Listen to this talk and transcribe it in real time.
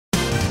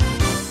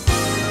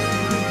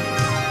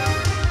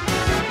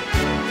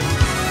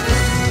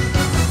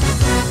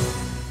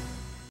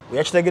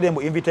yakitegedde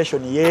mu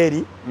invitation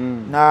yeri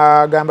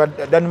na gamba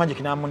Dan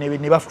Magic namune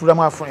ne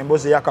bafutulamu afu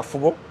emboze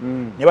yakafubo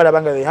ne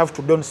balabanga they have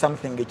to do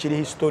something ekiri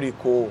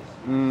historical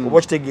obo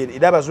kitegere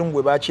era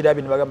abazungu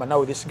bakirabi ne bagamba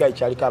now this guy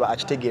kyalikaba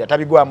akitegera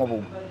tabigwamu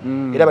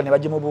bugu era bane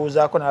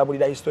bajimubuuzaako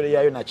nabulira history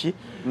yayo naki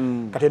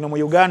kate no mu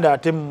Uganda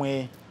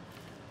atemmwe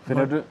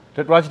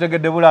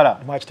tetwakitegedde bulala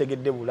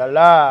mwakitegedde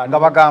bulala nga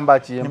bagamba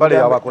ki Empale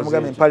yabakoze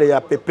Empale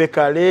ya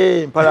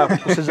pepekale Empale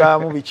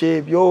akukusizaamu bice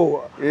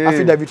ebyo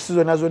affidavit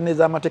sizo nazo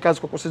neza amateeka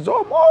zikukusiza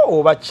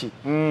obachi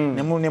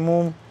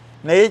nemu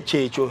naye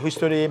kyekyo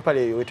history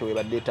Empale eyo wete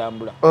webadde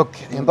etambula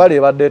okay Empale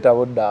ebadde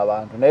etabudde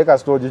abantu naye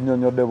kasito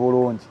ginyonyodde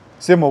bulungi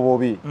semo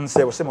Bobi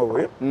semo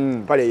Bobi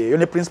Empale eyo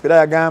ne principe era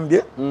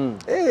yagambye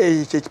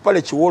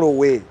kyekipale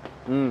kiwolowe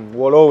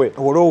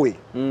wolowe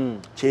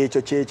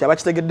kyekyo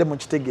abakitegedde mu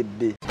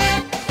kitegedde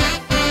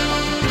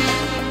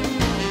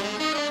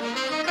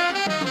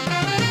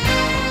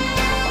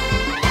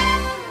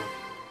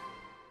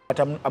but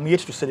I'm yet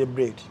to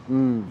celebrate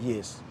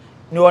yes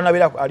no one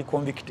are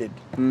convicted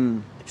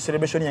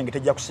celebration yange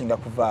tejja kusinga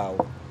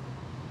kuvaawo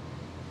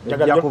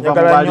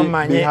jagala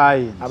nyumanye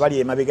abali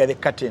emabega the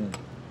curtain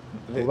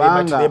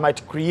they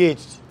might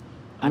create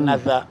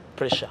another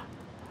pressure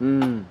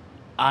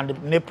and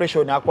ne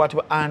pressure na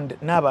akwatibwa and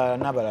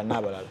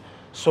nabala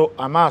so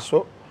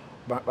amaso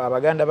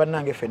abaganda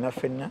bannange fenna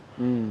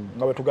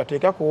nga bwe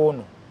tugateeka ku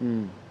ono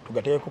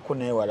tugateeka ku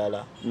ne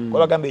walala kwa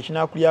bagamba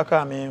ekinakulyako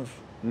amenvu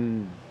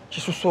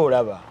kisuso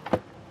olaba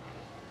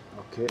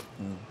okay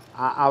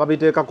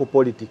ababiteeka ku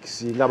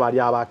politics nga bali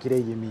abakire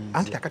yimizi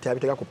anti kakati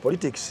abiteeka ku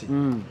politics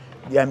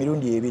ya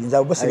mirundi ebiri nza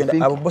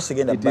abose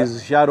genda it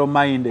is shadow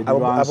minded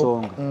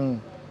wansonga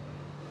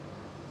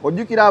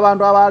ojjukira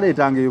abantu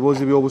abaleetanga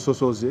ebibozi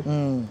by'obusosoze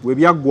bwe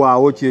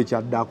byaggwawo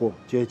kyekyaddako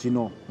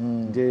kyekino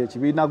nti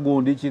ekibiina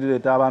gundi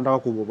kireeta abantu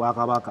abakuba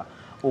obwakabaka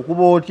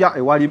okuba otya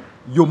ewali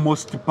your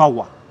most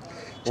power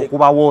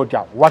okuba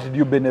wotya what do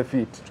you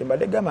benefit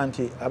kyembadde gamba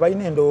nti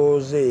abalina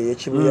endowooza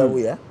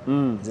eyekibuyabuya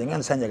nze nga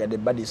nsanjagadde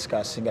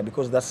badiscussinga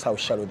because that's how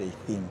shallow they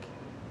think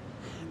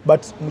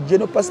but mu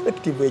general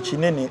perspective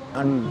ekinene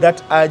and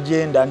that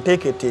agenda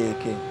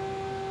nteeketeeke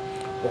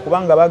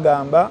okubanga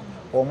bagamba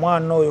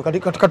omwana oyo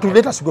kati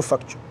let us go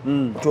factual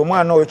nti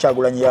omwana oyo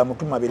Kyagulanyi ya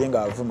mutuma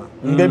birenga avuma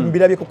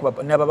mbirabye ko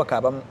n'ababaka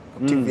abamu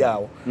TV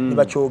yawo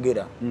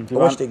nibakyogera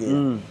oba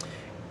kitegeera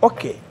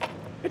okay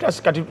let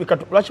us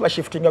lwaki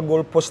bashiftinga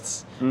goal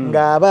posts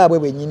nga abaabwe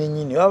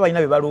benyini baba balina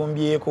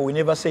bebalumbyeko we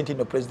never sent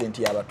no president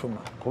yabatuma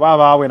kuba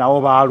abaabwe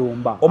nabo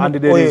baalumba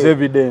and there is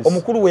evidence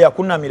omukulu we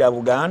yakunamira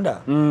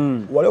Buganda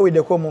waliwo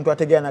wideko omuntu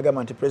ategera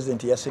nagamba nti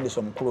president yasindisa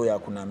omukulu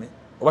yakuname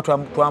oba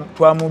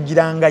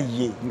twamugiranga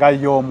ye nga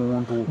ye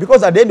omuntu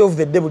because at the end of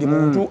the day buli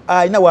muntu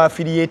alina wa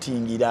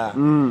affiliatingira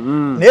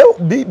naye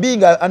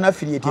being an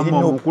affiliate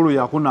omukulu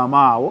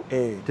yakunama awo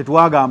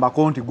tetwagamba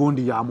konti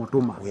gundi ya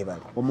mutuma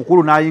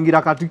omukulu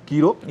nayingira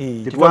Katikkiro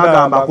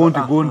tetwagamba konti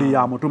gundi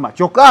ya mutuma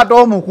kyokka ate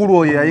omukulu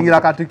oyo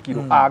yayingira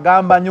Katikkiro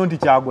agamba nnyo nti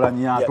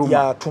Kyagulanyi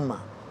yatuma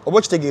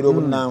oba kitegeera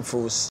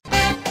obunanfuusi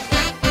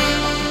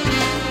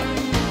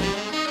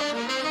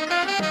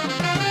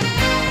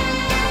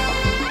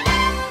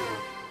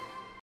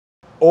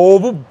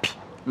obubbi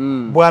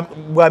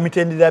bwa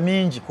mitendera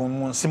mingi ku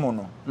munsi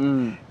muno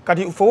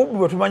kati fo obubbi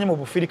bwetumanyi mu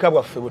bufirika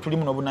bwaffe bwe tuli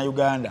muno buna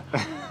Uganda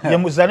ye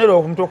muzanero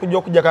omuntu okujja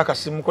okujjako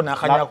akasimuko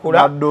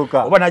n'akanyakula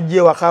oba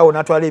najje wakaawo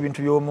n'atwala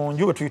ebintu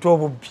by'omunju bwe tuyita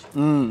obubbi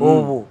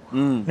obwo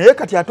naye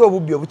kati ate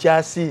obubbi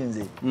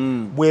obukyasinze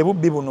bwe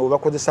bubbi buno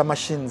bakozesa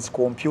machines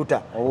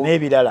computer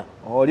n'ebirala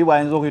oli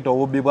bwayinza okuyita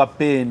obubbi bwa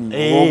peeni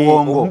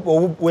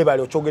obwongo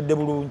webale okyogedde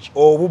bulungi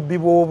obubbi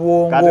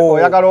bw'obwongo kati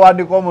oyagala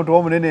owandika omuntu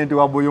omunene nti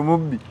wabuyu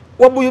mubbi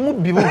wabuyu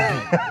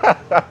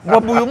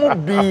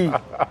mubbi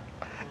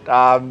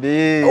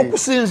Ntambi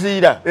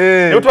okusinziira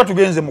ne tuba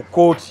tugenze mu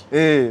kooti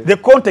the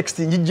context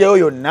njijjayo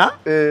yonna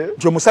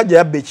nti omusajja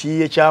yabba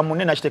ekiyiye kya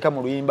munne nakiteeka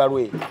mu luyimba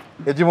lwe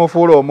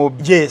ekimufuula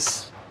omubbi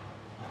yes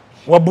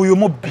wabuyu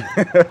mubbi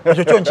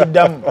ekyo kyo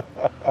nkiddamu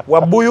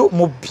wabuyu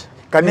mubbi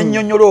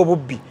kanennyonnyola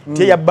obubbi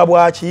teyabba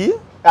bwaki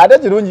ate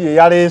kirungi ye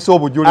yaleese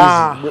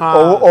obujulizi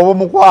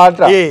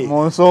obumukwata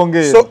mu nsonga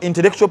eyo so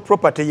intellectual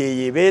property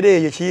ye ebeera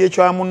eyo ekiyiye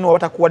kya munno oba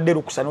takuwadde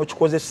lukusa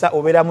n'okikozesa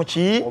obeera mu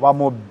ki oba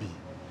mubbi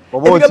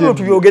ebigambo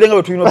tubyogere nga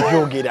bwe tulina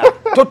okubyogera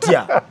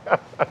totya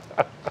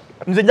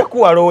nze nja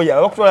kuwa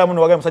looya bakutwala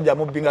muno wagamba musajja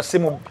mubbi nga si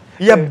mubbi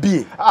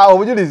yabbye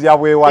obujulizi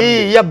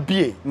yabwewadde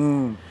yabbye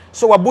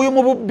so wabuyu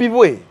mu bubbi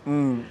bwe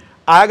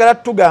ayagala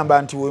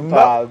tugamba nti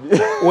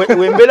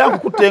wembeera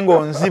nkukutte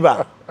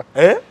ng'onziba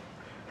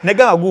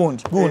negamba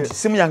gundi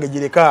simu yange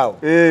girekaawo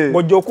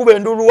bw'ojja okuba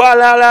endulu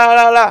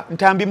walalala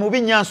Ntambi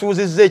mubi nnyo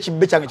ansuuzizza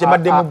ekibbe kyange kye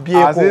mbadde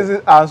mubbyeko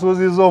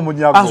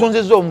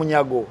ansuuzizza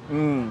omunyago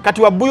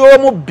kati wabuyu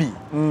w'omubbi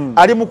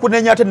ali mu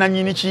kunenya ate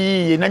nannyini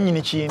kiyiiye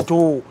nannyini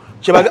kintu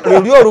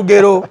oli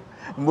olugero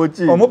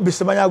omubbi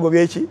simanya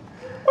agobye eki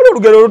oli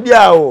olugero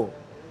oludyawo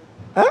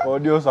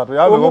Audio sato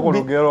yabe ko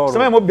lugero.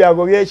 Sema mubbi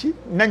agobye eki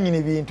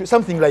nannyini bintu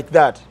something like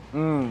that.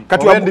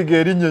 kati wendige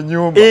erinye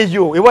nyumba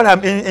eyo ewala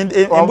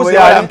embuzi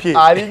yalampye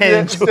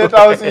ali state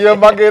house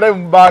yembagera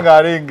mbanga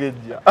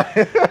alengejja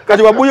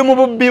kati wabuye mu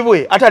bubbi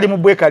bwe atali mu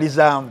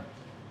bwekalizaamu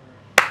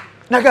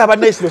nagaba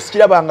naisiro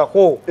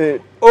sikirabangako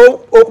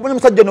okumanya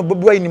musajja no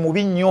Bobi Wine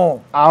mubi nnyo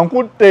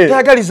ankutte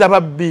tagaliza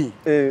babbi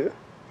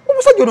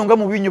omusajja ono nga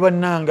mubi nnyo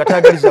bannanga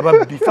tagaliza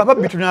babbi fa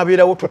babbi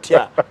tunabeerawo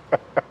tutya.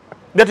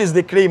 That is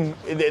the claim,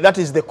 that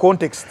is the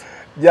context.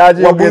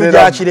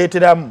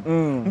 Jakireeteramu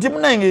nti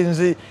munange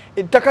nze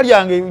ettaka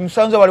lyange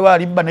musanze wali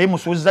walibba naye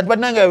musuuziza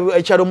bannange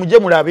ekyalo mujje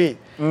mulabe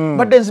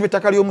badde nzibe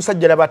ettaka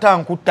ly'omusajja laba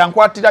tankutta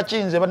nkwatira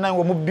kinze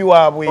bannange omubbi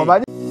waabwe.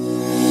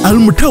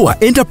 Almutawa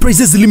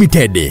Enterprises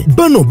Limited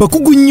bano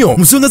bakugu nnyo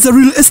musonga za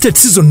real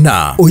estate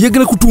zonna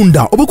oyagala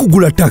kutunda oba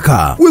kugula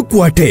ttaka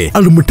wekwate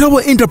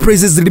Almutawa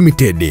Enterprises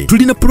Limited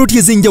tulina ploti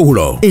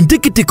ez'enjawulo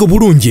enteketeko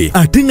bulungi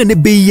ate nga ne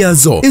bbeeyi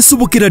yaazo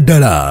esobokera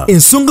ddala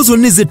ensonga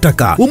zonna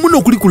ez'ettaka wamu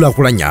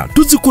n'okulikulaakulanya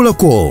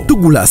tuzikolako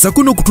tugula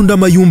sako n'okutunda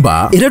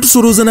amayumba era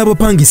tusolooza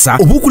n'abapangisa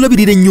oba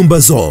okulabirira ennyumba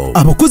zo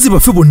abakozi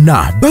baffe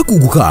bonna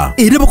bakuguka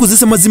era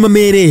bakozesa mazima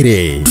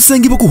meereere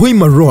tusangibwa ku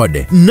Hoima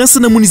Road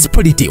Nassana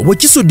Municipality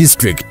Wakiso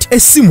District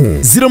Esimu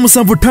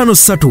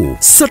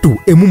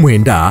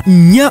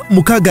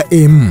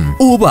 0756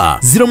 oba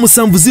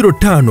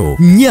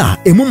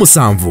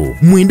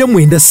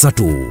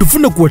 0705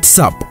 tufuna ku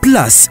WhatsApp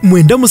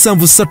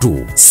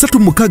 +973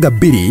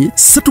 362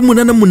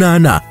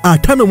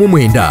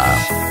 388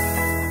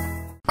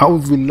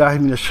 أعوذ بالله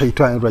من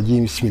الشيطان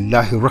الرجيم بسم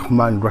الله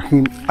الرحمن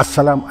الرحيم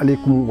السلام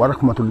عليكم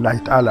ورحمة الله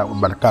تعالى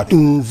وبركاته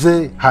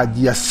nze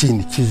Haji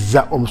Yasin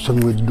kiza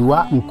omusomi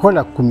w'eddua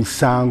nkola ku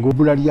misango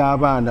bula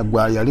ly'abaana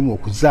gwa yalimu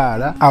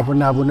okuzaala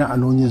abonaabona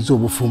anoonyeza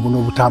obufumbo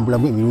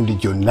n'obutambulamu emirundi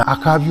gyonna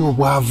akaabye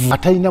obwavu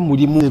atalina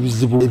mulimu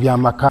ebizibu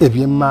eby'amaka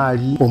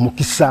eby'emmaali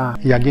omukisa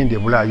yagenda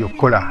ebulaayo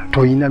okukola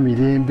toyina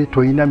mirembe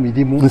toyina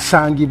mirimu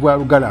nsangibwa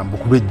lugalambu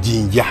ku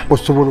lw'ejjinja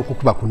osobola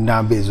okukuba ku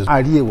nnamba ezo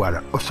ali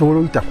ewala osobola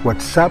oyita ku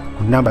WhatsApp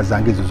ku namba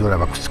zange ezo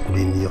zolaba ku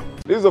screen yo.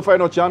 This is the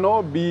final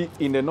channel, Be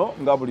in the Know.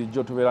 Nga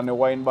bulijjo tubeera ne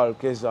Wine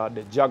Balkeza,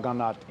 the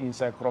Juggernaut,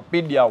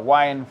 Encyclopedia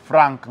Wine,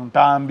 Frank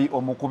Ntambi,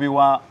 omukubi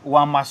wa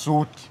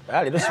masuuti.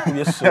 Leero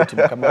sikubye suuti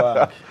mukama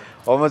wange.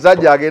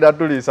 Omusajja agenda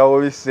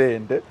tuliisawo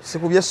bisente.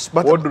 Sikubye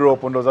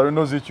wardrobe ndoza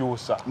lino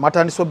zikyusa.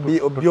 Matandiso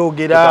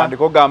byogera.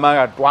 Tandiko gamba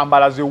nga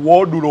twambala zi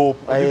wardrobe.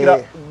 Okira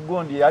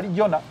gondi yali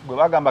Jona gwe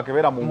bagamba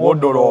kebeera mu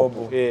wardrobe.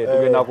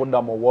 Tugenda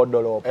kudda mu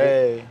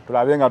wardrobe.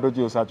 Tulabe nga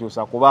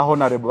tukyusa kuba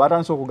honorable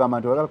batandise okugamba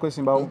nti oyagala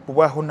kwesimbawo.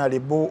 Kuba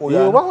honorable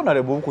oba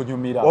honorable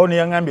kunyumira. Ono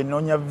yangambye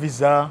noonya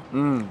visa.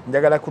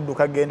 Njagala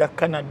kudduka genda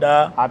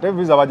Canada. Ate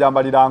visa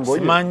bajambalira ngoye.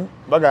 Simanyi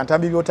baga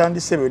Ntambi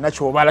byotandise bwe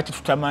nakyo obala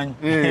kitutamanyi.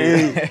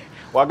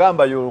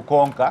 Wagamba you'll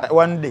conquer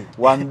one day.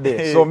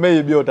 So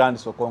maybe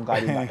otandise okonka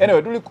alina.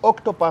 Anyway, tuli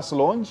Octopus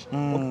Lounge.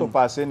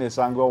 Octopus ene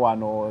sangwa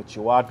wano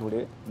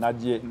Chiwatule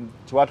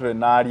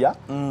nalya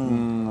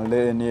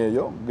leni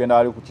eyo genda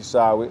ali ku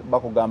kisaawe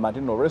bakugamba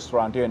nti no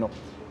restaurant eno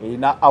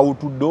ina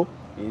outdoor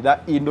ina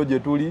indo gye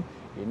tuli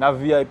ina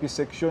VIP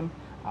section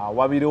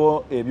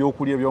wabiriwo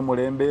ebyokulya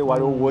ebyomulembe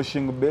waliwo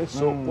washing bay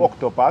so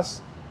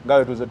Octopus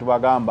ngawe tuze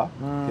tubagamba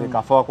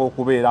kafaa ko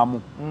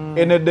kubeeramu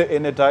any day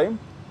anytime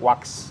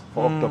works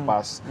for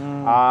Octopus.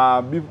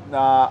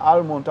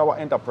 Almutawa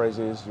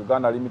Enterprises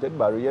Uganda Limited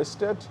Barry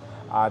Estate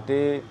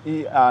ate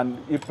and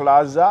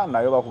Plaza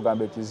nayo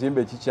bakugamba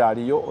ekizimbe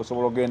kikyaliyo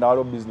osobola ogenda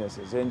waliwo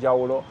businesses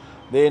enjawulo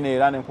then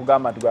era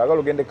nkugamba nti gwagala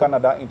ogende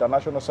Canada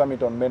International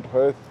Summit on Mental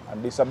Health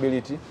and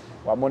Disability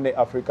wamu ne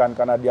African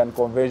Canadian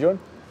Convention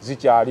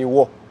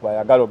zikyaliwo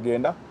bayagala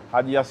ogenda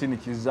Haji Yasin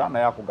kiza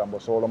naye akugamba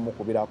osobola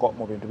omukubirako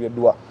mu bintu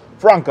by'eddua.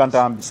 Frank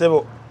Ntambi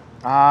sebo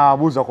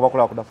buuza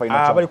kubakola ku the final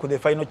channel. Bali ku the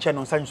final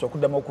channel nsanyusa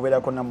okuddamu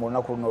okubeerako nammwe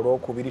olunaku luno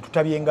olwokubiri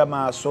tutabyenga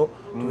maaso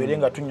tubeere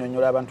nga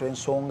tunnyonnyola abantu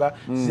ensonga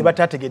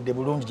zibatategedde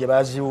bulungi gye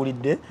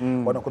baaziwulidde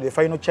wano ku the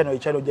final channel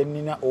ekyalo gye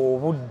nnina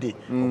obudde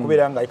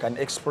okubeera nga I can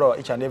explore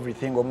each and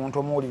everything omuntu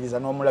omuwuliriza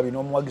n'omulabi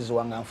n'omuwagizi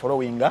wange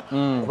nfollowinga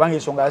kubanga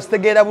ensonga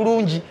azitegeera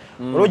bulungi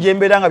olwo gye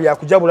mbeera nga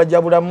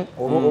byakujabulajabulamu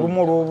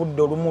olumu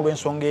olw'obudde olumu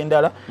olw'ensonga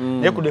endala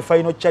naye ku the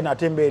final channel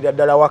ate mbeera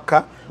ddala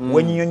waka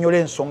wennyonnyola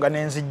ensonga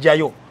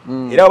n'enzijjayo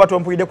era waba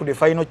tompulidde ku the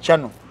final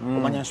channel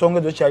omanya ensonga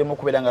ezo kyalimu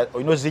okubeera nga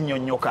olina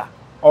ozinnyonnyoka.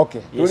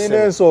 Okay,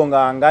 tulina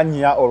ensonga nga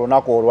nnya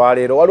olunaku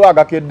olwaleero waliwo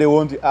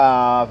agakeddewo nti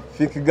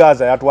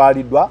Fikigaza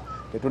yatwaliddwa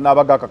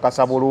tetunabaga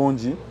kakasa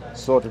bulungi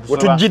so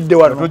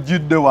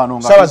tujjidde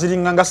wano sawa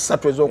ziringa nga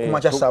 3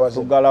 ez'okumakya sawa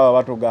zino tugalaba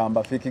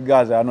batugamba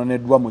Fikigaza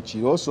yanoneddwa mu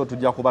kiro so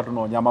tujja kuba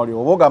tunoonya amawulire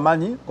oba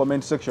ogamanyi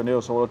comment section eyo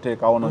osobola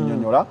oteekawo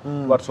n'onnyonnyola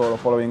tuba tusobola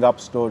following up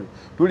story.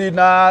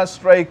 Tulina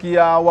strike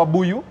ya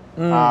Wabuyu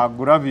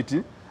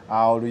Gravity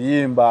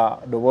oluyimba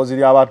ddoboozi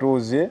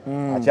ly'abatuuze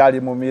akyali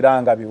mu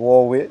miranga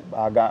biwoobe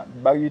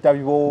bayita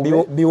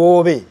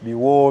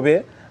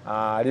biwoobe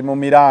ali mu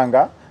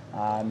miranga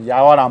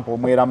yawalampa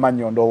omwera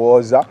mannyo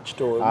ndowooza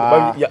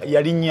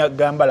yalinnya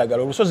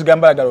Gambalagala olusozi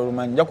Gambalagala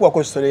olumanyi nja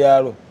kuwako sitole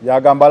yalwo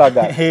ya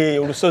Gambalagala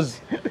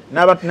olusozi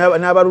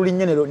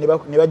n'abalulinnye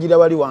ne bagira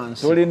wali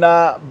wansi.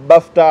 Tulina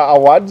BAFTA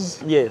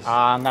Awards yes.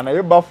 Nga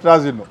naye BAFTA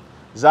zino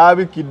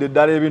zabikidde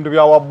ddala ebintu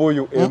bya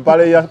Wabuyu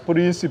empale ya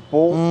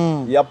principal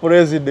ya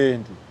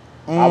president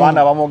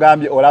abaana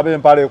bamugambye olaba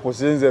empale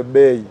kusinze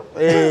ebbeeyi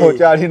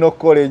okyalina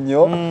okukola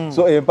ennyo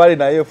so empale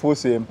naye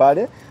efuuse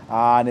empale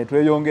ne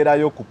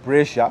tweyongerayo ku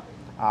pressure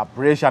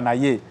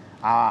naye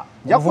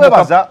nja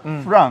kwebaza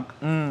Frank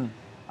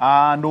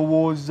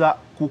ndowooza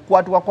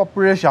kukwatibwa kwa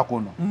pressure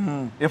kuno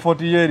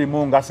effort ye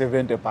erimu nga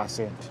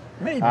 70%.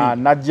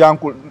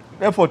 Najjanku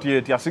effort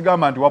yeti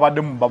asigamba nti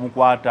wabadde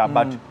bamukwata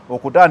but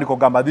okutandika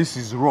ogamba this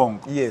is wrong.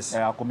 Yes.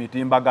 Ku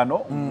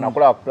mitimbagano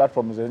nakola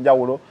platforms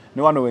enjawulo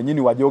ne wano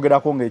wenyini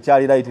wajyogerako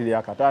ng'ekyali right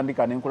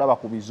yakatandika nenkulaba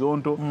ku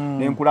bizonto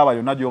nenkulaba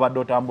yonna gy'obadde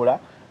otambula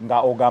nga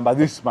ogamba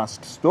this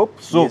must stop.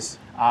 So yes.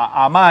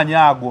 Amaanyi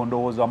ago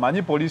ndowooza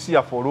amanyi poliisi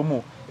yaffe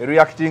olumu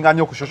ereactinga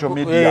nnyo ku social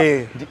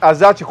media nti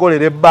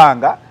azakikolera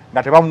ebbanga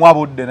nga tebamuwa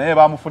budde naye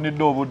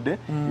bamufunidde obudde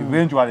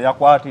eventually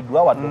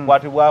yakwatiddwa wadde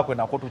okwatibwakwe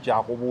nako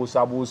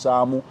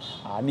tukyakubuusabuusaamu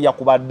ani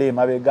yakubadde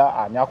emabega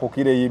ani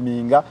akukira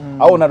eyiminga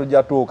awo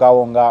natujja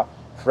tuukawo nga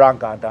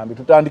Frank Ntambi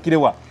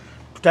tutandikirewa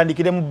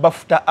tutandikire mu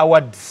BAFTA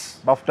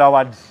Awards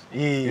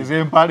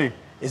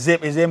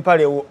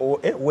ezempale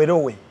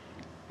werowe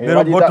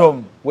Bero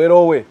bottom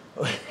werowe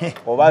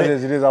obaze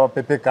zile za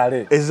pepe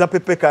kale eza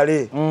pepe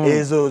kale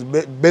ezo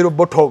bero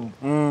bottom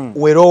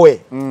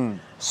werowe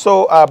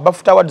so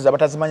BAFTA Awards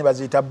abatazimanyi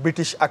bazita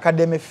British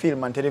Academy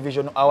Film and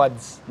Television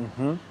Awards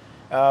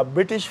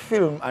British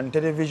Film and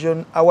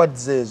Television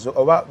Awards ezo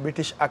oba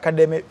British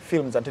Academy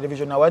Films and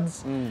Television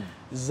Awards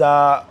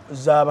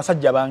za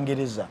basajja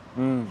bangereza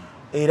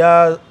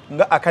era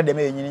nga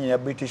academy yenyini ya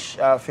British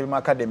Film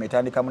Academy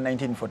tandika mu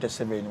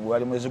 1947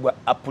 wali mwezi gwa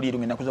April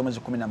nginakuza mwezi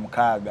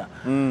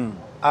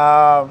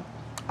 16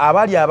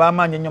 abali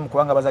abamanyi nnyo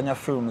mukubanga bazanya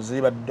films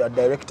ba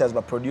directors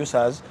ba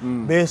producers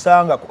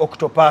besanga ku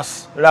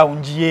Octopus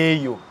lounge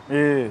yeyo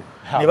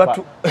ne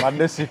batu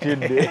bande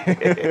sikide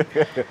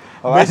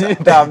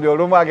Ntambi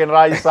olumu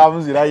agenera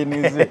isamuzi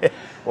layinize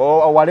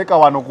waleka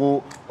wano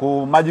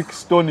ku Magic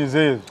Stone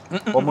zezo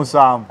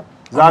omusambu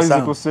zali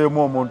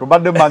zituseemu omuntu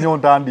badde manyo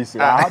ntandise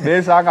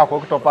besanga ku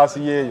Octopus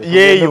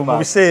yeyo mu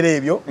biseera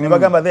ebyo ne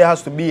bagamba there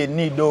has to be a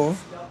need of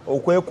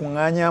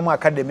okwekuŋŋaanyaamu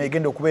academy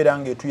egenda okubeera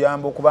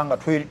ng'etuyamba okubanga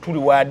tuli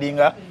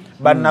wadinga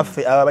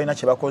bannaffe aba balina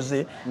kye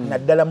bakoze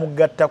naddala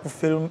mugatta ku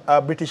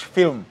British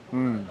film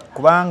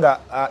kubanga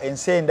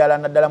ensi endala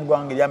naddala mu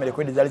ggwanga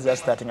ery'Amerika edde zaali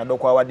zastartinga dde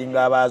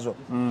okwawadinga abaazo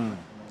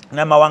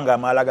n'amawanga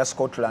amalala ga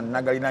Scotland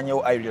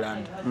nagalinanyewo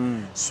Ireland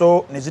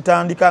so ne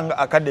zitandika nga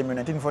academy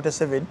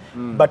 1947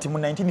 but mu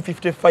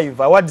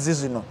 1955 awards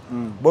zino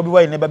Bobi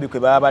Wine ne Babi kwe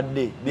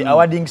babadde the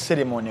awarding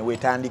ceremony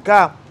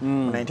wetandika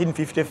mu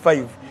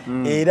 1955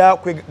 era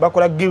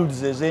bakola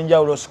guilds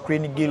ezenjawulo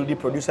Screen Guild,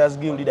 Producers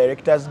Guild,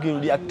 Directors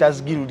Guild,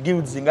 Actors Guild,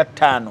 guilds nga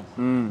 5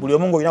 buli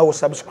omu ng'olina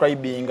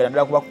osubscribing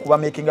naddala kuba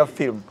making a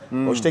film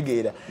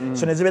okitegeera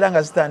so ne zibeera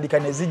nga zitandika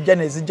ne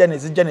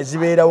zijja ne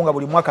zibeerawo nga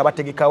buli mwaka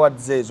bategeka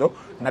awards ezo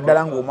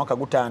naddala ng'omwaka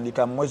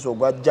gutandika mu mwezi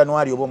ogwa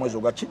January oba omwezi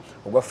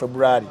ogwa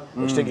February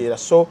okitegeera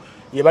so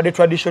yebadde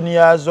tradition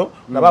yazo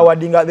nga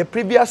bawadinga the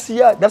previous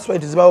year that's why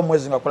it is bawo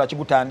mwezi nga kola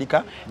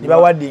kigutandika ne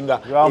bawadinga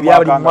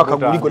ebyabali mu mwaka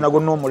guli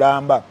gonna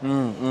omulamba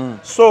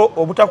so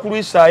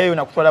obutakulwisa eyo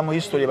nakutwala mu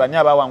history banya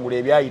abawangula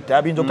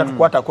ebyayita binzo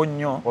katukwatako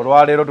nnyo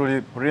olwaleero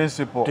tuli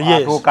principal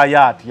atuuka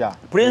yatya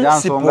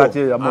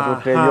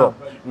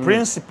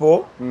principal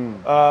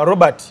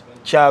Robert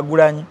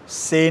Kyagulanyi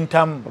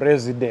Sentamu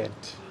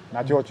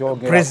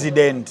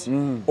president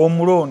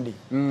omulondi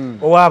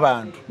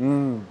ow'abantu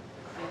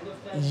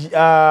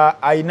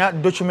aina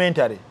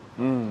documentary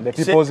the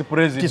people's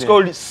president it's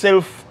called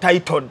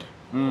self-titled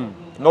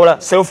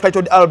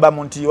self-titled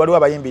album nti waliwo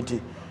abayimbi nti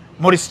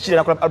Morris Chirya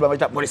nakola album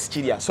bayita Morris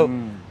Chirya so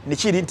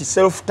nikiri nti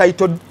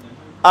self-titled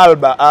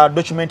album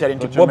documentary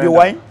nti Bobi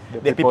Wine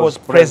the people's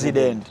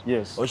president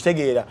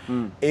okitegeera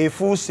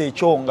efuuse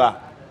ekyonga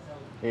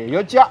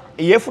yokya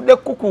yefudde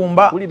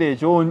kukumba kulire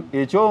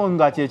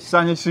ekyonga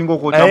kyekisanye kisinga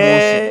okwocha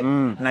munsi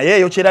naye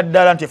yokyera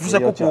ddala nti efuse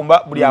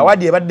kukumba buli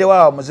awadi ebadde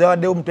waawo muze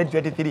waddewo mu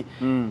 2023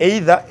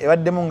 either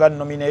ebaddemu nga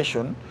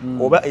nomination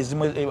oba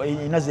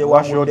ina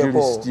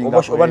zeewanguddeko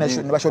oba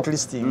ne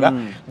bashortlistinga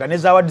nga ne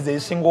zawadi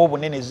zezisinga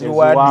obunene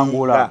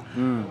ziwadinga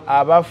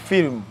aba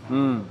film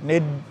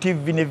ne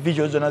TV ne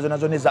visuals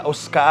zona za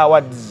Oscar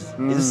Awards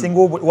ezisinga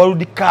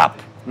World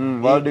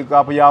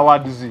Cup ya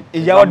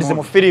awards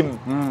mu film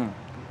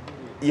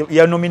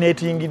ya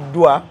nominating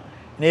dwa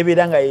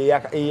nebeera nga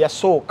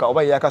eyasooka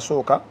oba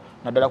yakasooka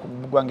naddala ku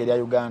ggwanga erya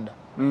Uganda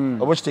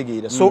oba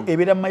kitegeera so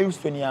ebeera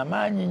milestone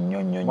y'amaanyi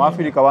nnyo mu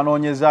Africa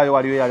banoonyezaayo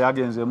waliyo yali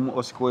agenzemu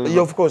Oscar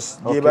of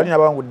course gye bali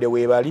n'abawangudde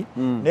weebali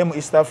naye mu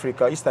East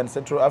Africa Eastern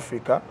Central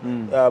Africa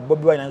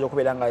Bobi Wine ayinza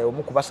okubeera nga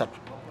omu ku basatu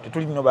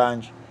tetuli nno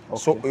bangi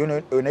so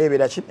eyo naye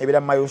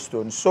ebeera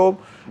milestone so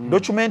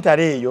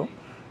documentary eyo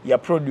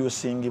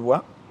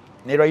yaproducingibwa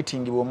ne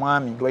writingibwa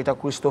omwami gwe bayita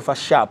Christopher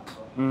Sharp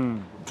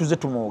tuze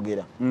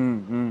tumwogera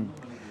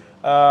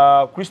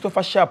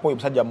Christopher Sharp oyo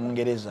musajja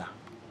Mungereza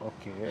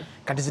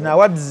kati zina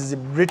awards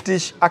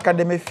British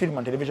Academy Film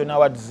and Television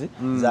Awards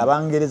za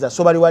Bangereza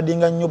so bali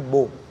wadinga nnyo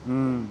bo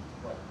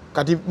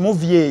kati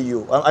movie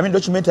eyo I mean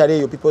documentary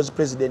eyo People's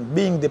President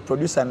being the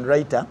producer and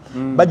writer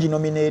baji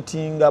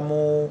nominating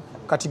mu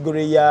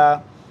category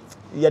ya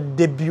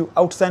debut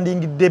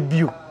outstanding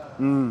debut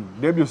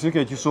debut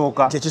sike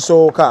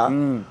kisooka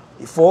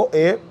for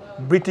a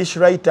British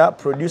writer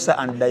producer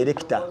and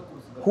director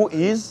who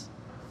is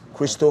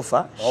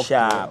Christopher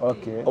Sharp.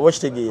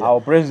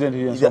 Our president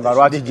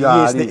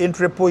yes, the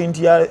entry point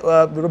ya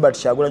Robert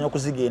Kyagulanyi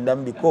okuzigenda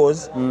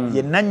because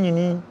ye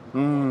nanyini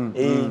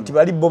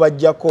tibali bo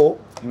bajjako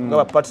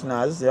ngaba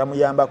partners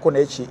yamuyambako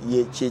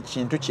n'eki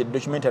kintu kye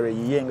documentary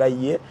yiye nga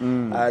ye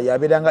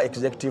yabeeranga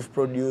executive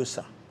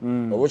producer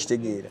oba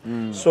okitegeera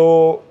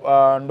so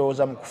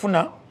ndowooza mu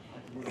kufuna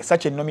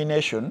such a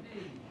nomination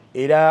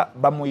era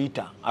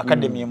bamuyita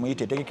academy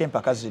emuyita etegeka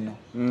empaka zino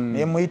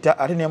naye muyita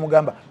ate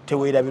nemugamba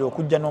teweerabira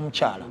okujja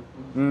n'omukyala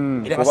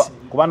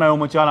kuba naye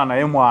omukyala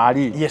naye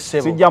mwali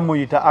sijja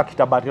muyita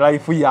actor but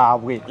life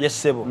yaabwe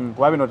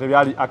kuba bino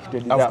tebyali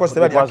acted of course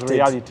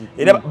reality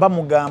era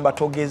bamugamba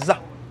togeza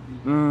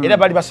era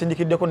bali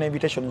basindikiddeko ne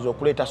invitations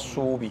okuleeta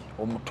Suubi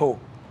omuto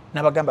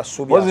nabagamba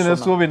Suubi asoma ne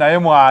Suubi naye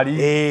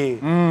mwali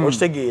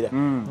okitegeera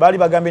bali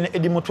bagambe ne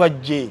Edi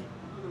Mutwajje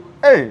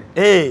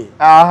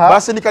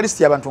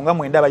basindikalisti abantu nga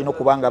mwenda balina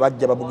okubanga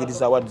bajja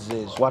babugiriza awards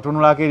ezo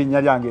watunulako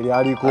erinnya lyange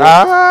lyaliko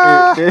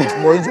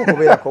ng'oyinza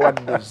okubeerako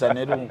wadduza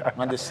neru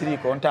ngande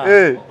siriiko nta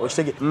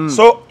okitege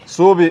so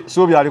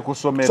Suubi ali ku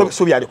ssomero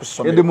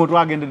Edi Mutwe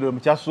agendedde mu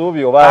kya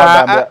Suubi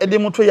oba Edi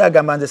Mutwe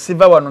yagamba nze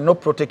siva wano no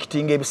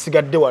protecting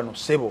ebisigadde wano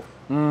sebo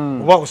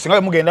oba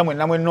singa mugenda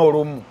mwenna mwenna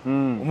olumu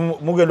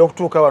mugenda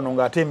okutuuka wano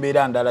ng'ate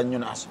embeera ndala nnyo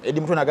naso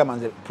Edi Mutwe nagamba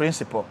nze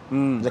principal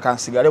nze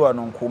kansigale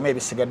wano nkuume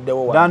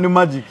ebisigaddewo wano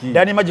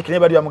Dani Magic naye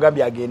bali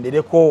bamugambye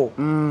agendereko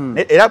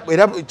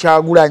era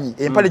Kyagulanyi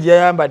empale gye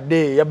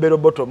yayambadde ya bero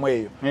bottom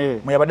eyo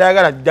mweyabadde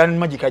ayagala Dani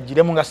Magic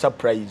agiremu nga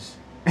surprise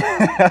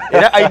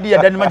era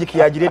idea Dani Magic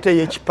yagireeta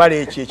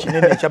y'ekipale ekyo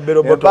ekinene ekya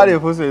bero bottom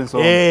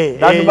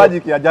Dani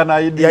Magic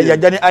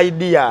yajja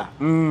idea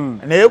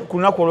naye ku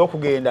lunaku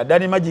olw'okugenda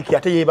Dani Magic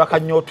ate yeebaka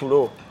nnyo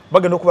otulo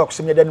bagenda okuba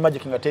kusimya Dani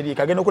Magic nga teri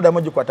kagenda okuddamu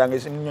ogikwatanga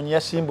ennyonyi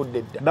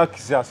yasimbudde dda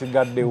Daxi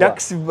asigaddewa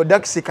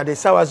Daxi kati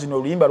essaawa zino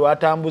oluyimba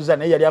lwatambuza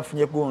naye yali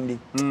afunye gundi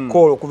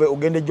koolo okuva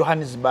ogende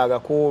Johannesburg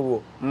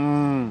akoolwo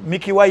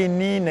Mickey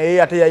Wine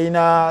naye ate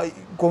yalina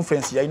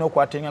conference yalina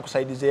okwatenga ku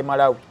saidi z'e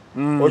Malawi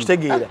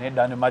okitegeera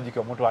Dani Magic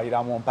omuntu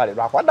aliramu Empale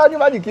lwakwa Dani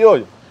Magic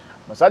oyo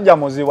musajja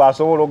muzibu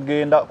asobola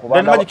okugenda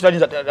kubanga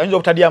ayinza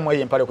obutadyamu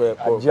eyo Empale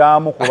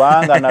ajjamu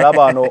kubanga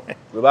nalaba wano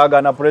bwe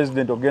baagana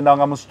president okugenda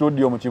nga mu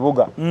studio mu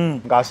kibuga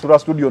ng'asitula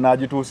studio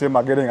n'agituuse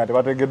magere nga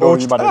tebategedde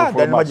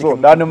oluyimba so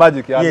Dani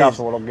Magic yadde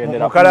asobola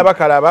okugendera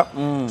kalaba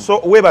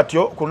so we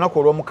batyo ku lunaku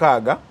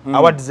olw'omukaaga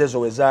awards ezo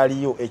we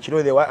zaaliyo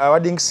ekiro the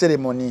awarding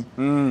ceremony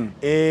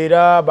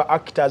era ba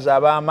actors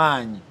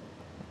ab'amaanyi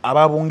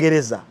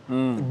ababungereza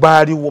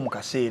baaliwo mu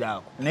kaseera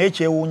ako naye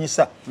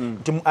kyewuunyisa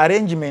nti mu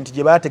arrangement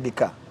gye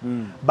baategeka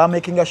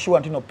bamakinga sure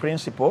nti no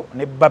principal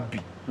ne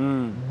Bobi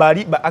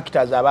bali ba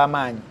actors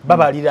ab'amaanyi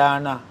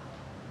babaliraana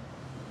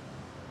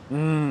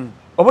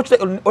oba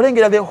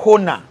olengera the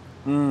honor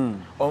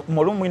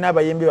mulumu mwina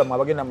abayimbi bamwe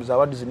abagenda mu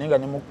awards nenga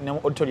ne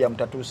auditorium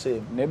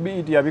tatuuseemu ne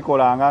beat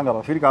yabikolanga nga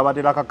abafirika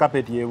abateraka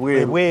kapeti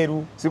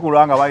ebweru si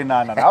kulwanga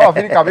balinaana naye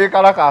abafirika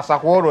beekalakaasa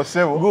kwolwo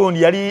ssebo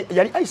gundi yali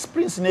Ice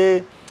Prince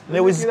ne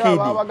Wizkid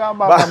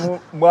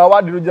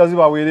bwawadi lujja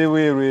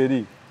zibaweereweeru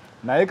eri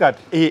naye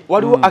kati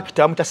waliwo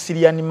actor amuta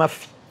Sirian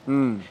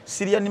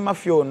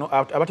Murphy ono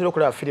abatera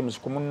okulaba films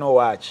ku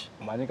Munnowaki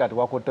manyi kati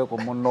wakotte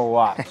ku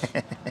Munnowaki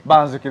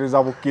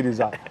banzikiriza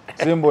bukkiriza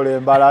simbula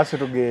embalasi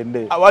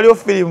tugende waliwo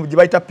film gye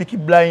bayita Peaky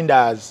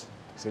Blinders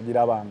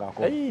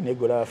segirabangako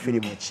negola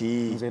filimu ki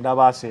nze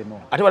ndabaasa eno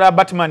ate wala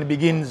Batman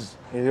Begins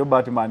eyo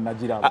Batman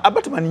nagiraba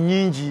Batman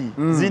nyingi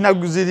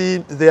ziri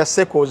their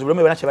sequels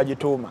buli bana kye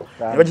bagituuma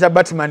ne bagita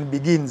Batman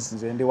Begins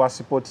nze ndi wa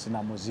sports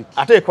na muziki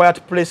ate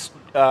Quiet Place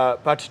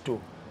part 2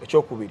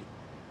 ekyokubiri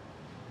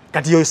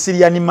kati yo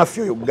Sirian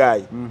Murphy oyo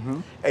guy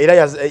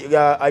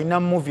era aina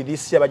movie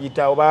this year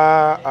bagita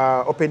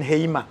oba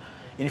Oppenheimer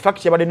in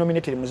fact yabadde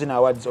nominated mu zina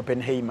awards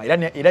Oppenheimer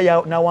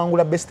era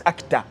nawangula best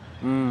actor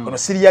ono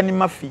Sirian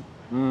Murphy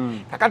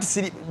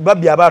kakati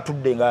Bobi aba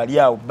atudde nga ali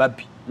awo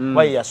Bobi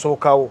waye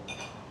yasookawo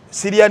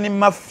Sirian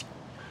Murphy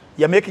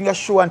ya making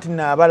sure nti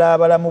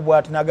nabalabalamu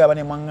bw'ati nagaba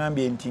ne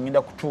mwangambye nti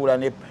ngenda kutuula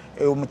ne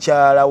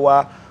omukyala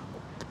wa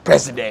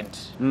president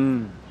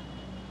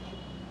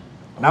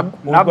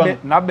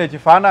nabbe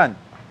ekifaananyi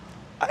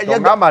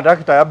ngamba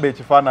dakita yabba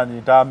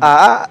ekifaananyi Ntambi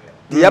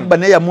yabba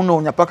ne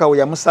yamunoonya paka we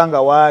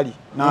yamusanga waali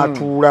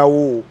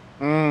n'atuulawo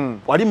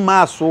wali mu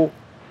maaso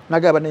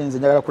nagaba nenze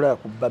njagala kulaba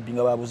ku Bobi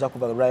nga babuuza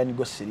kuba Ryan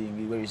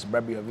Gosling where is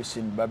Bobi, have you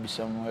seen Bobi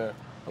somewhere?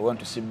 I want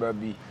to see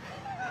Bobi.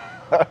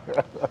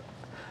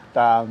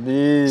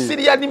 Ntambi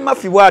Sirian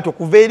Murphy bwato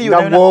kuva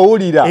eriyo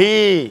nabwowulira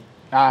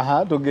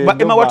tugende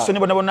but Emma Watson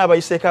bonna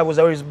abayise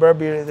abuuza where is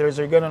Bobi, there is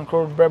a Ugandan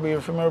called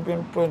Bobi, from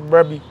European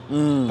Bobi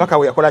paka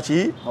we yakola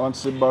ki I want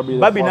to see Bobi,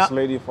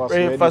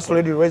 the first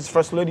lady, where is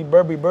first lady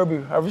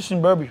Bobi, have you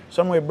seen Bobi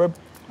somewhere Bobi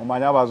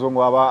omanya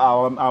abazungu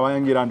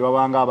abayingira ndi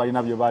babanga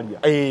abalina bye balya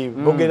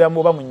bogera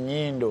muba mu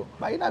nnyindo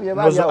balina bye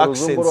balya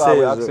oluzungu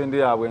lwabwe accent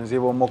yabwe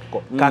nzibu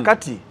omukko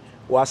kakati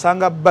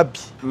wasanga Bobi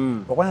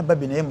okwana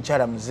Bobi naye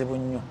mukyala muzibu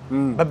nnyo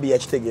Bobi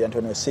yakitegeera nti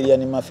ono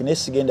Syrian Mafia naye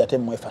sigenda ate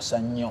mwefasa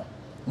nnyo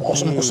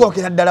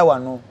mukusookera ddala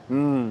wano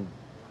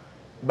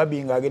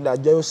Bobi ng'agenda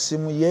ajjayo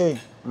simu ye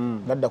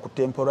ngadda ku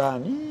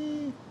temporani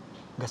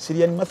nga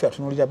Syrian Mafia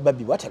atunulira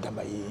Bobi bw'ati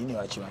agamba yini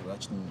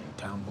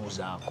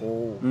wakitambuzaako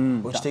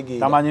okitegeera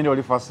tamanyi ndi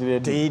oli first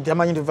lady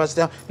tamanyi ndi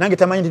first nange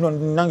tamanyi ndi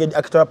nange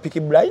actor Peaky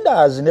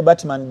Blinders ne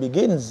Batman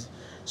Begins.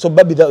 So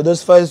Bobi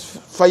those first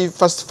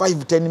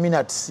 5-10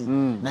 minutes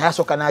naye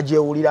asooka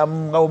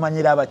n'agyewuliramu nga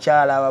omanyira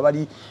abakyala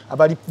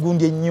abali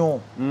gundi ennyo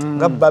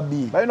nga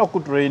Bobi balina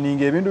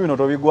okutraining ebintu bino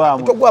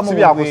tobigwamu si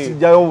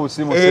byakusijjayo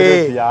obusimu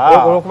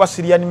serefia olwokuba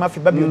Syrian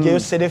Mafia Bobi ojeyo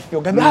serefia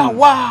ogambe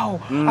wow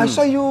I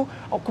saw you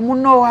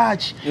okumuno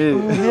watch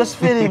just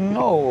feeling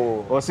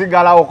no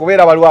osigalawo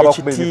okubeera waliwo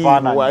abakuba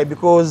ebifaananyi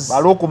because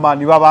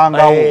balokumani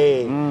babangawo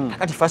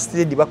kakati first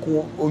lady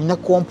olina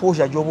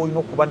composure gy'oba olina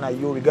okuba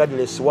nayo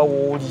regardless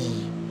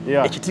wawooli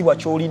ekitiibwa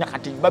kyolina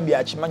kati Bobi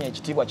akimanya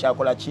ekitiibwa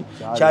kyakola ki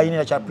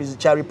kyayinira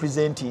kya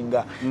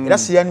representinga era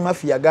Syrian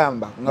Mafia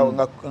yagamba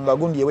nga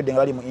gundi yewedde nga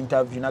bali mu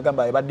interview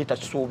nagamba ebadde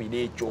takisuubira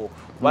ekyo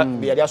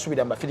yali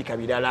asuubira mbafirika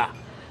birala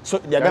so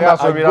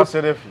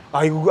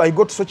I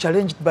got so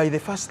challenged by the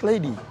first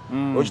lady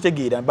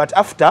okitegeera but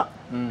after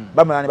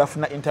bamala ne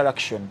bafuna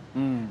interaction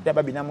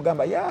Bobi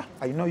namugamba yeah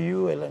I know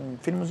you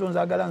film zo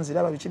nzagala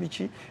nziraba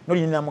biki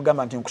noli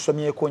namugamba nti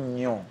nkusomyeko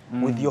nnyo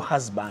with your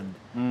husband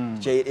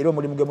era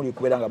omulimu gwe muli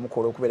kubeera nga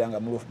mukola okubeera nga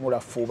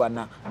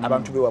mulafuubana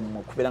abantu bewammwe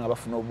okubeera nga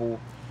bafuna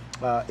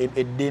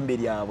eddembe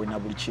lyabwe na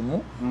buli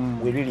kimu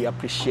we really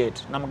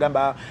appreciate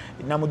namugamba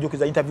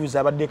namujjukiza interviews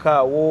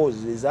abaddekaawo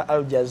eza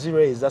Al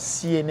Jazeera eza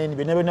CNN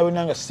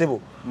byonna nga ssebo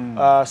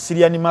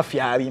Syrian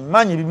Mafia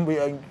abimanyi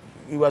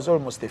he was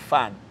almost a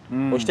fan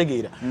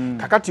okitegeera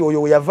kakati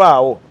oyo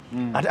weyavaawo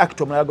ate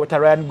actor omulala gwe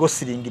Ryan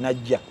Gosling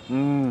najja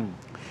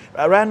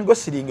Ryan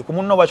Gosling ku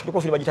munno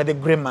wakikuliko film bagita The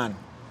Grey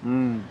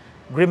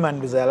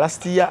Man was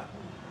last year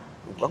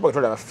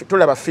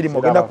tolaba firimu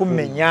ogenda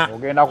kumenya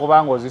ogenda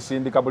kubanga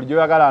ozisindika bulijjo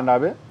oyagala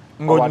ndabe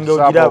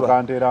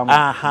ng'ogiraba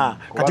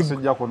kati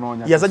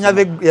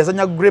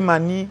yazanya Grey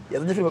Man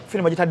yazanya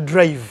firimu bagita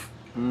Drive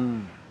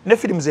ne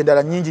firimu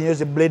zendala nyingi nyo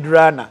ze Blade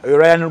Runner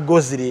Ryan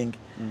Gosling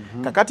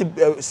kakati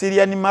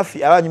Syrian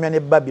Mafia abanyumya ne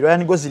Bobi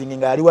Ryan Gosling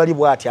ng'ali wali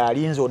bw'ati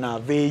alinze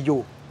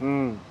onaaveeyo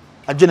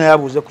ajje naye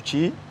abuuze ku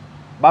ki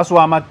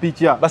baswa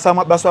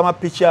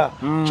amapicha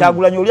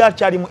Kyagulanyi oli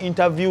akyali mu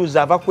interviews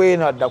ava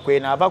kweno adda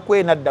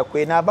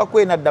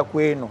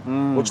kweno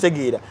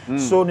okitegeera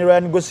so ne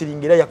Ryan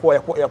Gosling era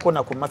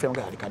yakona ku Mafia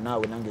nga alika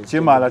naawe nange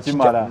kimala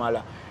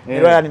ne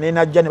Ryan ne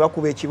najja ne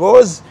bakuba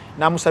ekiboozi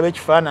n'amusaba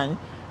ekifaananyi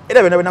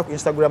era bena ku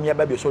Instagram ya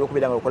Bobi osobola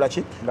okubeera nga okola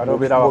ki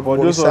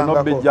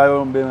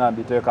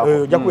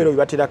ojja kubeera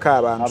obibaterako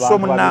abantu so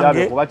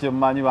munnange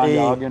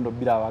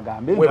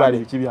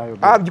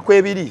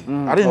kwebiri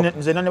ate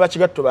nzena ne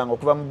bakigatto bange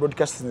okuva mu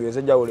broadcasting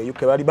ez'enjawulo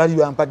UK bali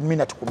bampa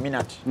minute ku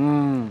minute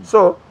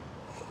so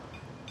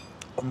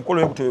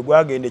omukolo w'ebutto we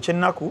gwagenda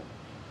ekyennaku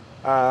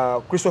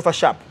Christopher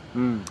Sharp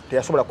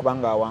teyasobola kuba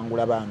nga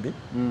awangula bambi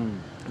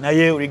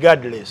naye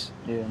regardless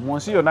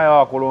munsi yonna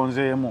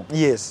yawakolonzeemu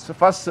yes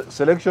first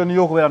selection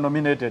y'okubeera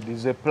nominated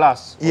is a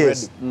plus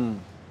yes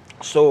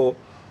so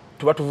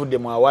tuba tuvudde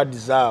mu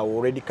awards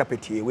zaawo red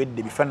carpet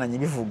ewedde bifaananyi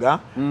bivuga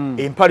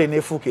empale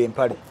neefuuka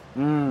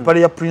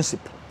empale ya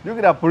principle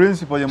jukira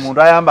principle ye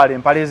muntu ayambala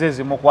empale ze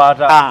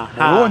zimukwata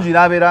bulungi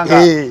n'abeera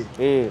nga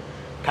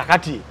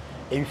kakati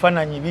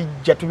ebifaananyi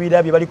bijja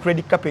tubirabye bali ku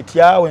red carpet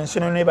yawo ensi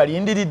eno ne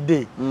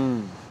balindiridde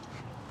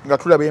nga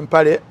tulaba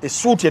empale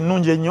essuuti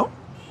ennungi ennyo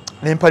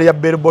n'empale ya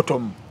bell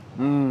bottom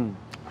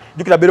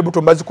jukira bell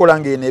bottom bazikola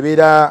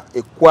ng'enebeera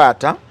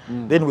ekwata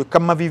then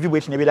wekama vivi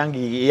bweti nebeera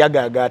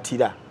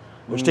ng'eyagaagaatira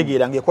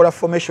okitegeera ng'ekola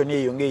formation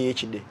eyo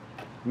ng'eyekide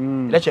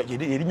era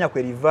erinnya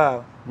kwe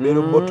riva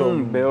bell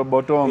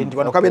bottom nti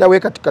wano kabeerawo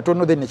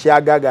katono then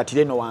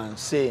nekyagaagaatira eno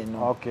wansi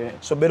eno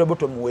so bell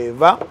bottom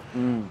weeva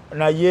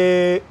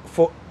naye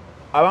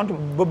abantu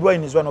Bobi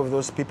Wine is one of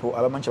those people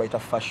abamanyi kyebayita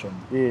fashion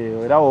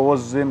era oba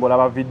ozze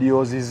ng'olaba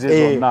videos ze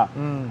zonna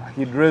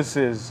he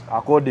dresses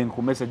according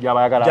ku message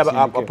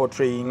abayagala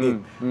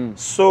portraying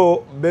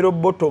so bell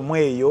bottom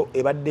eyo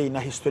ebadde ina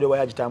history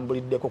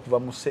wayagitambuliddeko kuva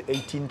mu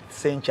 18th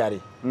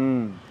century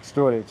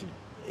story ki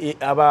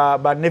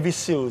ba Navy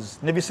Seals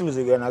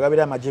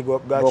nagabira amagye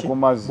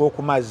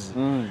g'okumazzi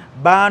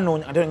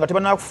baanoonya nga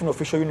tebanakufuna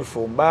official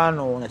uniform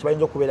baanoonya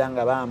kibayinza okubeera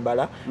nga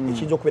bambala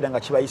ekiyinza okubeera nga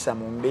kibayisa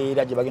mu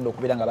mbeera gye bagenda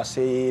okubeera nga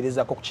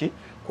baseerezako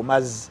ku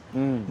mazzi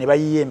ne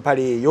bayiya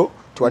empale eyo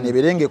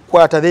tiwaneebere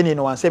ng'ekwata then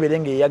eno wansi ebeere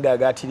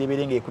ng'eyagaagaatira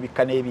ebeere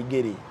ng'ekubikka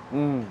n'ebigere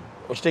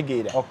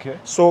okitegeera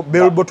so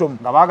bell bottom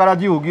nga baagala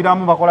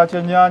giwugiramu bakola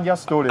kyennyanja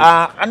story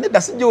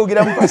nedda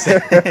sigiwugiramu kase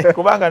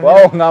kubanga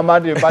ngamba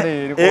nti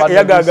empale eri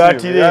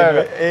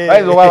eyagaagaatira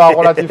bayinza okuba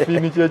bakola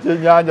kifiini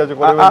kyekyennyanja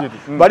kikolewe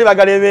kiti bali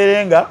bagala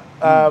ebeere nga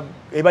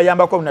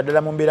ebayambako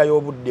naddala mu mbeera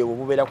y'obudde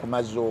obubeera ku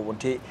mazzi obwo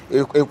nti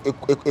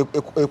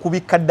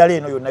ekubikka ddala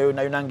eno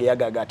yonna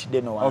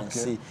ng'eyagagatidde no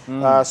wansi.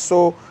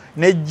 So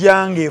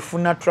nejjanga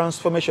efuna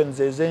transformations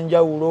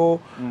ez'enjawulo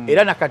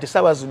era nakati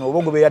saba zino oba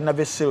ogobeera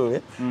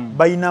navesirwe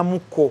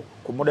bayinamuko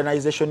ku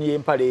modernization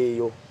y'empale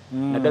eyo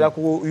naddala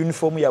ku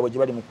uniform yaabwe gye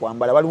bali mu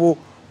kwambala waliwo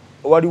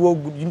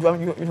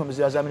uniform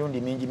za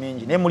mirundi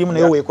mingi naye mulimu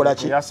naye weekola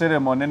ki ya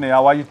ceremony ne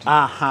ya white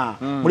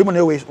mulimu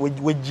naye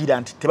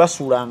wejjira nti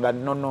tebasuulanga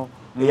nnono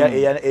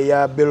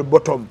eya bell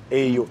bottom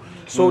eyo.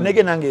 So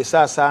nege nange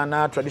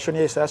esaasaana tradition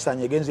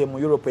esaasaanya egenze mu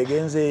Europe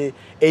egenze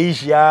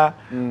Asia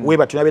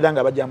weba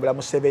tunabiranga bajambula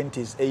mu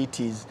 70s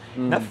 80s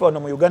naffe wano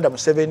mu Uganda mu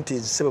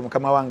 70s sebe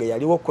mukama wange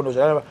yaliwo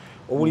konoza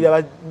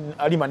obulira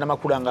alima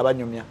namakulanga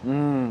banyumya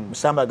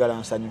musamba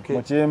galansanyuke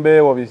mu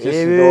kyembeewo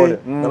bikisidole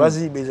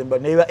abazibize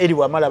neba eri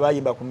wamala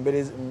bayimba ku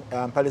mbere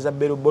Empale za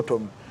bell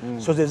bottom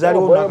so ze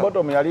zaliwo bell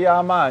bottom yali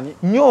amaanyi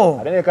nnyo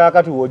ate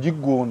kakati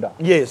wogigunda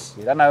yes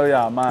era nayo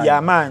ya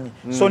amaanyi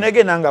so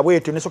nege nanga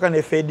bwetu nesoka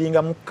ne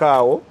fadinga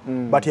mukaawo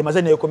but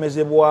emaze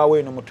nekomezebwawo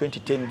eno mu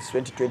 2010s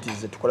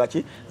 2020s zetukola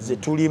ki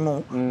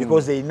zetulimu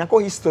because inako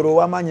history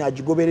wamanya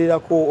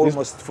agigobererako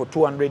almost for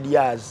 200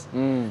 years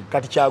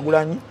kati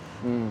Kyagulanyi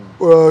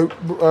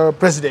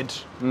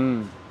president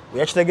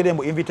yakitegere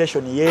mu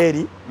invitation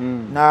yeri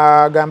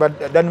na gamba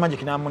Danny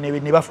Magic namu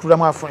ne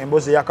bafutulamu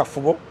emboze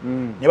yakafubo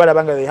ne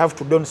balabanga they have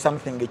to do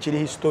something ekiri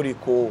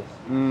historical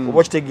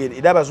obo kitegere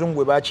era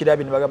abazungu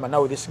bakirabi ne bagamba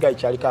now this guy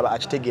kyalikaba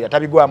akitegera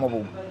tabigwamu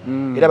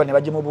bugu era bane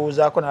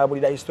bagimubuuzaako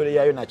n'abulira history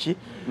yayo naki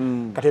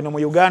kati no mu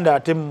Uganda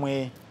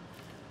atemwe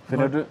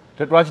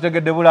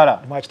tetwakitegedde bulala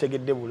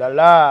mwakitegedde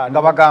bulala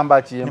nga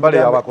bagamba ki Empale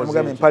yabakoze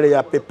Empale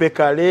ya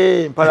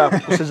pepekale Empale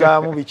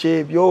akusizaamu biki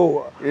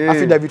ebyo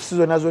affidavit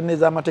zonna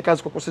ez'amateeka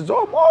zikukusiza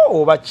omo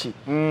oba ki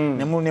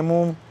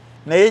nemu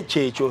naye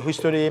kyekyo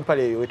history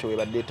y'Empale eyo wete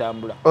webadde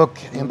etambula.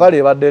 Okay, Empale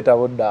ebadde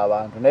etabudde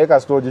abantu naye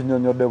kasita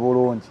oginnyonnyodde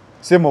bulungi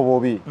si mu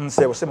bubi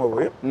sebo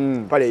bubi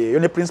Empale eyo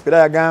ne Prince Pera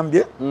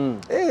yagambye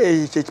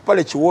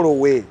kyekipale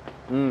kiwolowe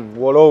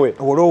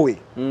wolowe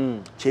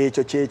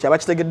kyekyo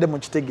abakitegedde mu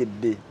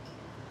kitegedde.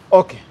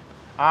 Okay.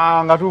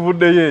 Nga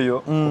tuvuddeyo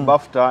eyo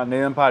bafuta ne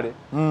Empale.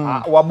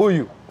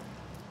 Wabuyu.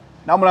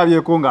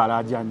 Namulabyeko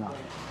ng'alajanya.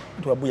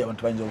 Wabuyu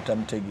abantu bayinza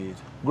obutamutegeera.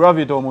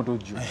 Gravity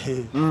omutujju.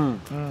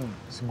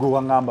 Sigo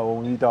wangamba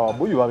wamuyita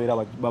Wabuyu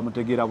babeera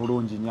bamutegeera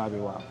bulungi nnyo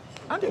abewaabwe.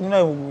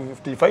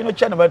 Anti final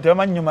channel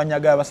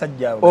tebamanyimanyaga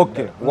abasajja abo.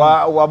 Okay.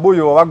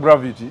 Wabuyu oba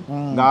Gravity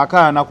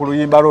ng'akaana ku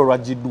luyimba lwo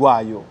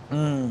lwaggiddwayo.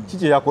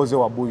 Kiki yakoze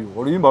Wabuyu?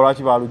 Oluyimba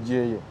lwaki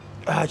balugyeyo?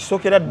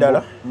 Kisookera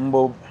ddala.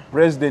 Mbo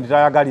president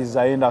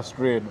tayagaliza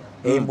industry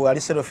embo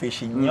ali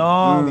selfish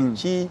nnyo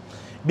biki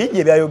bingi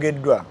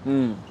ebyayogeddwa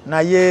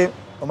naye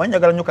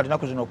omanyagala nnyo kati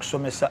naku zino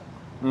okusomesa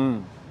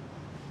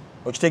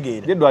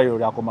okitegeera eddwaliro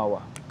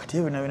lyakomawa kati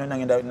ebyo nabyo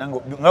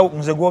nga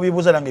nze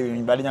gwobibuuza nange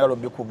ebyo mbali njagala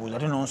obikubuuza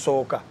ate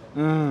nonsooka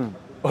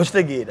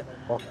okitegeera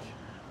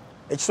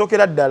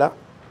ekisookera ddala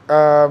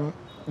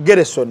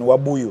Gerson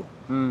Wabuyu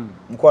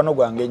mukwano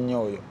gwange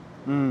nnyo oyo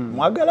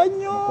mwagala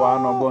nnyo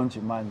mukwano gwo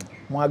nkimanyi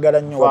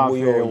mwagala nnyo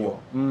Wabuyu oyo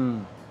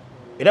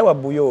era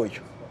Wabuyu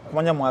oyo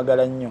kumanya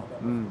mwagala nnyo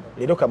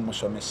leero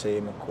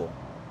kamusomeseemuko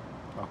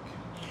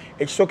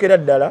ekisookera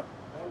ddala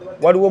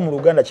waliwo mu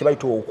Luganda kye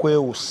bayita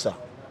okwewussa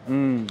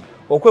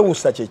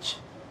okwewussa kyeki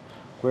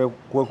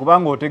kwe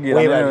kubanga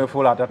otegeera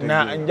newefuula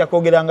atategeera nja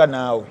kwogeranga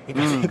naawe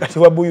kati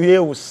Wabuyu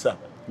yeewussa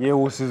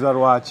yeewussiza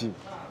lwaki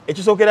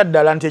ekisookera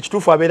ddala nti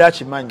ekituufu abeera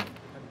akimanyi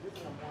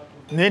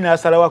naye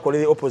n'asalawo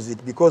akole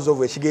opposite because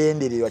of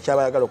ekigendererwa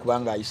kyabayagala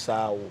okubanga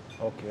ayisaawo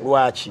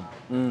lwaki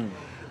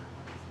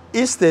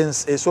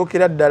instance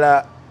esookera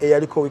ddala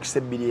eyaliko weeks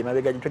ebbiri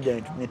emabega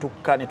gitwajja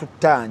ne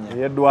tuttaanya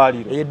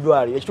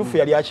eyeddwaliro ekituufu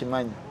yali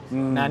akimanyi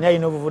naani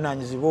alina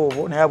obuvunaanyizibwa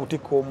obwo naye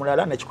abutikka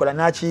omulala nekikola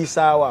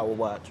n'akiyisaawo awo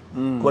bw'atyo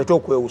kubaite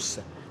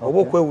okwewussa oba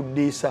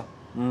okwewuddiisa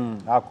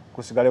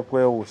kusigale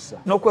kwewussa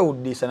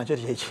n'okwewuddiisa nakyo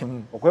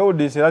kyekimu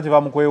okwewuddiisa era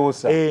kiva mu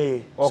kwewussa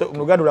mu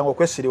Luganda olwange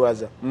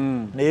okwesiriwaza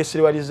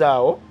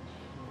neyesiriwalizaawo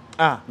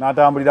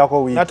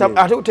n'atambulirako wiiki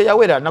ate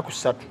teyawera nnaku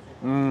 3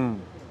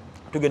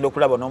 tugenda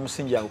okulaba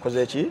n'omusingi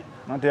agukoze ki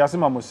nti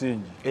yasima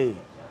musingi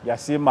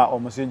yasima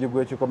omusingi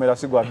gw'ekikomera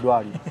si gwa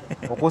ddwaliro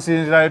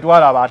okusinzira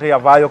etwalaba ate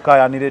yavaayo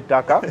kayanira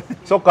ettaka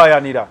so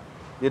kayanira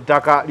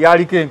ettaka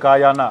lyaliko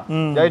enkayana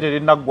lyali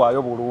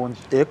terinaggwayo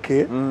bulungi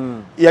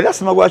yali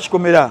asima gwa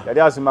kikomera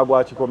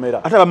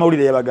ate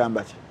abamawulire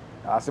yabagamba ki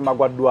asima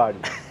gwa ddwaliro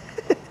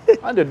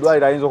ande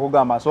eddwaliro ayinza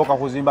okugamba nsooka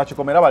kuzimba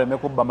kikomera baleme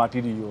kubba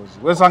materials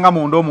wesanga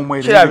munda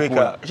omumwe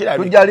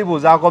tujja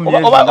libuuzaako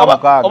myezi nga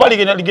mukaaga oba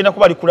ligenda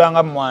kuba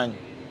likulanga mumwanyi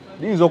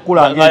liyinza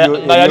okukulanga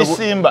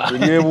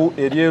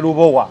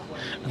eryerubowa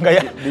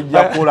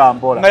lijja kukula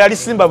mpola nga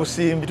yalisimba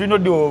busimbi tulina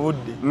oddiwa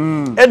obudde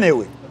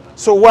anyway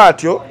so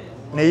watyo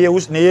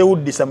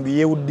neyewuddisa mu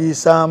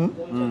byeyewuddisaamu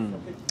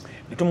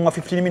litumuwa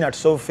 15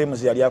 minutes of fame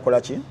zeyali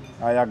akola ki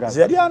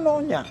zeyali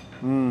anoonya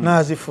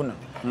n'azifuna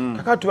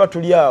kakati tuba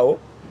tuli awo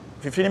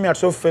 15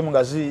 minutes of fame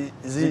nga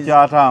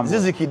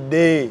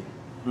zizikidde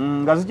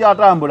nga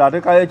zikyatambula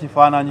ateekayo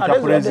ekifaananyi kya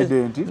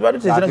pulezidenti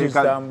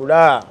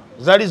zitambula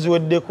zaali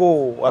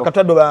ziweddeko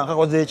akatwaddo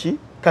bankakoze eki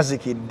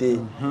kazikidde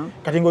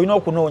kati ng'olina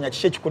okunoonya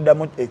kiki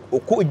ekikuddamu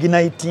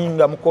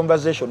okuignitinga mu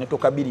conversation ne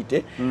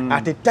talkability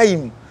at a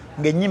time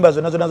ng'ennyimba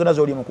zonna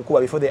z'oli mu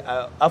kukuba before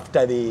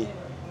after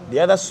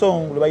the other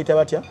song lwe bayita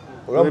batya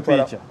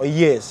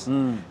yes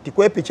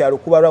tikwepicha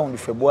alukuba around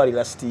February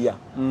last year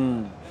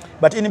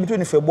but in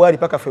between February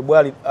paka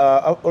February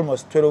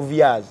almost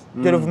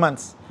 12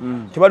 months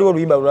tibaliwo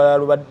oluyimba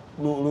lulala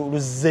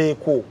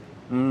luzeeko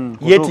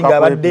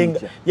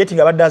yeti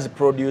nga abadde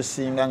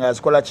aziproducing nga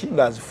azikola ki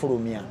nga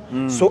azifulumya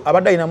so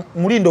abadde alina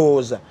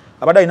mulindowooza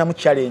abadde alina mu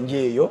challenge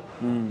eyo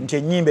nti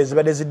ennyimba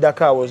ezibadde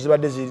ziddakaawo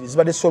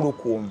zibadde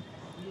solukumu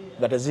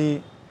nga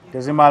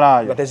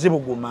tezimalayo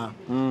tezibuguma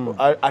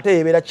ate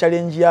ebeera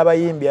challenge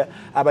y'abayimbi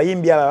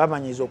abayimbi abo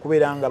bamanyiza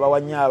okubeera nga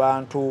bawanya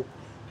abantu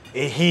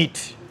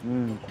ehit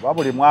kuba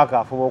buli mwaka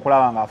afuba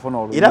okulaba ng'afuna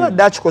oluyimba era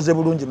badde akikoze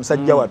bulungi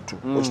musajja wattu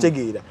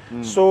okitegeera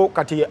so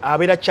kati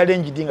abeera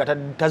challenge di nga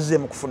tazze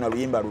mu kufuna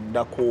luyimba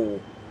luddako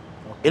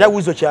era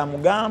wizo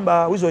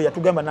kyamugamba wizo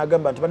yatugamba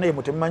n'agamba nti banaye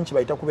mutemumanyi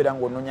kibayita kubeera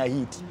ng'ononya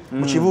hit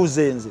mu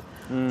kibuuzo enze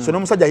so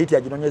n'omusajja hit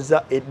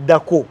yaginonyeza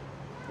eddako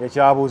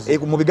ekyabuze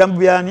mu bigambo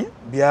byani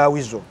bya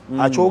wizo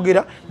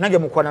akyogera nange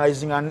mu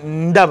analyzinga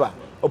ndaba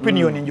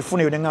opinion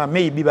njifune yone nga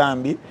maybe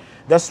bambi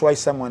that's why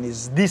someone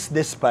is this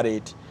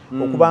desperate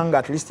okubanga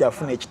at least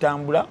afune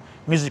ekitambula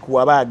music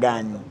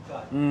wabaaganyi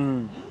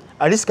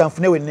at least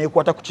kanfune we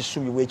nekwata ku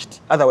kisubi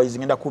wekiti otherwise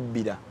ngenda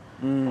kubbira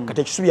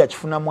kati ekisubi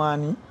yakifuna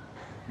mwani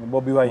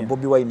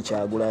Bobi Wine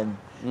Kyagulanyi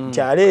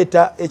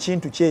kyaleeta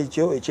ekintu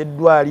kyekyo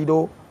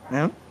ekyeddwaliro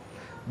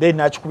then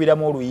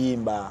akikubiramu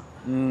oluyimba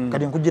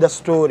kati nkujira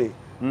story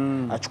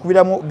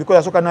akikubiramu because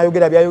asoka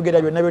nayogera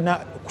byayogera byonna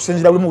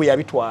kusinzira buli mu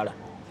yabitwala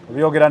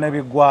byogera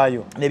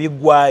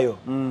nebigwayo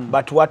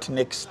but what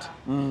next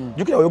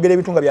jukira oyogera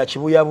ebitunga bya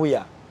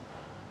kibuyabuya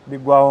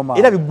bigwawo ma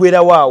era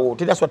bigwera waawo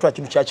tera swatwa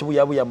kintu kya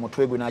kibuyabuya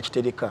mutwegwe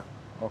nakitereka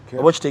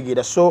obo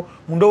kitegeera so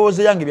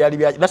mundowooze yange byali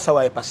bya that's how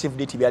I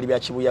perceived it byali bya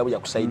kibuyabuya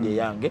ku side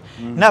yange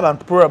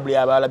n'abantu probably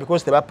abala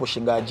because they were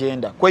pushing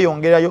agenda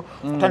kweyongerayo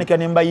kutandika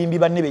nembayimbi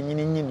banne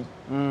bennyini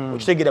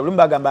okitegeera buli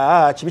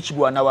mbagamba kibi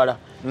kigwana wala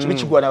kibi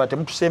kigwana bate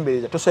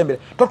mutusembereza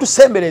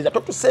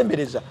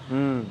totusembereza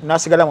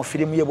nasigala mu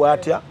filimu ye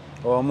bwatya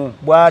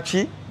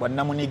bwaki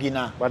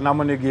bwannamunigina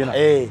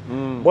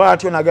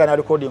bwatyo nagana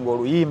recording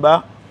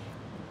oluyimba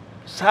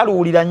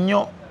saluulira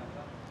nnyo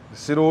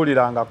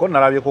siruulirangako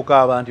nalabye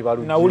kukaaba nti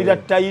balujje nawulira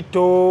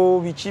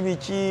taito biki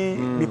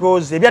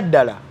because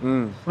ebyaddala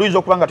luyinza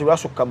okuba nga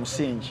tebasukka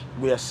musingi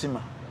gwe yasima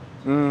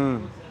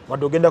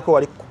wadde ogendako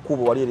wali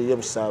kukubo wali erere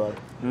busaabala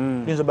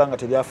luyinza okuba nga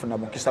tebyafuna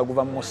mukisa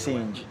guva mu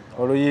musingi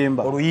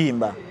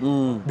oluyimba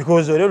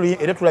because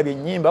era tulabye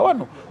ennyimba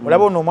wano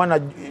olaba ono omwana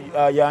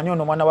yani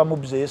ono omwana wa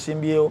Omubbi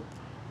yesimbyeyo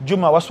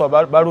Juma Waswa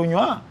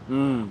balunywa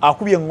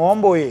akubye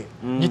engombo ye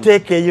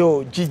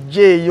giteekeyo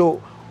gijjeeyo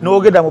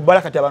n'ogenda mu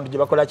bbala kati abantu gye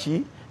bakola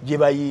ki gye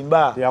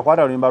bayimba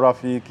yakwata oluyimba lwa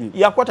fiiki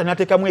yakwata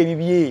n'ateekamu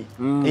ebibye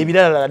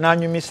ebirala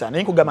n'anyumisa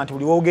naye nkugamba nti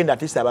buli woogenda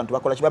atisi abantu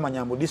bakola ki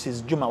bamanya mbu this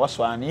is Juma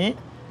Waswani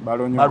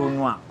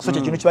balunywa so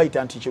kyekintu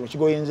kibayita nti kino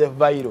kigoyinze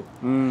viral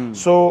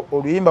so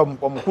oluyimba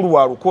omukulu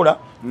walukola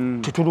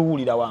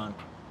tetuluwulira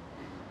wantu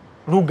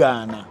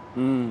lugaana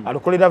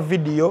alukolera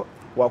video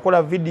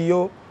wakola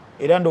video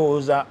era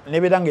ndowooza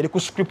nebeera ng'eri ku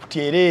script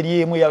era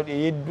eri emu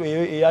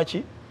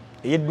eyaki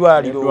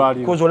eyeddwaliro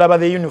because olaba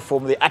the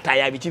uniform the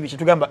attire biki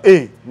tugamba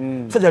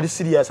musajja ali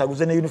serious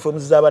aguze ne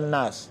uniforms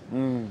z'abannaasi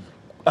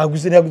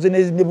aguze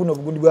ne buno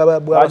obugundi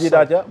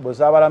bw'abajidata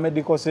bw'osaabala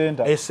medical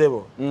center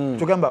esebo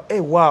tugamba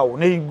wow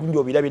ne gundi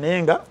obirabye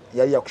naye nga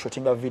yali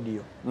yakushotinga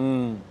video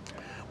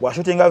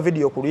washotinga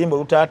video ku luyimba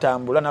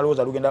olutaatambula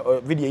nalowooza lugenda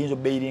video eyinza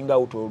obeiringa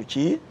out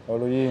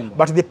oluyimba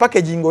but the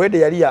packaging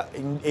already yali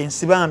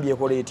ensibambye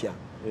ekola etya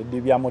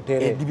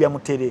eddibya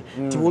mutere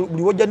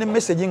buli wojja ne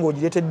message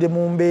ng'ogireetedde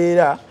mu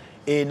mbeera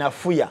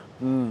enafuya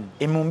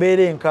mu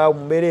mbeera enkaawu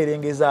mu mbeera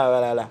erengeza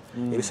abalala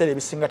ebiseera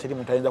ebisinga teri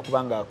muntu ayinza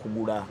kubanga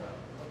akugula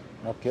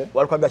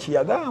walukaga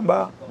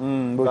kiyagamba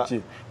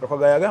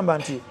walukaga yagamba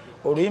nti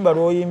oluyimba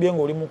lw'oyimbye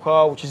ng'oli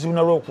mukaawu kizibu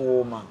nalwo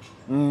okuwooma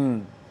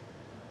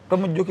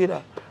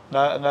tomujjukira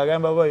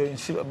ng'agamba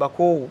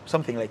bakoowu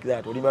something like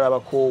that oluyimba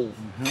lw'abakoowu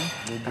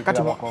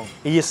kati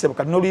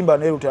n'oluyimba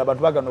nerutera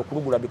abantu bagana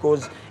okulugula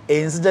because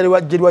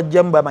enzija gye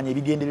lwajjamu bamanya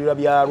ebigendererwa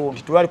byalwo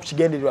nti twali ku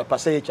kigendererwa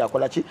paseyo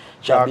kyakola ki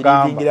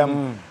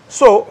kyabiringiramu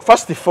so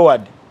fast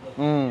forward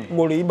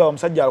ng'oluyimba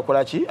omusajja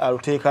alukola ki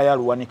aluteekayo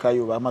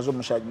aluwanikayo bamaze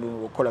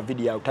okukola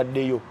video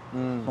alutaddeyo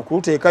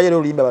okuluteekayo era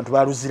oluyimba abantu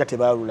baluzira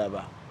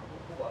tebalulaba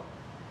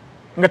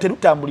nga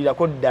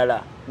terutambulirako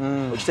ddala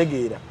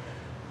okitegeera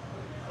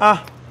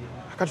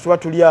kati tuba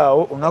tuli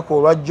awo olunaku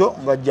olwajjo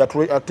nga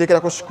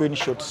ateekerako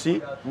screenshots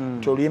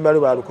ti oluyimba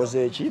lwe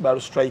balukoze eki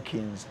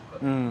balustrikings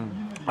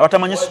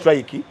abatamanyi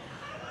strike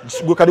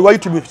kali wa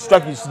YouTube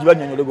strike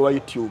gibanyonyole gwe wa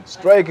YouTube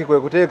strike kwe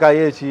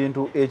kuteekayo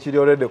ekintu ekiri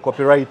already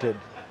copyrighted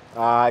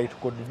it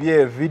could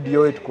be a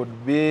video it could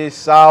be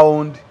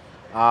sound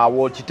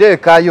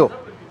wokiteekayo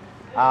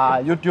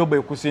YouTube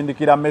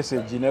ekusindikira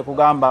message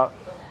nekugamba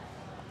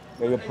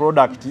eyo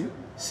product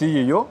si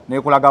yiyo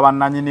nekulaga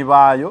bannanyini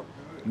baayo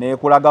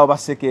nekulaga oba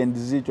seconds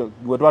zicho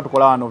gwe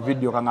twatukola wano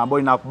video kangamba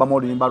olina kuba mu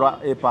oluyimba lwa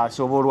epas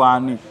oba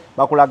olwani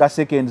bakulaga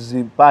seconds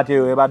part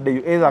eyo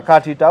ebaddeyo either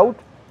cut it out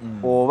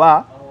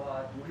oba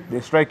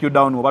they strike you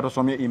down oba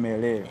tosomye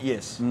email eyo.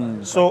 Yes.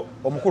 So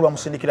omukulu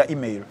amusindikira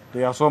email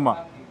teyasoma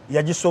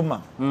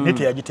yagisoma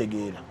nete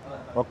yagitegeera.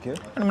 Okay.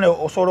 Mune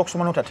osobola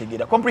okusoma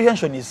notategeera.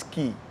 Comprehension is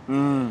key.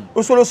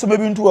 Osobola osoma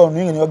ebintu awo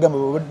ninga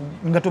niwagamba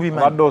nga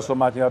tobimanyi. Baddo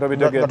osoma ati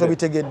nga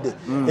tobitegedde.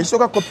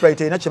 Ekisooka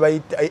copyright erina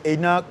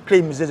kyeba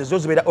claims ezo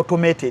zibeera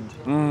automated.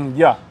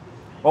 Yeah.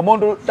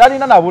 Omuntu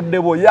talina na budde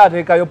bwo ye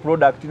ateekayo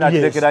product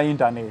n'akirekera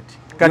internet.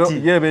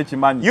 Kati yebe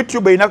ekimanyi.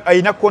 YouTube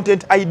erina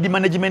content ID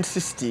management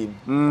system.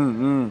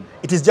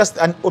 It is just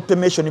an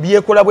automation.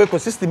 Byekola bweko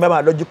system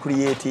baba logic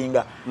creating.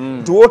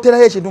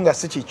 Tuwoterayo ekintu nga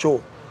si kikyo.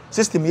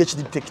 System ye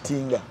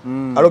detectinga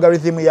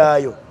algorithm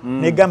yayo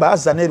negamba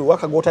azaneru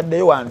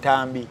wakagotaddeyo wa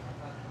Ntambi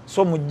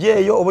so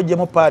mujeyo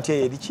obujemo party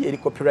erichi eri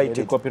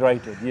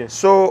copyrighted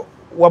yes. So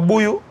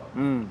wabuyu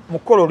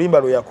mukolo limba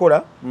lo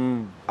yakola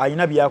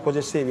ayina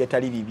byakozesa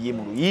ebyatali bibye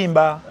mu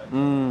luyimba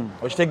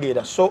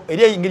okitegeera so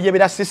eri ingiri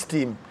yebera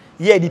system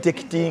ye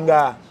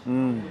detectinga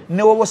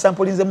ne wobo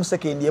samplinze mu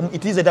second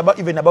it is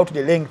even about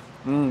the length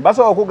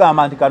baso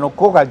okugamba nti kano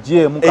koka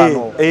jemu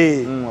kano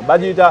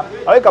bajita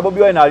aleka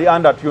Bobi Wine ali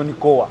under tune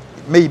core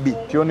maybe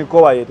tune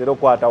core yetero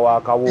kwata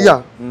wakawo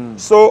yeah.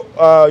 So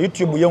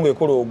YouTube yongo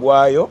ekola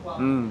ogwayo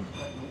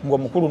ngo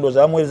mukulu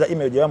ndoza amweza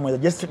email gye bamweza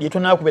just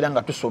yetona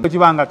kubera tusoma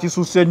kibanga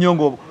kisuse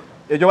nyongo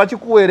ekyo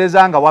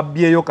bakikuweereza nga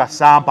wabbyeyo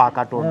kasampa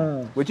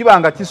akatono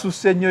wekibanga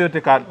kisuse nnyo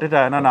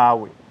tetayana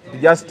naawe. He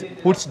just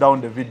puts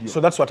down the video.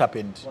 So that's what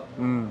happened.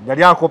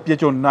 Yali akopye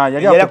kyonna,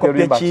 yali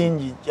akopye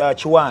kingi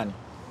chiwani.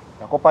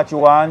 Akopa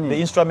chiwani. The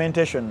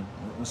instrumentation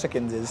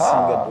seconds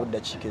ezisinga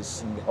oddakiika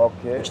ezisinga.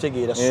 Okay.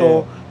 Okitegeera.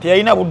 So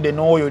teyalina budde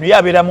n'oyo niye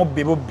abeera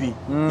Bobi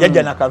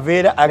yajja na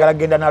kaveera agala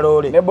genda na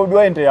loole. Ne Bobi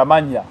Wine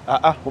teyamanya.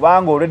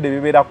 Kubanga already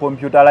bibeera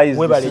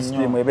computerized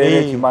system ebeera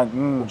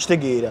ekimanyi.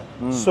 Okitegeera.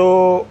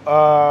 So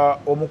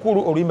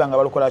omukulu oluyimba nga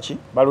balukola ki?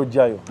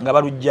 Balujjayo. Nga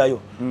balujjayo.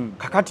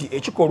 Kakati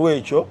ekikolwa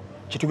ekyo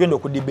kitugenda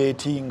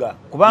okudebatinga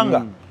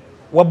kubanga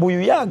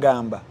wabuyu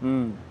yagamba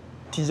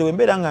tize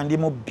wembera nga ndi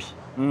mubbi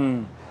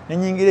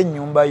nenyingira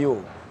ennyumba yo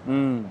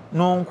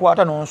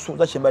nonkwata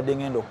nonsuuza kyembadde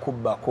ngenda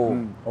okubbako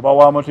oba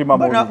wa mutima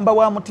mubi mba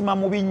wa mutima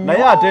mubi nnyo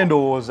naye ate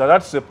ndowooza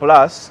that's a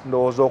plus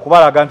ndowooza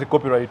okubalaga nti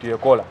copyright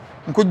ekola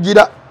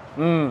nkujjira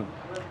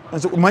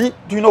manyi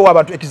tulina owa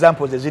abantu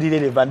examples eziri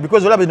relevant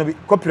because olaba bino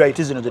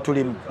copyright zino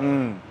zetulimu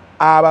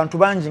abantu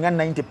bangi nga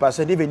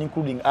 90% even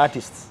including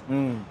artists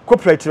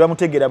copyright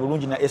bamutegeera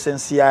bulungi na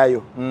essence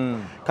yayo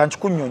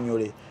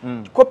kanchikunyonyole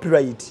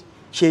copyright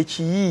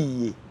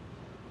kyekiyiye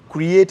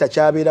creator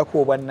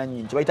kyabeerako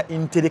obwannanyini kibayita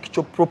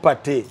intellectual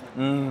property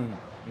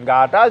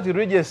nga atazi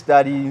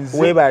registers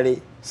webale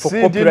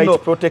for copyright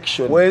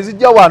protection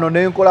wezijja wano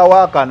nenkola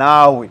waka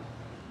naawe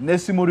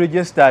nesimu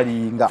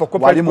registeringa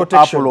wali mu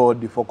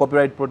upload for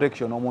copyright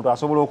protection omuntu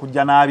asobola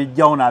okujja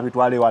n'abijjawo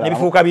n'abitwala ewala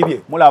nebifuuka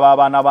bibye mulaba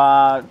abaana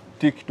ba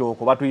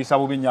TikTok batuyisa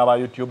bubinya aba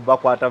YouTube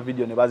bakwata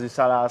video ne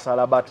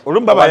bazisala but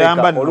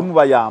olumu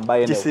bayamba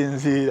eno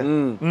kisinziira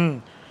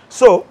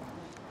so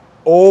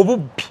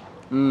obubbi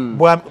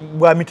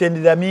bwa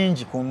mitendera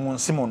mingi ku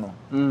munsi muno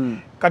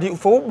kati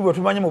fo obubbi bwe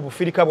tumanyi mu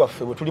Bufirika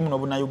bwaffe bwe tuli muno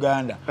buna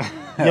Uganda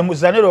ye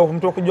muzanero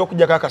omuntu okujja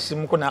okujjako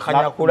akasimu ko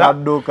n'akanyakula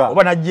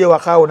oba najje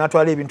wakaawo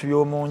n'atwala ebintu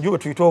by'omunju bwe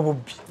tuyita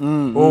obubbi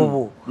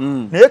obwo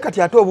naye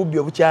kati ate obubbi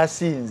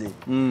obukyasinze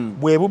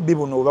bwe bubbi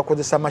buno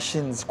bakozesa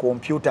machines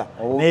computer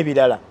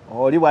n'ebirala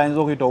oli bwayinza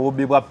okuyita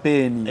obubbi bwa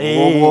peeni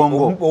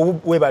obwongo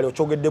webale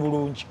okyogedde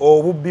bulungi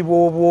obubbi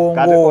bw'obwongo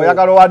kati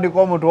oyagala owandika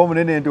omuntu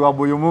omunene nti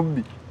wabuyu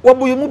mubbi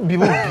wabuyu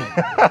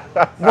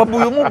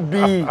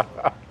mubbi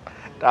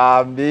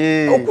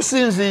Ntambi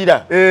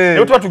okusinziira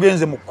naye tuba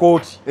tugenze mu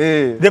kooti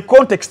the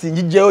context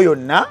njijjayo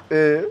yonna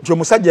nti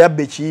omusajja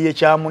yabba ekiyiye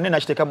kya munne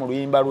nakiteeka mu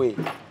luyimba lwe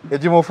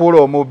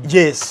ekimufuula omubbi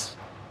yes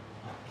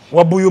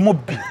wabuyu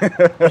mubbi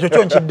ekyo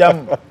kyo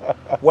nkiddamu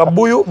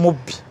wabuyu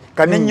mubbi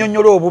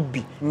kanennyonnyola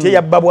obubbi nti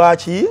yabba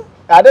bwaki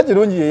ate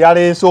kirungi ye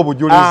yaleese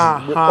obujulizi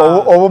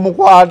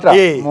obumukwata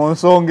mu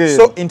nsonga eyo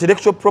so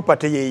intellectual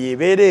property ye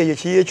ebeera eyo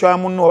ekiyiye kya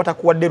munne oba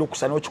takuwadde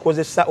lukusa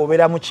n'okikozesa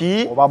obeera mu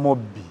ki oba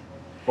mubbi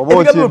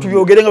ebigambo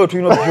tubyogere nga bwe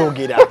tulina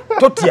okubyogera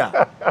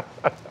totya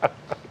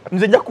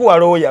nze nja kuwa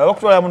looya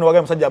bakutwala muno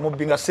wagamba musajja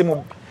mubbi nga si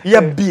mubbi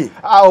yabbye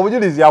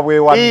obujulizi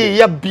yabwewadde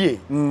yabbye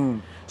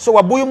so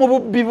wabuyu mu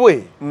bubbi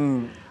bwe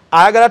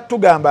ayagala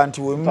tugamba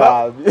nti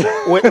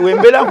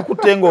wembeera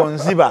nkukutte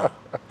ng'onziba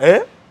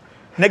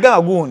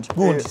negamba gundi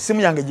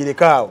simu yange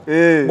girekaawo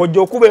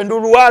ng'ojja okuba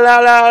endulu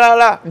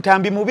walalala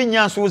Ntambi mubi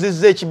nnyo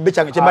ansuuzizza ekibbe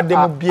kyange kye mbadde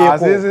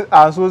mubbyeko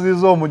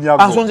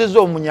ansuuzizza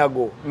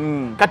omunyago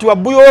kati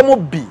wabuyu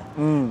omubbi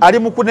ali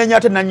mu kunenya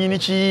ate nannyini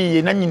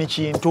kiyiye nannyini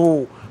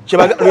kintu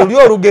luli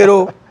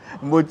olugero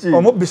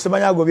omubbi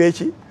simanyi agobye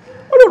eki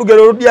oli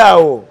olugero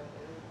oludyawo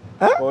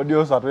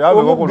audio sato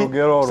yabe ko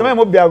lugero sama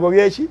Omubbi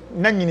agobye ki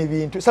nanyini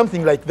bintu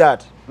something like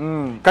that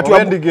kati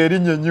wabendige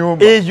erinye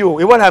nyumba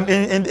ejo ewala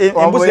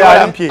embuzi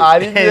yampye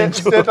ali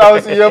state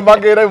house ye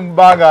magera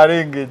mbanga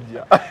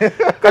arengeja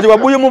kati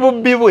wabuye mu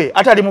bubbi bwe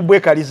atali mu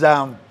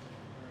bwekalizamu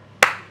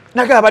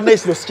nagaba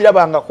naisiro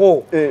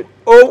sikirabangako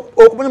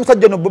okumanya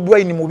musajja no Bobi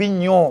Wine mubi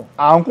nnyo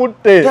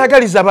ankutte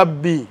tagaliza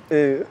babbi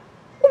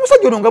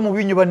omusajja ono nga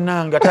mubi nnyo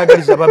bannanga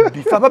tagaliza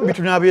babbi fa babbi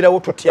tunabeerawo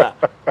tutya.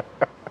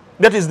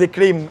 That is the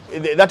claim,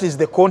 that is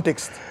the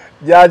context.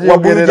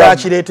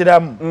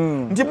 Jakireeteramu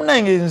nti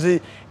munange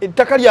nze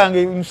ettaka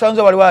lyange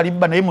musanze wali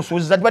walibba naye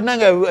musuuziza nti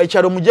bannange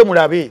ekyalo mujje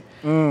mulabe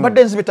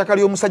badde nziba ettaka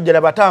ly'omusajja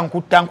laba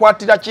tankutta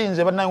nkwatira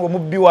kinze bannange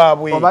omubbi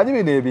waabwe. Omanyi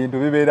bino ebintu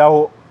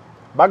bibeerawo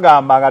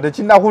bagamba nga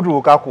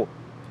tekinnakutuukako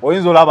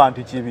oyinza olaba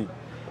nti kibi.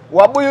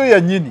 Wabuyu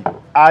yennyini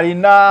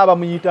alina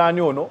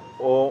bamuyitaani ono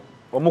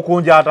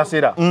omukunja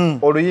atasera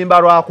oluyimba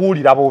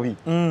lwakuwulira Bobi.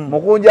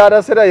 Mukunja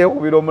atasera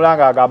yeekubira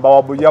omulanga agamba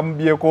Wabuyu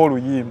yamubyeko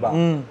oluyimba.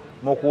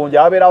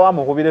 Mukunja abeera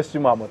wamukubira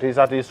essimu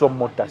amuteesateesa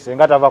omutta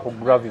senga tava ku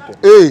gravity.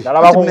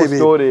 Nalabako ku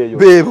story eyo.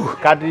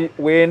 Kati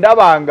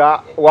wendabanga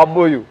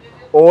Wabuyu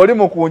oli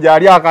mukunja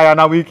ali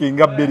akayana wiiki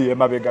nga bbiri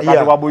emabega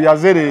kati Wabuyu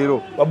yaze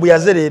leero. Wabuyu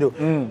yaze leero.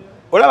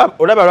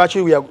 Olaba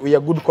lwaki we are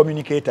good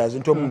communicators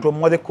into omuntu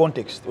omuwa the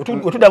context.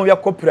 Otudda mu bya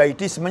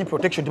copyright simanyi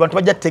protection abantu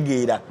bajja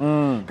tegeera.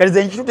 Kati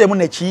ze nkitutemu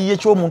nekiyiye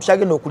ky'omuntu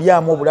kyagenda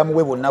okulyamu obulamu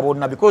bwe bonna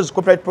bonna because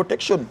copyright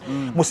protection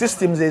mu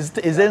systems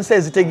ezensi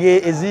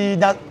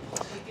ezina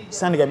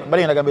sandiga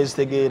bali nagamba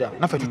ezitegeera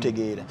naffe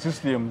tutegeera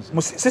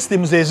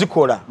systems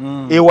ezikola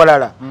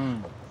ewalala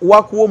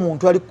wakuwa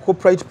omuntu ali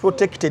copyright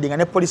protected nga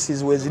ne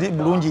policies weziri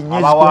bulungi nnyo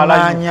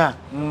zikumanya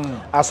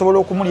asobola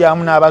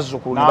okumulyamu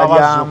n'abazzukulu ne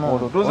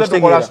balyamu. Tuze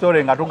tukola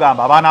story nga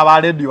tugamba abaana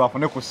ba radio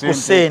bafune ku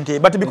sente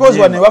but because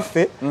wane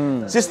waffe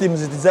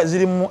systems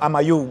zirimu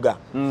amayuga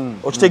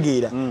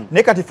okitegeera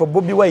naye kati for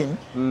Bobi Wine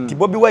ti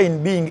Bobi Wine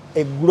being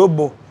a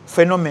global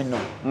phenomenon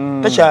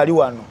takyali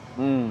wano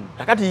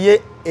akati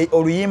ye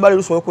oluyimba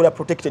lusobola okuba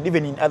protected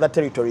even in other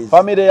territories.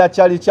 Family ya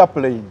Charlie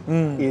Chaplin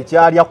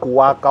ekyalya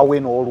kuwaka we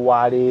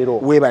n'olwaleero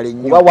webale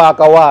nnyo kuba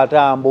waakawa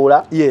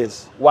atambula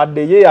yes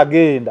wadde ye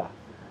yagenda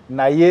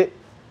naye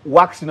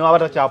wax ne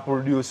wabata kya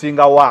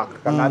producinga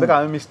work kagambe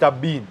kama Mr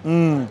Bean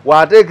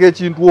wateeka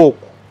ekintu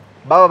okwo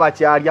baba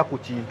bakyalya ku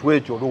kintu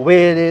ekyo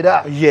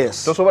lubeerera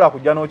yes tosobola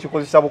kujja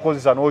n'okikozesa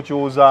bukozesa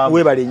n'okyozaamu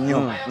webale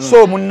nnyo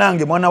so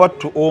munnange mwana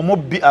wattu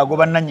Omubbi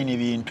agoba nannyini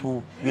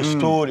bintu bye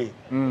story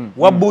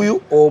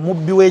Wabuyu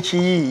omubbi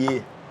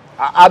w'ekiyiiye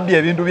abbye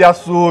ebintu bya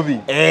Ssuubi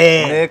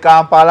ne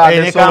Kampala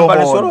ne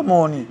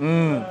Solomoni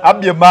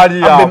abbye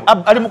mali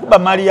yaabwe ali mu kuba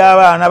mali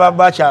y'abaana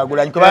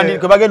bakyagulanyi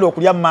kwe bagenda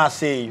okulya mu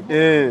maaso eyo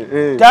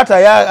taata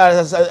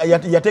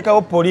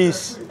yateekawo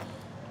poliisi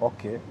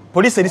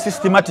police eri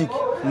systematic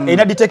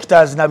ena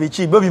detectors na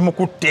biki byo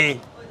bimukutte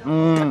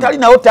tali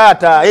nawo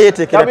taata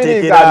yeteekera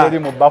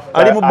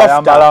ali mu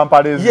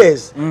bafuta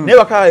yes ne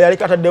bakala yali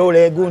kataddewo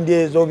legundi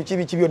ezo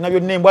biki byonna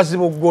byonna embwa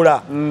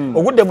zibuggola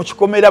ogudde mu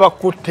kikomera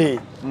bakutte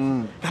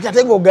kati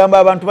ate ng'ogamba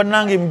abantu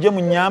bannange mujje mu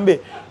nnyambe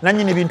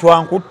nannyini bintu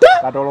ankutta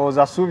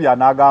katolooza Ssuubi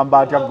anagamba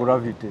atya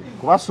gravity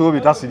kuba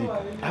Ssuubi tasirika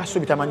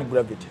Ssuubi tamanyi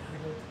gravity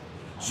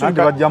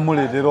Nante bajja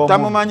muleetera omuntu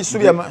tamumanyi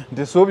Ssuubi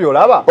nti Ssuubi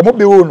olaba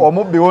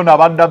Omubbi wuno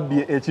abadde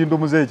abbye ekintu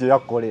muzeeyi kye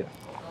yakkolera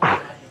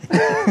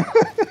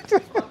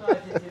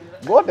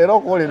ng'otera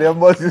okuwulira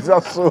emboozi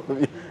za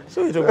Ssuubi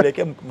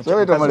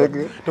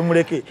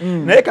tumuleke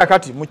naye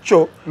kakati mu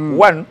kyo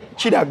one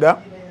kiraga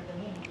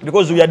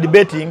because we are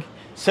debating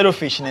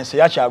selfishness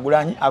ya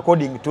Kyagulanyi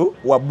according to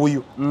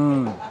Wabuyu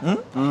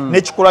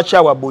n'ekikolwa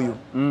kya Wabuyu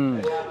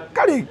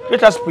kale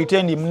let us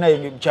pretend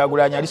munaye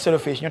Kyagulanyi ali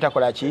selfish nyo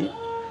takola ki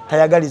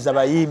tayagaliza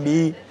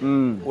bayimbi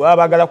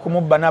wabagala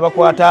kumubba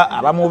n'abakwata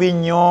abamubi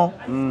nnyo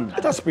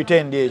let us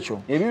pretend ekyo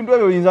ebintu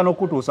ebyo biyinza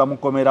n'okutuusa mu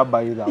kkomera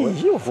bayira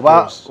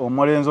kuba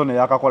omulenzi ono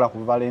yakakola ku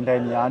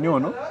Valentine yani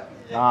ono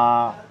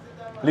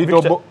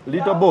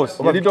Little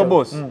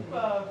Boss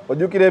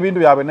ojjukira ebintu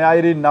byabwe ne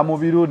Irene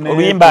Namubiru ne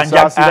oluyimba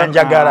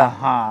njagala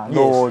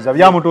ndowooza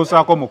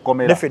byamutuusaako mu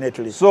kkomera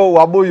definitely so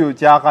Wabuyu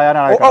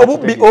kyakayana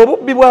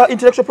obubbi bwa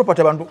intellectual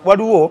property abantu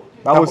waliwo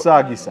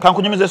babusaagisa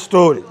kankunyumiza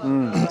story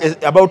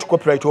about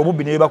copyright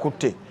obubbi ne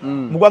bakutte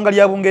mu ggwanga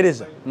lya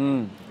Bungereza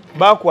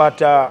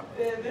bakwata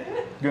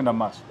genda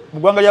maaso mu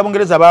ggwanga lya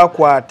Bungereza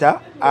bakwata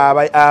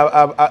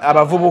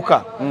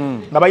abavubuka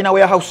nga balina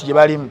warehouse gye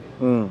balimu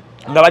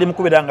nga bali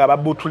mukubera nga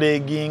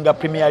bootlegging nga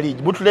Premier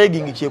League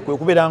bootlegging kyekwe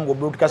kubera ngo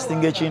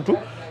broadcasting ekintu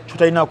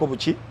kitalinako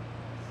buki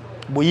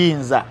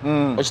buyinza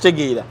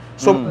okitegeera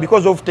so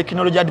because of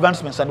technology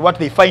advancements and what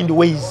they find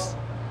ways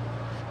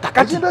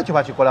takati ndo kyo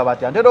bakikola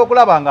batya ntera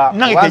okulaba nga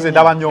wanze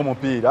ndaba nnyo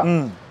omupiira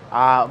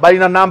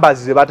balina numbers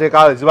ze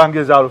bateeka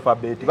zibangeza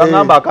alphabet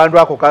bagamba akantu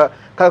ako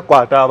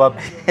kakwata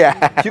ababbi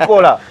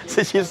kikola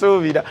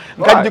sikisuubira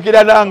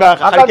nkajjukira nanga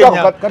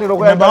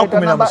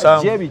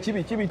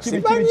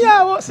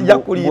sijja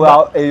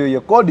kulimba eyo ye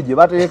kodi gye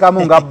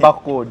bateekamu nga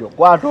backcode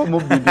okwata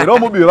omubbi era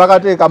omubbi we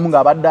bakateekamu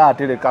ng'abadde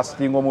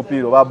telecasting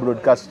omupiira oba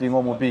broadcasting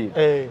omupiira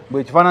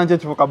bwe ekifaananyi kye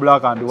kifuuka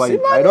black and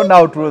white. I don't know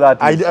how true that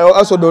is. I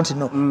also don't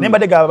know.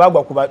 Nembadde gaba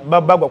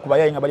bagwa ku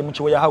bayayi nga bali mu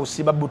kiwoya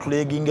house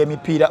babutuleginga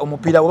emipiira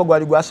omupiira oba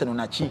gwali gwaseno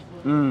naki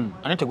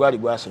ane tegwali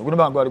gwaseno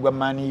guno gwali gwa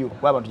maniyo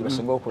abantu gye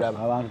basenga okulaba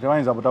abantu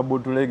tebayinza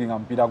butabutulegi nga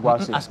mupiira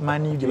gwaseno as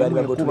maniyo gye bali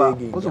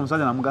babutuleginga kozo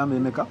omusajja namugamba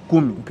emeka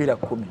 10 mupiira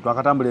 10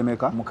 twakatambula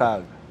emeka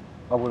mukaaga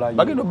babulayo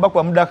bagenda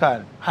bakwa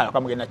mudakana hala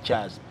kamugenda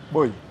chazi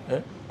boy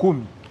 10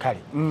 kale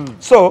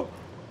so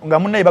nga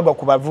munnaye bagwa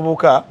ku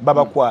bavubuka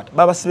babakwata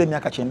babasiba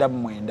emyaka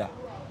 99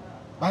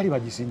 bali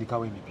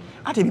bagisindikawo emipiira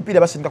ate emipiira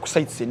basindika ku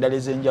sites endala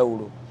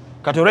ez'enjawulo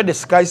kati already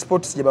Sky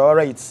Sports gye bawa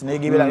rights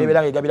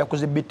negebera egabira ku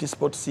BT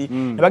Sports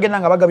ne bagenda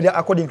nga bagabira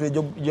according to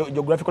the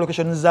geographical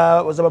locations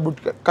za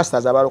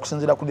broadcasters abalo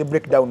kusinzira ku the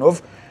breakdown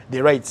of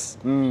the rights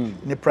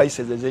ne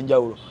prices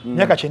ez'enjawulo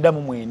myaka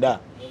 99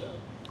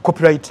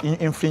 copyright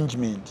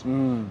infringement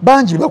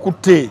banji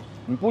bakutte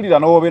mpulira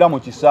n'obera mu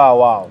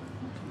kisaawa awo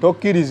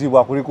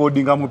tokkirizibwa ku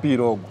recordinga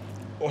mupiira ogwo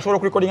osobola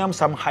ku recordinga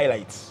some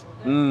highlights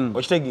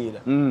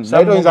okitegeera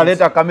naito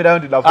nzaleta kamera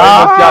yondi na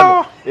final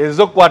channel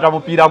ezokwata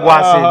mupiira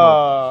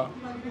gwaseno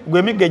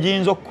gwemigge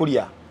giyinza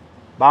okukulya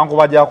bangu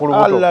bajja ku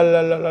lubuto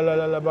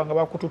banga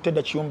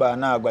bakututedda kiyumba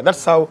anaagwa.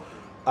 That's how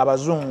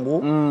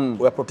abazungu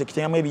we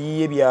protectingamu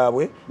ebiyiye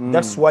byabwe.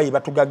 That's why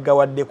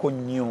batugaggawaddeko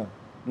nnyo.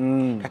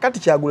 Kakati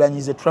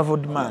kyagulanyize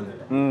traveled man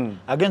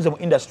agenze mu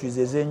industries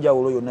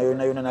ez'enjawulo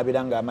yonna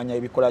nabeera ng'amanya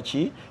ebikola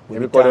ki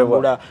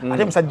ebitambula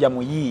ate musajja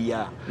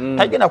muyiiya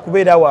tagenda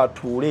kubeera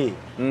watuule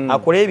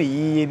akole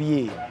ebiyiiye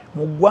bye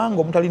mu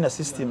ggwanga omutalina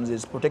systems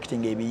is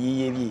protecting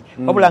ebiyiiye bye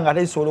wabula nga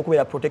ate zisobola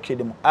okubeera protected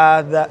mu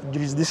other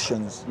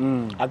jurisdictions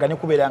agane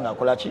kubeera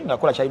ng'akola ki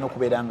ng'akola kyalina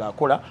okubeera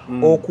ng'akola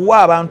okuwa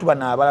abantu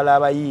bano abalala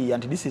abayiiya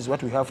nti this is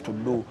what we have to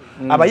do.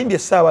 Abayimbi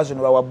essaawa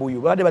zino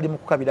bawabuyu babadde bali mu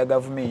kukabira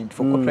government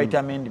for copyright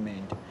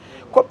amendment.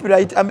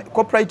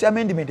 Copyright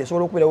amendment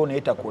esobola okubeerawo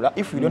naye takola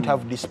if you don't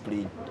have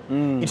discipline.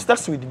 It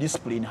starts with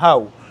discipline.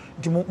 How?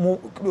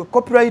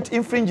 Copyright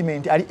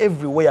infringement are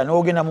everywhere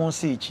n'ogenda mu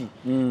nsi ki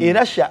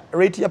Russia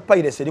rate ya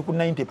piracy eri ku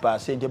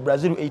 90%,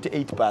 Brazil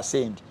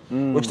 88%.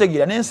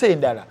 Okitegeera n'ensi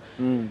endala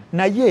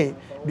naye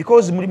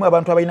because mulimu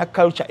abantu abalina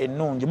culture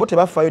ennungi bo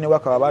tebafaayo ne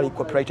waka bali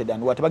copyrighted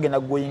and what bagenda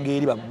goyinga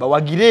eri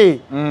bawagire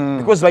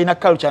because balina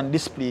culture and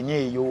discipline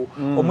eyo.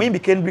 Omuyimbi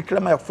Kendrick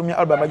Lamar yakufumya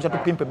album ajja to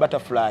Pimp a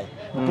Butterfly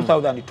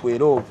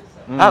 2012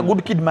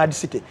 Good Kid Mad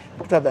City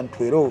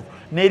 2012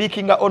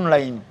 n'erikinga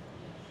online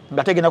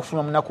nga tegenda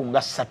kufuluma munaku nga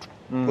 3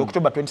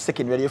 October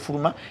 22nd yali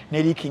efuluma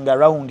n'erikinga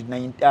around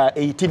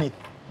 18th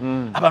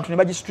abantu ne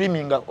bagi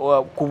streaming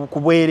ku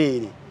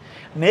bwereere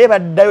naye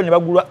baddayo ne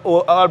bagula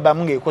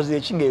album ng'ekoze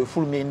ekinga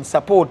efuluma in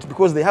support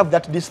because they have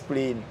that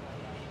discipline.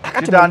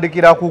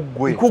 Kitandikira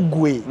kuggwe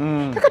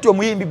kakati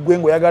omuyimbi gwe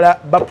ng'oyagala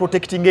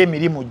baprotecting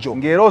emirimu gyo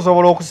ng'era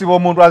osobola okusiba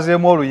omuntu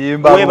azeemu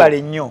oluyimba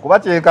webale nnyo kuba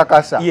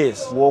kyekakasa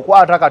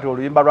bw'okwata kati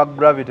oluyimba lwa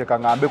Gravity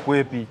kaŋŋambe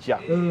kwepiikya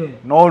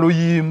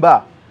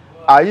n'oluyimba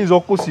ayinza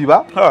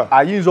okusiba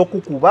ayinza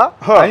okukuba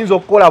ayinza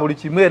okukola buli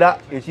kimu era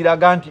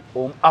ekiraga nti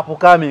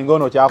upcoming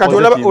ono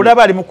kyakoze kati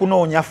olaba ali mu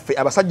kunoonya ffe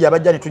abasajja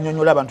abajja ne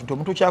tunyonyola abantu nti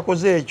omuntu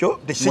kyakoze ekyo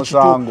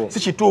si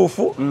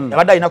kituufu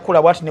abadde alina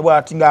kukola bwati ne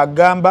bwati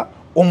ng'agamba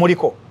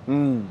omuliko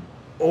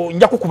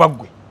nja kukuba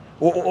ggwe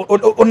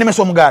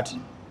onnemesa omugaati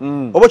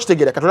oba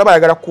okitegeera kati olaba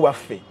ayagala kukuba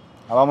ffe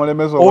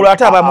olwo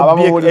ate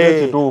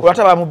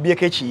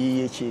abamubyeko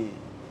ekiyiiye kye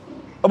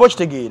oba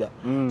okitegeera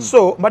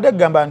so mbadde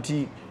kugamba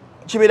nti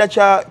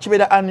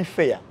kibeera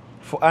unfair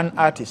for an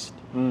artist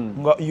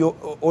nga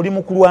oli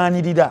mu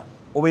kulwanirira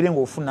obeere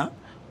ng'ofuna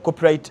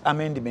copyright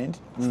amendment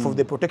for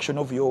the protection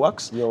of your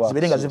works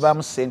zibeere nga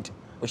zivaamu ssente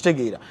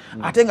okitegeera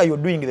ate nga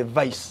you're doing the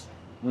vice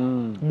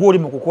gw'oli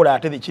mu kukola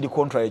ate kiri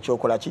contrary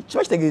ekyokola ki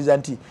kiba kitegeeza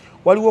nti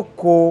waliwo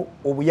ko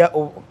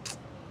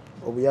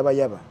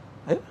obuyabayaba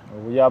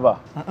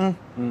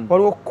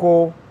waliwo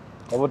ko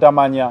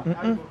obutamanya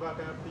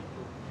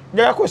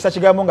njagala kukozesa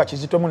kigambo nga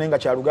kizitomu naye nga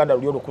kya Luganda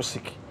luli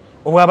olukusiki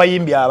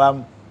obw'abayimbi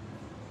abamu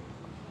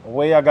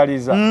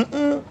obweyagaliza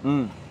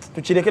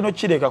tukireke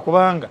nokireka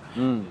kubanga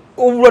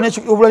obulwa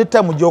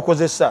n'ettaamu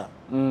gy'okozesa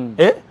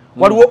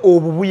waliwo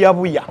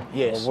obubuyabuya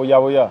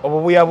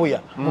obubuyabuya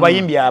mu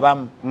bayimbi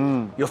abamu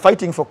you're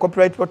fighting for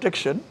copyright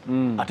protection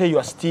ate you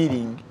are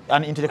stealing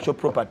an intellectual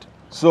property.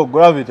 So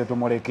Gravity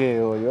tumuleke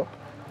oyo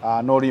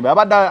n'olimba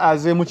yabadde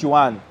azeemu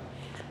kiwani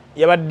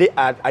yabadde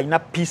alina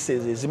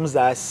pieces ezimu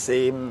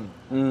zaseemu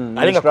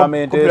alinga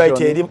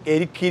copyright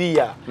eri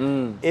clear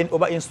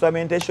oba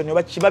instrumentation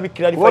oba kiba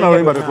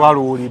bikiralifayibona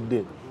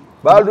tetwaluwulidde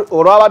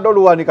olwabadde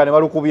oluwanika ne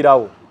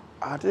balukubirawo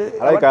ate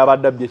alayika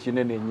yabadde abbye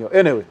kinene nnyo.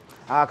 Anyway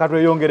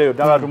katweyongereyo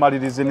ddala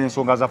tumalirize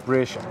n'ensonga za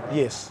pressure.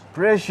 Yes,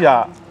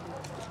 pressure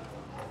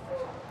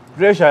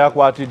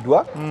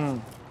yakwatiddwa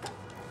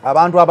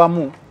abantu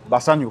abamu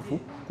basanyufu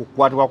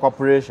kukwatibwa kwa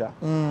pressure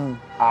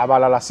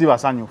abalala si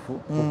basanyufu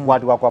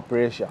kukwatibwa kwa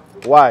pressure.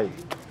 Why?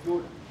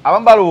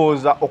 Abamu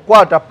balowooza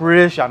okwata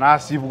pressure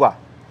n'asibwa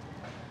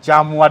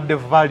kyamuwadde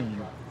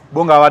value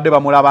bonga abadde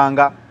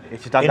bamulabanga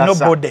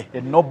ekitagasa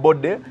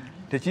nobody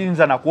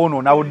tekiyinza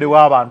nakwonoona budde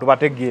w'abantu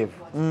bategeevu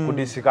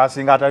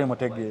kudisikasinga atali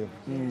mutegeevu.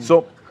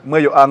 So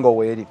mweyo ango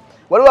weeri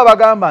waliwo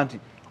abagamba nti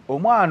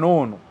omwana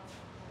ono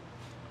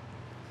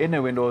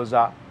anyway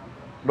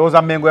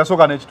ndowooza Mengo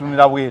yasooka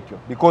n'ekitunira bwetyo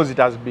because it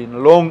has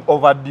been long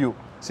overdue.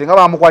 Singa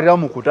bamukwatira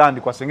mu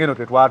kutandikwa singa eno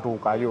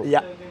tetwatuukayo.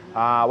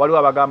 Waliwo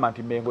abagamba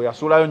nti Mengo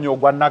yasuulayo nnyo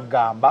ogwa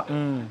Naggamba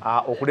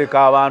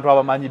okuleka abantu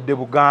abamanyidde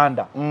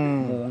Buganda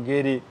mu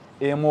ngeri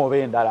emu oba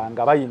endala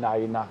nga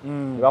bayinaayina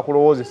ne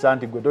bakulowoozesa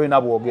nti gwe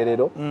tolina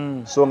bwogerero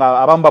so nga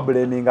abamu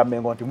babulaminga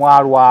Mengo nti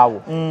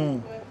mwalwawo.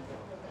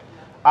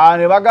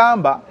 Ne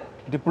bagamba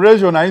nti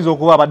pressure ayinza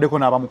okuba abaddeko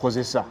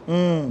n'abamukozesa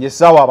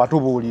yessaawa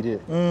abatubuulire.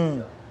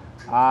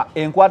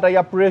 Enkwata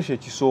ya pressure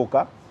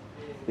kisooka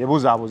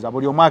ebuzaabuza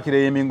buli omu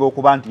akireeminga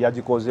okuba nti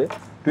yagikoze.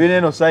 Tulina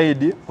eno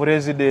side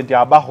president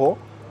abaho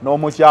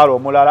n'omukyalo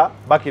omulala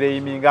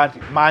bakireeminga nti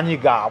maanyi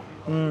gaabwe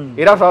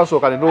era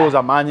twasooka ne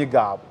ndowooza maanyi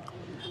gaabwe.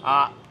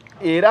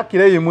 Era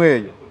kireeyimu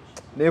eyo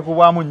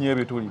neekubwamu nnyo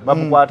ebituli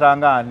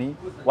bamukwatanga ani,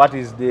 what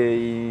is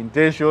the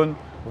intention,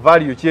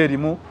 value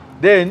kyerimu.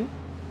 Then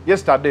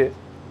yesterday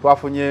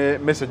twafunye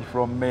message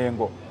from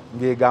Mengo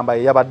ng'egamba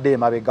yabadde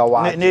emabega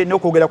waaki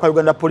n'okwogera kwa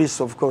Uganda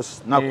Police of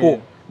course nakwo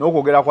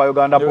n'okwogera kwa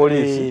Uganda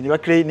Police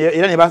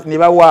era ne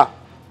bawa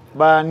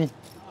baani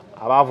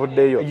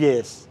abavuddeyo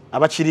yes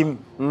abakirimu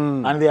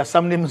and there are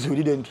some names we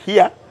didn't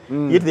hear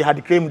yet they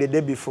had claimed the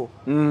day before.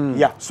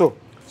 So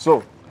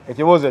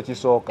ekibuuzo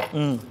ekisooka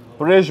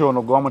pressure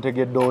ono gwe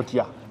wamutegedde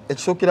otya?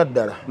 Ekisookera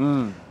ddala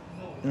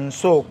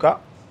nsooka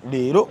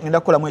leero ngenda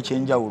kukolamu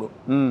ekyenjawulo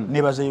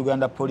nebaza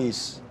Uganda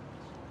Police.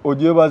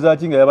 Ogyebaza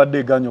ki nga yabadde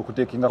eganya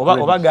okutekinga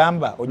oba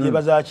gamba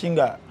ogyebaza ki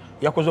nga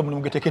yakoze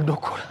omulimu geteekeddwa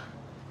okukola?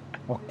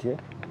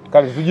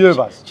 Kale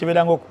tugyebaza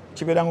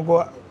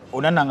kibeeranga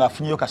onana nga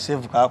afunyeyo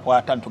kaseevu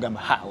kakwata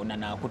ntugamba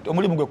onana akutte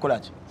omulimu gwe kukola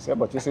ki?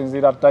 Sebo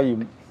kisinziira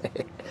time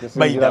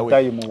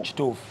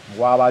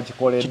kituufu waba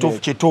akikoledde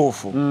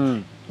kituufu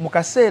mu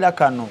kaseera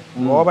kano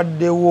nga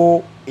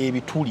wabaddewo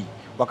ebituli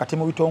wakati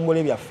mu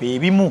bitongole byaffe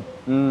ebimu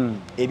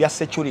ebya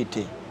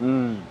security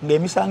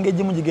ng'emisango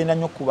egimu gigenda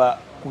nnyo ku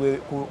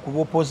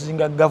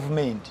opposinga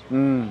government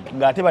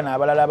ng'ate bano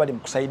abalala abali mu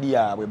kusaidi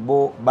yaabwe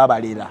bo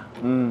babalera.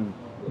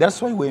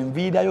 That's why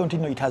wenviirayo nti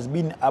no it has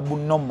been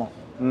abnormal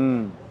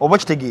oba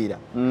kitegeera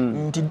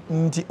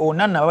nti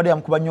onana abadde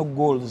yamukuba nnyo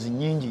goals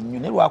nnyingi nnyo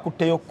ne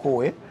lwakutteyo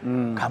kkowe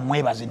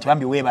kamwebaze nti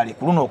bambi weebale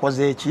ku luno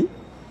okoze eki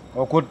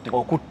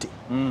okutte.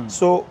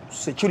 So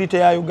security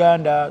ya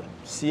Uganda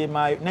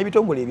CMI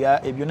n'ebitongole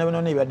ebyo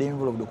byonna ebibadde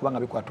involved okubanga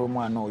bikwata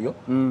omwana oyo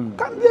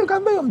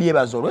kambeyo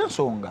mbyebaza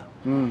olw'ensonga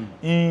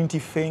nti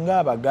ffe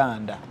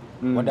ng'Abaganda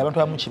wadde abantu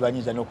abamu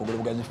kibanyiza n'okugula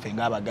obugazi ffe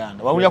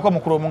ng'Abaganda wawulirako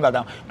omukulu omu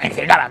ng'agamba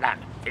ffe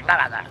ng'Abaganda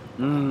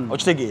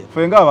okitegeera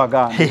ffe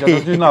ng'Abaganda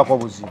tekirinaako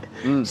buzibu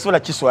sobola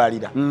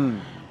kiswalira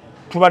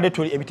tubadde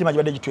tuli emitima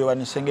gibadde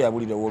gitwewanise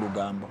ng'eyabulire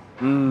ow'olugambo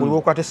buli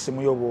wokwata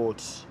essimu yo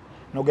bw'oti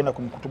n'ogenda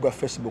ku mukutu gwa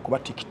Facebook oba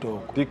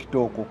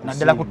TikTok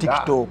naddala ku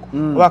TikTok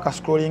oba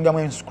akascrollingamu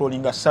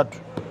enscrollinga 3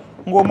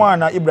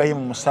 ng'omwana Ibrahim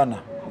Musana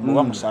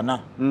oba Musana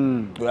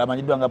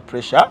amanyiddwa nga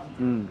pressure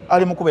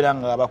ali mu kubeera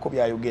nga abako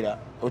byayogera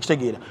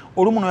okitegeera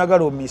olumu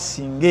noyagala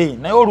omisinge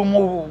naye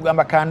olumu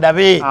gamba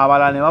kandabe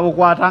abalala ne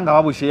babukwata nga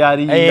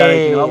babusheyalinga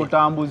ne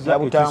babutambuza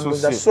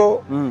ekisusse.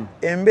 So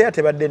embeera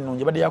tebadde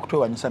nnungi badde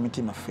yakutwewanyisa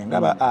mitima ffe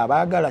nga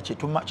abaagala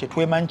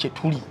kyetwemanyi kye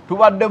tuli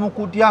tubadde mu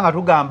kutya nga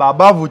tugamba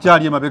abavu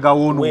kyali emabega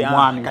w'ono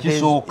omwana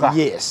kisooka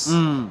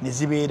ne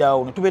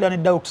zibeerawo ne tubeera ne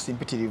doubts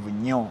mpitirivu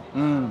nnyo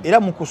era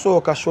mu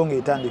kusooka songa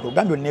etandika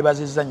ogambye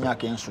onneebazizza nnyo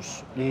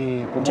akensusu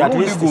nti at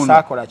least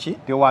saakola ki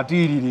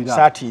tewatiiririra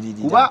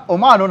saatiiririra kuba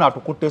omwana ono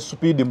atukutte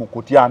speed mu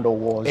kutya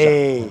ndowooza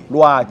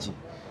lwaki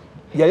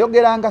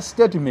yayogeranga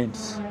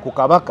statements ku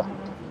kabaka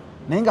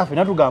naye nga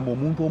ffena tugamba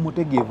omuntu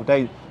omutegeevu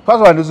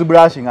twasobola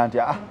ntuzibrashinga nti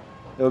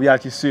ebyo bya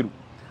kisiru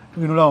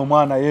tubinula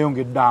omwana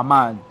yeeyongedde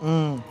amaanyi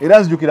era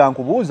nzijukira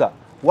nkubuuza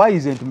why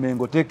isn't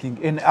Mengo taking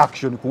any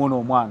action kuona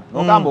omwana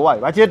nogamba why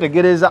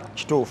bakyetegereza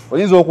kituufu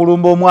oyinza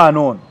okulumba omwana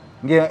ono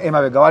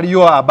ng'emabega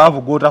waliyo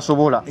abaavu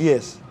g'otasobola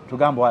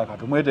tugamba waye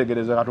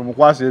katumwetegereze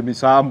katumukwase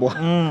emisambwa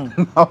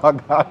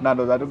Abaganda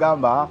ndoza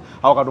tugamba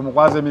awo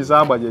katumukwase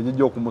emisambwa gye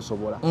gijja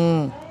okumusobola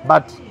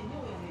but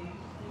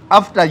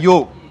after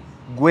yo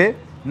gwe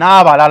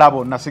n'abalala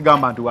bonna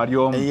sigamba nti wali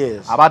omu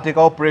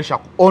abateekawo pressure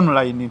ku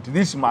online nti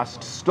this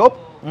must stop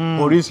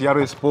police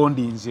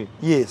yarespondinze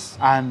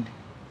and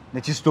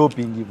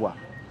nekistopingibwa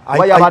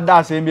oba yabadde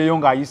asembyeyo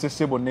ng'ayise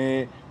ssebo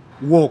ne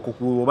wooko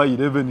ku oba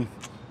 11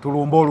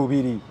 tulumba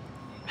olubiri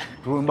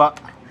tulumba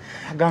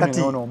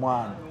Kati,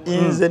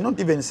 not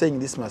even saying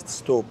this must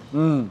stop.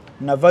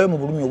 Navayo mu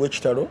bulumi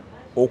obw'ekitalo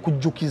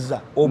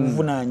okujjukiza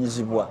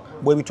obuvunaanyizibwa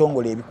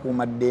bw'ebitongole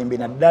ebikuuma ddembe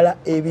naddala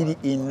ebiri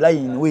in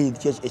line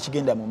with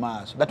ekigenda mu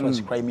maaso. That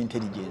was crime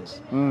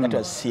intelligence, that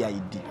was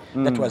CID,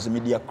 that was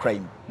media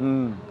crime.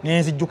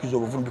 Nenzijjukiza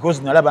obuvunu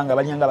because nalaba nga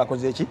balinga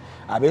bakoze eki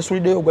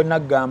abeesulideyo gwa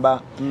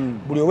naggamba.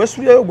 Buli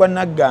oweesulideyo gwa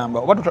naggamba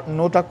oba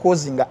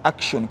notakozinga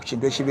action ku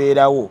kintu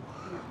ekibeerawo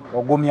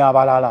ogumya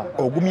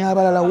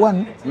abalala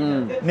one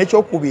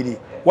n'ekyokubiri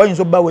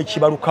wayinza obbawo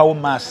ekibalukawo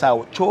maaso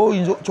awo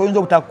ky'oyinza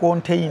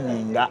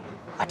obutacontaininga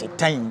at a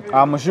time.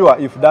 I'm sure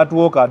if that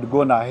work had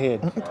gone ahead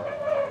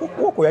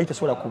woko yaita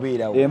sola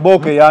kubeerawo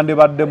emboka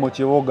yandibadde mu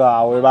kibuga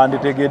awo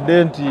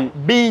banditegedde nti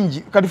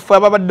bingi kati ffe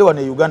ababadde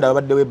wano e Uganda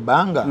ababaddewo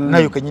ebbanga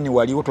nayo kenyini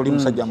waliwo toli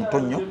musajja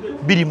mutonyo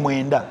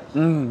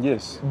 29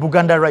 yes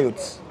Buganda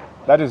riots.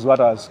 That is what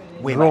I was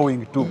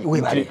growing to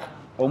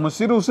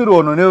omusirusiru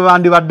ono ne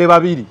bandibadde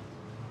babiri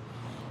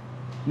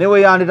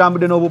newe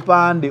yanditambudde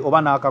n'obupande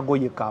oba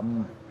n'akagoye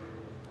kamu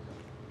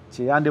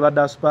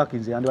kyeyandibadde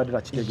asparkinze yandibadde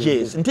takitegedde.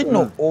 Yes nti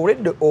no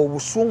already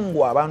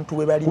obusungu abantu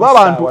bwe bali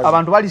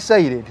abantu bali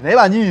silent naye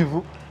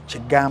banyiivu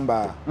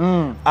kigamba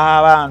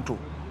abantu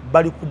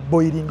bali ku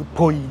boiling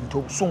point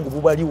obusungu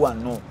bubali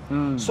wano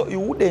so you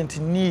wouldn't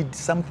need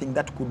something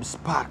that could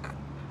spark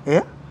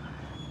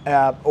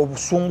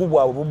obusungu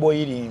bwabwe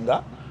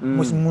buboilinga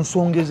mu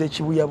nsonga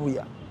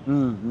ekibuyabuya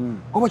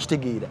oba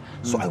kitegeera.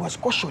 So I was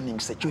cautioning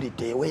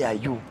security, where are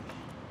you?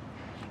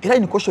 Era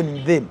in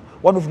cautioning them,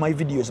 one of my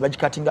videos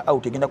cutting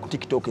out egenda ku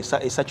TikTok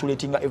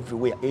saturating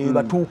everywhere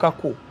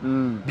batuukako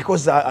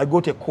because I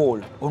got a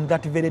call on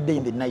that very day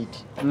in the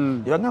night.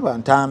 Yagamba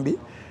Ntambi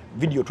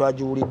video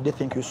twajiwulidde,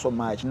 thank you so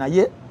much.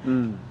 Naye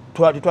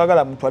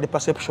twagala mutwale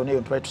perception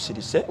eyo try to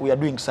see we are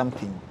doing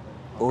something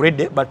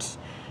already but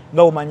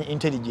nga omanyi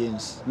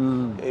intelligence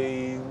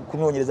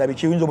kunoonyereza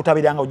biki oyinza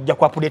obutabiranga ojja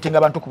ku updating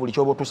abantu ku buli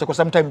kyoba otuuseko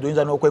sometimes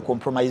oyinza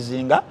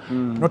n'okwecompromisinga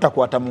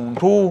notakwata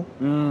muntu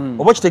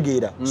oba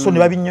kitegeera so ne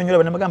babinnyonnyola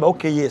banamagamba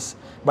okay yes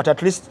but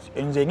at least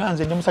nze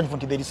ndi musanyufu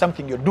nti there is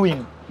something you're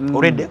doing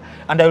already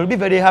and I will be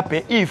very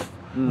happy if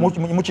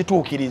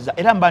mukituukiriza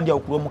era mba ndi awo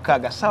ku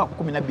Lwomukaaga ssaawa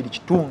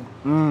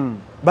 12:00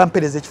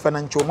 bampereza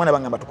ekifaananyi ky'omwana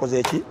bangamba tukoze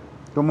eki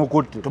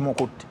tumukutte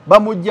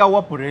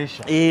bamugjawa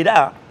pressure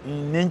era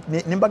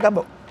ne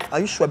mbagamba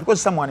are you sure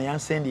because someone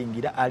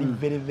yansendingira ali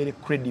very very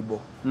credible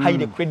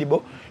highly credible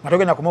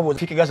natogenda kumubuuza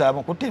kikigaza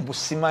abamukutte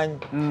busimanyi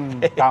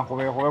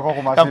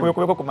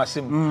kankubeko ku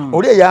masimu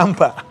oli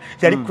yampa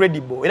yali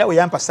credible era we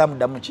yampa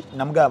samudamuki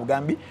namugamba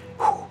gambi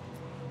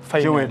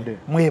Chiwede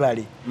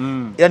mwebale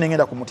era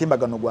nengenda ku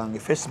mutimbagano gwange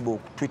Facebook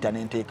Twitter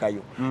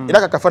nenteekayo era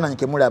kakafaananyi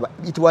kemulaba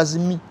it was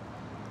me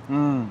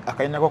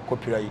akalinako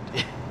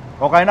copyright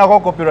okalinako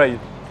copyright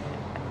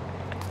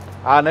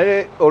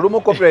naye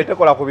olumu copyright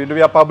ekola ku bintu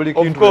bya public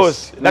interest. Of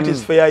course, that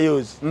is fair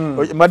use.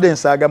 Madde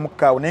nsaaga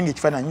mukaawo naye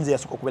ng'ekifaananyi nze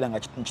yasooka okubeera nga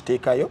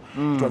nkiteekayo.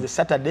 It was a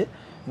Saturday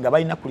nga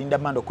balina kulinda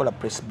manda okukola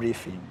press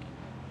briefing.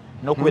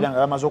 N'okubeera nga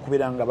bamaze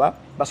okubeera nga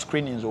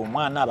bascreenings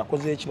omwana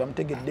abakoze eki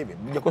bamutegedde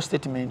bijjako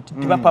statement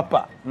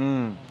tibapapa.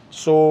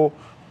 So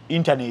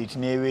internet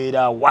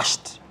nebeera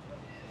washed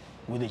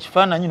with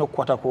ekifaananyi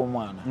n'okukwata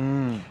kw'omwana.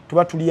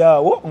 Tuba tuli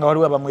awo nga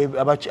waliwo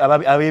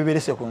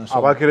abeeberese ku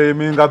nsonga.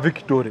 Abakireminga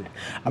Victory.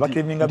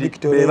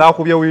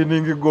 Bakubye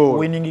winning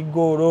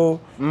goal.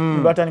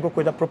 Batandika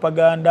okukweta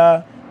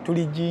propaganda.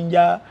 Tuli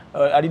jinja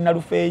alina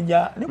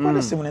lufeeja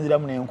nekwata simu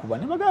nenziramu nenkuba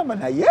ne bagamba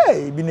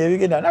naye bino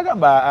ebigenda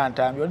nagamba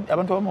Ntambi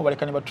abantu abamu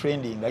baleka ne ba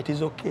trending it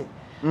is okay.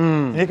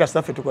 Ne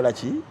kasaffe tukola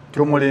ki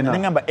tumulina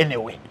ngamba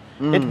anyway.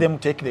 Let them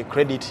take the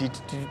credit.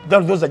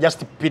 Those are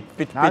just pit.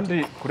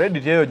 Nanti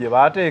credit eyo gye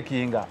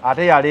baateekinga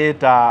ate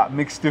yaleeta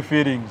mixed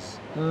feelings.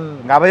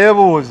 Nga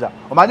beebuuza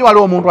omanyi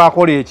waliwo omuntu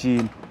akola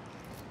ekintu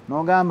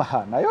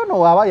n'ogamba naye ono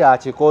waaba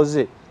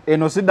yakikoze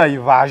eno si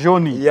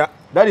diversion.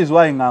 That is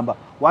why ngamba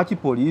waki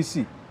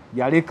poliisi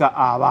yaleka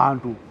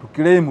abantu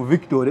tukire mu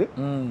Victory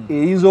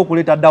eyinza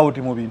okuleeta doubt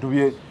mu bintu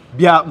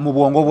bya mu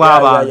bwongo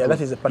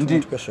bw'abantu.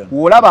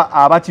 Olaba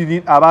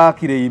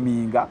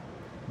abakireyiminga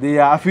they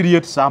are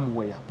affiliate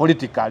somewhere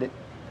politically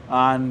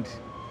and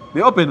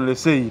they openly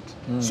say it.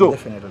 So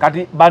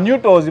kati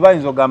baneutals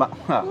bayinza ogamba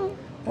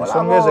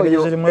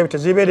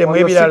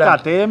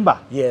temba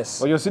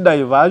oyo si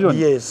diversion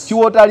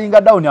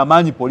kiwotalinga down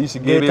amaanyi poliisi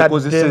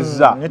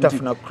gebekozesezza.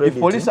 If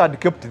police had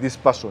kept this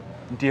person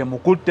nti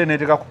emukutte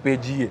neteka ku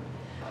page ye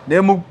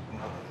nemu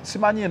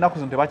simanyi enaku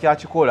zino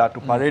tebakyakikola to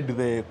parade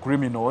the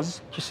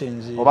criminals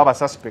oba ba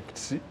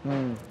suspects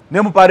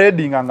nemu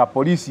paradinga nga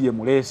poliisi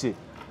yemulese.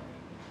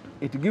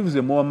 It gives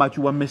a more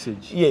mature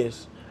message.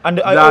 Yes. And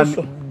I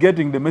also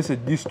getting the message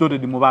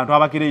distorted mu bantu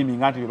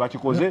abakireyiminga nti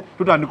bakikoze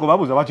tutandika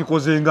babuza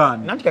bakikoze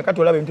ngani nanti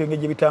kakati olaba ebintu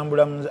engeri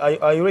bitambula.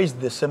 I raised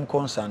the same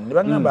concern ne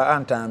bagamba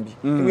Ntambi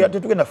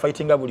tugenda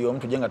fightinga buli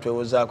omuntu jenga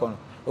twewozaako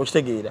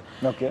okitegeera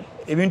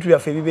ebintu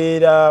byaffe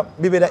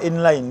bibeera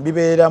inline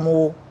bibeera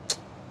mu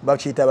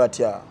bakiyita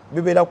batya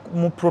bibeera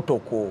mu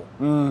protocol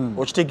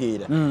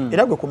okitegeera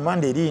era gwe ku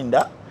Monday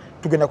erinda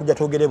tugenda kujja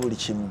twogere buli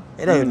kimu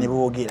era yo ne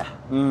boogera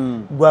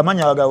gwe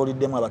amanya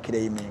bagawuliddemu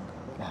abakireyiminga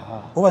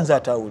oba nze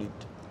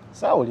atawulidde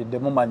saawulidde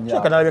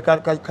mumanya kanalabe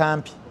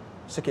kampi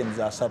seconds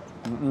asatu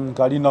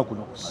kalina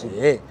kuno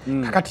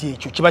kakati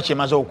ekyo kiba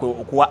kyemaze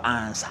okuwa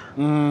answer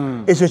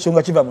ekyo ekyo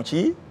nga kiva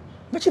muki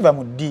nga kiva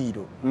mu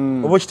ddiiro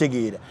oba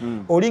okitegeera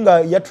oli nga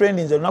ya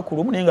trending nze lunaku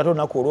lumu naye nga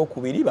tolunaku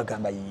olwokubiri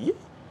bagamba yiye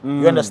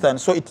you understand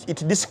so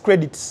it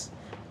discredits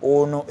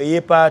ono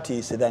eye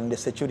parties than the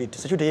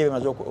security yebe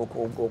maze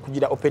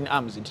okugira open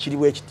arms nti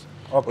kiriwo ekiti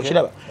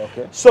okiraba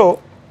so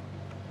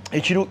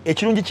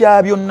ekirungi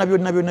kya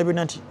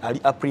byonna nti ali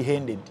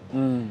apprehended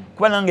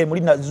kuba nange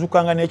muli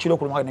nazukanga n'ekiro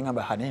kulumaka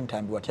nengamba hane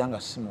Ntambi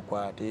watyanga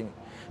simukwate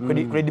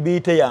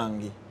credibility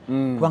yange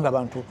kubanga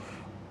abantu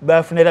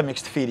bafunira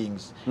mixed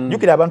feelings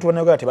njukira abantu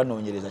banayoga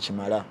tebanoonyereza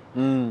kimala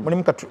muri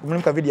mu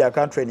video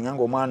account training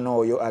nga omwana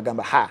oyo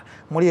agamba ha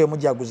muri eyo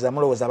mujaguza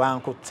mulowooza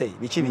bankutse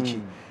biki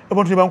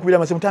abantu nibankubira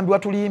amase Ntambi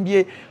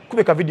watulimbye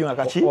kubeka video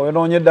ngakaki oyo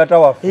noonye data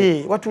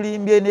wafe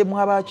watulimbye ne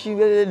mwabaki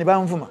ne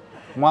banvuma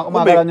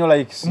mwagala nyo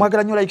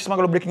likes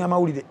mwagala breaking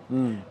amawulire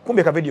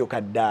kumbe ka video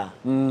kadda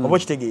oba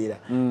kitegeera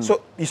so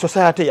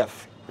society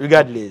yafe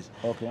regardless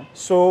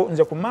so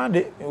nze ku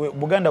Monday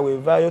Buganda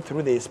wevayo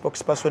through the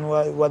spokesperson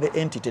wa the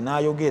entity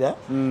nayogera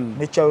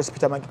ne Charles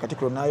Peter Mike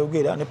katikiro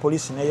nayogera ne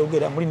police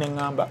nayogera muli ne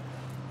ngamba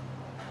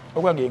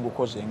okwange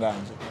ngukoze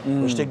nganze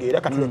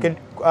okitegeera katuleke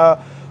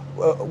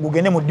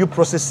gugende mu due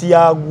process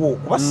yagwo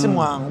kuba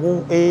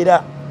simwangu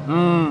era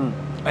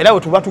we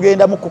tuba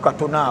tugenda mu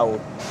kukatonaawo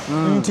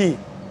nti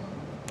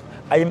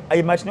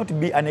I might not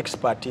be an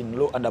expert in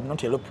law and I'm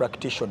not a law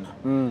practitioner,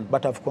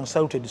 but I've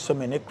consulted so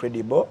many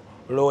credible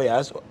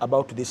lawyers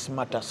about this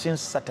matter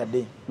since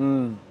Saturday.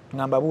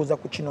 Ngambabuza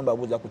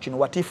kuchino,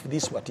 what if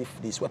this, what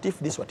if this, what if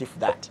this, what if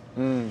that.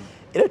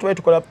 Ile tuwae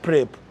tukola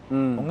prep.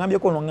 Ngambye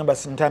ko ngamba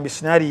Ntambi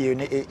scenario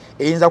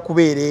eyinza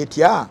kubeera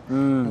etya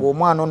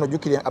ng'omwana ono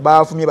jukire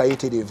abafumye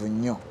bayitirivu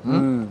nnyo.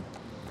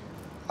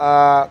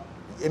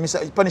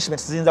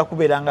 Punishment ziyinza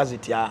kubeera nga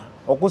zitya.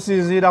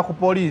 Okusinziira ku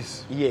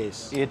police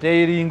yes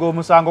eteiringa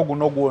omusango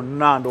guno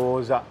gwonna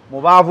ndowooza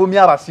mu baavumye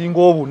abasinga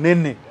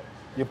obunene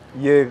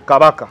ye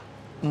Kabaka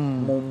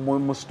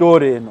mu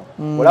story eno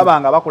olaba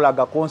nga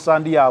bakulaga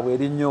concern yaabwe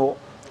erinnyo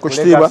ku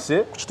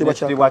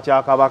kitiibwa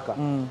kya Kabaka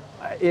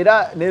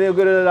era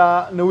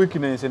neregerera ne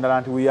weakness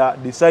endala nti we are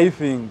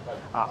deciphering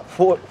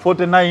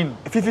 49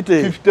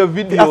 50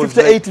 videos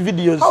 58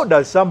 videos. How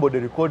does somebody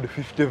record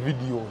 50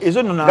 videos?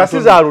 Ezo nona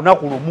gasiza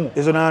lunaku lumu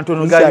ezo na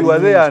ntono zali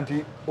waze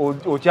anti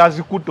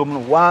okyazikuto mu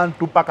 1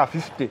 2 paka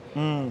 50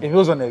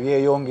 ebyozo ne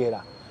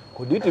byeyongera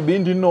kuditi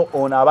bindi no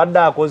ona abadde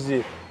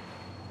akoze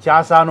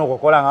kyasaana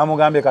okukola nga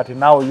mugambe kati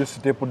now you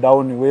step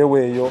down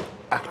weweeyo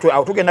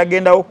tugenda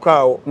genda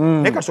okkawo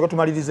ne kasoko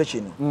tumalirize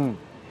kino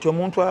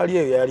omuntu ali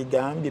eyo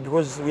yaligambye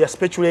because we are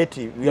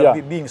speculative we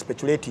are being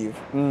speculative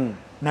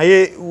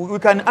naye we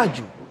can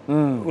argue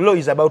law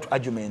is about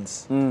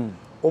arguments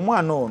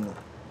omwana ono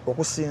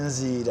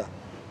okusinziira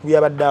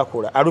byabadde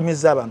akola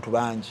alumiza abantu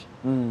bangi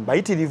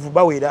bayitirivu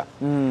bawera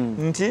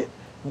nti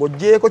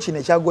ng'oggyeko kino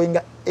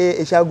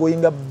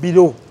ekyagoyinga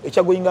below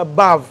ekyagoyinga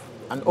above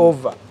and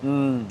over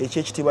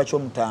ekyekitiibwa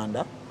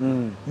ky'omutanda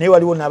naye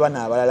waliwo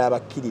n'abaana abalala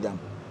abakkiriramu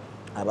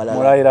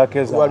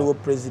waliwo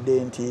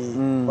presidenti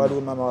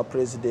waliwo mama wa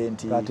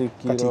presidenti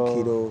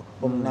Katikiro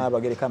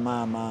omunabagereka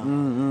maama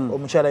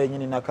omukyala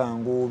yennyini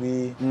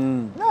Nakanguubi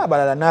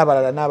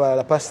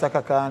n'abalala Pastor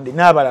Kakandi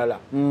n'abalala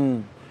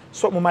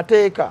so mu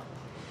mateeka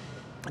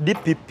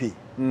DPP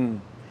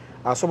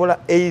asobola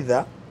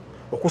either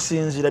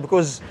okusinziira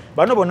because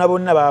bano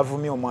bonna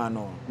baavumye omwana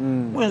ono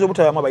muyinza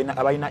obutabamu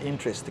abalina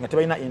interest nga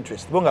tebalina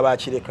interest bo nga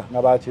bakireka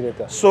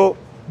so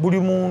buli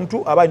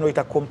muntu aba alina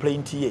oyita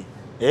complaint ye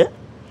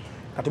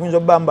kati muyinza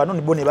obamba no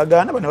nibone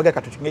bagana bano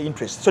bagaka tutinge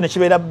interest so ne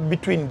kibeera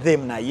between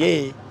them na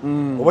ye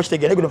oba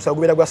kitegeera guno musago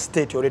gubeera gwa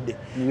state already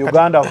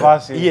Uganda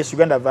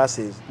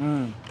versus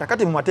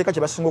kakati mu mateeka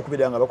kye basinga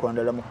okubeera nga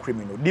bakolandala mu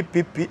criminal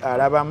DPP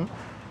alabamu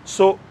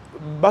so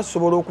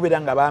basobola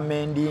okubeera nga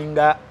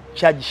bamendinga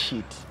charge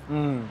sheet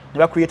ne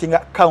ba creating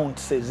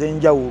accounts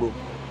ez'enjawulo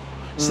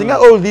singa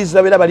all these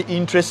babeera bali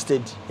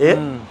interested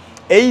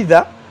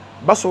either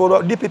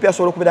basobola DPP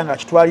asobola okubeera nga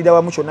kitwalira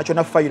wamu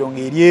kyonna fayiro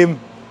ng'eryemu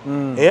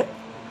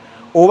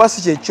oba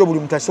si kyekyo buli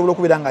muntu asobola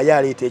okubeera nga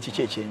yaleeta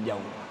ekiki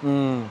ekyenjawulo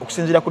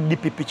okusinziira ku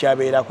DPP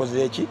kyabeera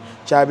akoze eki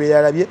kyabeera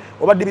alabye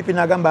oba DPP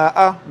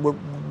n'agamba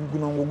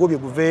guno ngugobye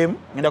guveemu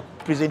ngenda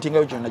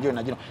kupresentingayo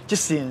gyonna gino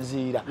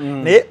kisinziira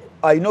naye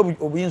alina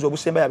obuyinza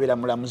obusemba yabeera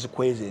mulamuzi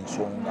kweza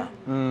ensonga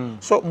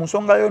so mu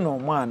nsonga yo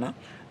n'omwana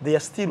there are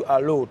still a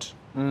lot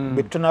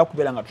bwe tutanaba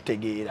kubeera nga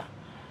tutegeera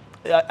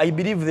I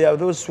believe there are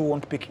those who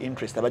won't pick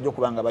interest abajja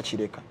okuba nga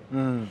bakireka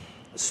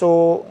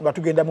so nga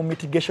tugenda mu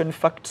mitigation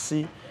facts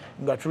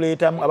nga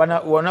tuleetamu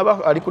abaana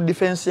ali ku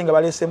defense nga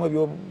baleesemu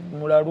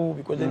ebyomulalu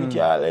bikoze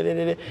bitya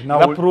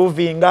nga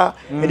provinga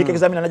medical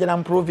examiner najja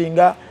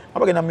namuprovinga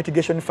abagenda mu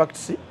mitigation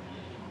facts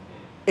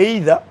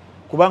either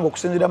kubanga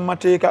okusinziira mu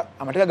mateeka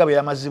amateeka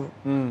gabeera mazibu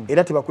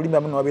era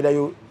tebakulimbamu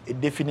newabeerayo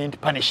definite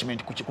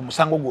punishment ku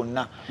musango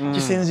gwonna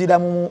kisinziira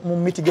mu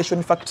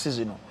mitigation facts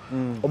zino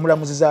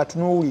omulamuzi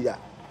zaatunuulira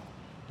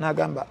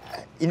n'agamba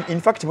in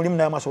fact mulimu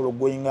naye amasobola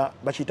okugoyinga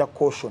bakiyita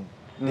caution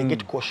they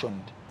get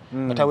cautioned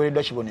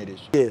ataweereddwa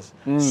kibonerezo. Yes.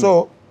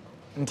 So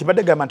nti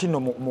badde gamba nti no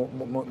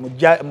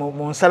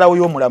mu nsalawo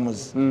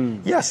y'omulamuzi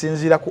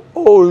yasinziira ku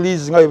all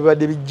these nga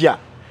bibadde bijja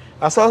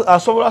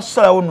asobola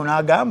kusalawo nno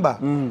n'agamba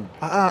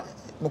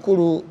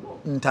mukulu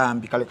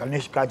Ntambi kale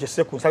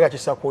kajese ku nsaga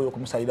kisako oyo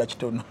kumusalira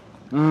kitono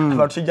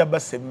abantu kijja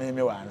basse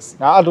mmeme wansi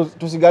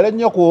tusigale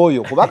nnyo ku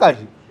oyo kuba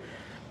kati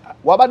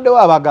wabaddewo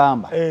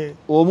abagamba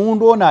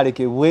omuntu ono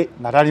alekebwe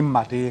nga tali mu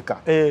mateeka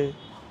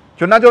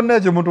kyonna kyonna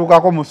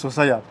ekimutuukako mu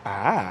society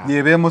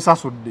yeba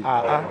emusasudde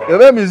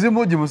eba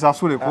emizimu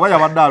gimusasule kuba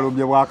yabadde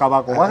alombye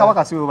bwakabaka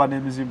obwakabaka si bweba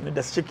n'emizimu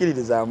nedda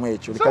sikikiririzaamu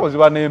ekyo so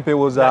ziba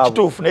n'empewo zaabo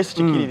kituufu naye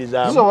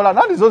sikikiririzaamu zisobola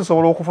nandi zo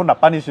zisobola okufuna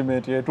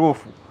punishment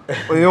etuufu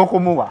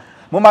ey'okumuwa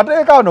mu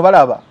mateeka ano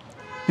balaba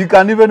he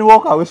can even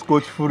walk away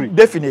scotch free.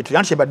 Definitely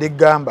anti badde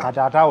gamba kati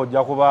ate awo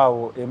ojja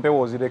kubaawo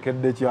empewo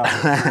zirekedde kyalo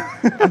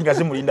anti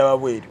gazimulinda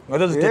wabweru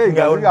ngazo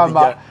zitekingawo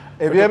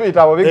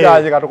ebyebitabo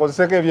bigaje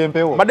katukozeseko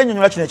ebyempewo badde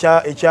nnyonnyola kino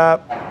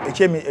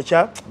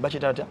ekya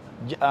bakitata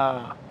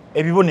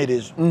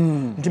ebibonerezo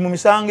nti mu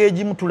misango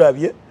egimu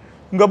tulabye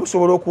nga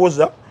busobola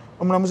okuwoza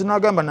omulamuzi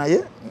n'agamba naye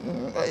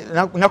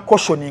na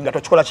cautioning nga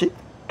tokikola ki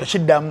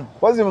tokiddamu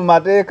kozi mu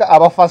mateeka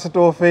aba first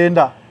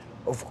offender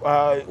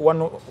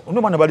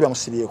uno mwana bali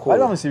bamusibyeko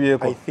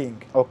I think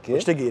okay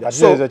kitegeera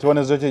so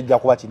kibonezo kijja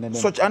kuba kinene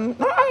so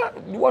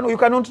you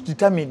cannot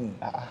determine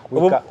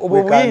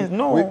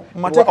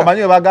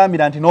omanyi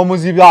bagambira nti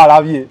n'omuzibi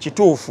alabye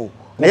kituufu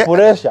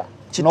pressure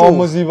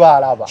n'omuzibi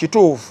alaba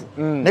kituufu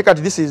naye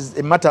kati this is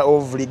a matter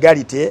of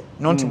legality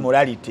not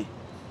morality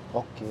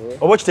okay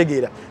oba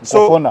kitegeera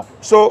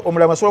so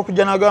omulamu asobola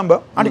kujja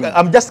n'agamba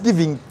I'm just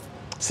giving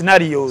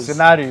scenarios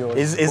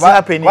is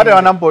happening what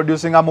are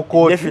producing am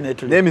court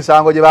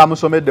n'emisango gye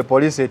bamusomedde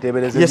police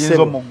etebereze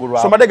jinzo muggulu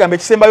so madegamba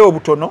ekisembayo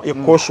obutono e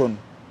caution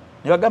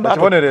ne bagamba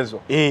kibonerezo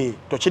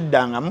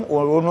tokiddangamu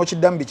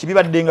onokiddamu biki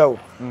bibaddengawo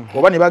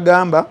oba ne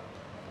bagamba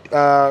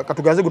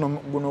katugaze guno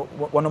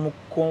wano mu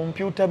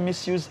Computer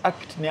Misuse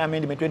Act ne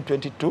Amendment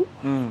 2022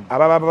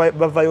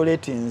 ababa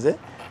violatinze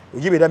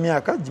ugibera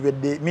myaka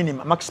gibedde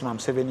minimum maximum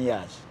 7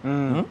 years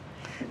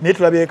ne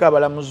tulabyeko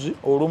abalamuzi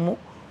olumu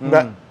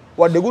nga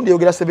wadde gundi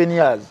yogera 7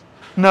 years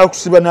na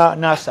kusiba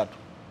na asatu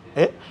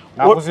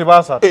nakusiba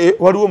asatu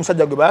waliwo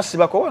omusajja gwe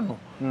basibako wano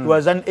he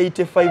was an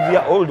 85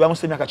 year old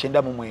bamusemya ka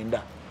 99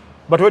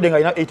 but wede nga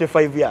ina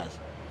 85 years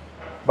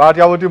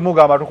bati abuti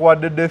mugamba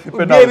tukuwadde death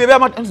penalty bebe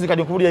amanzi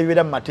kadi nkubulya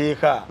ebibera mu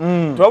mateeka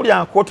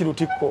twawulya nkoti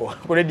lutiko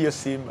ku radio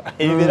Simba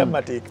ebibera mu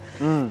mateeka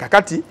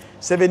kakati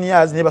 7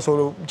 years ne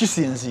basobola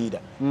kisinziira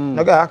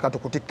naga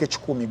katukutikke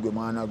 10 gwe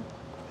mwana gwe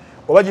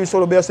oba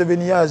jibisolo bya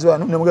 7 years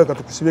wano nemuga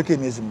katukusibeko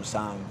emyezi 7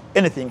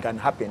 anything can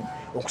happen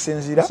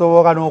okusinziira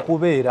soboka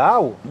n'okubeera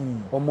awo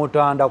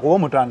omutanda kuba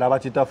omutanda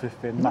abakita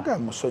feffenna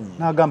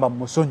n'agamba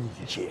musonyi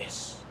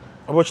yes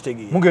oba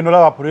kitegeera mugenda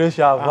olaba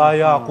pressure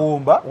avaayo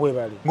akumba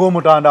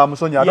ng'omutanda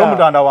amusonyi ate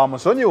omutanda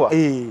wamusonyiwa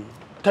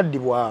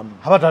taddibwamu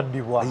aba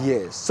taddibwa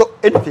yes so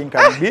anything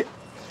can be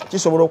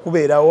kisobola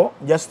okubeerawo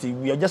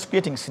we are just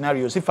creating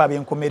scenarios if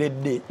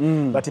abenkomeredde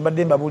but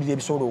mbadde mbabulira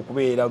ebisobola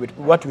okubeera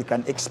what we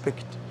can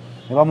expect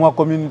nebamuwa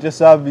community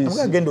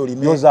service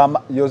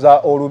yoza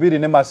olubiri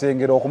ne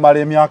masengero okumala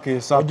emyaka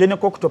 3 ojene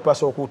ko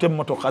kutopasa okute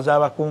emmotoka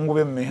z'abakungu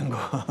b'emmengo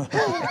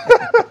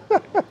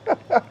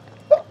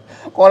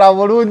kola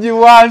bulungi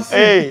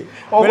wansi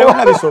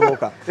obona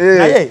bisoboka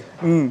naye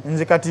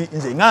nze kati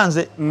nze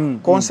nganze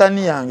concern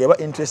yange ba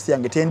interest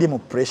yange tendi mu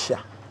pressure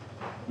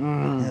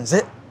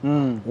nze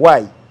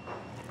why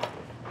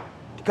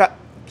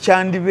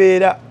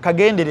kyandibeera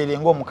kagenderere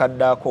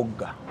ng'omukadde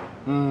akogga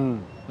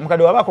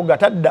omukadde waba akogga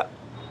tadda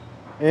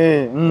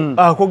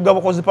akogga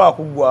bukozi pa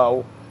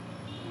kuggwawo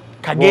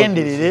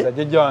kagenderere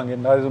ajja wange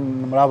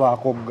mulaba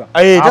akogga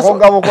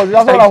bukozi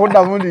asobola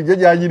kudda mundi je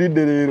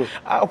janyiridde leero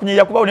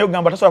okunyira kuba ne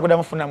kugamba tasobola kudda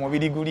mufuna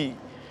mubiri guli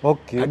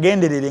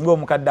kagenderere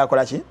ng'omukadde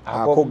akola ki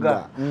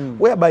akogga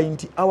whereby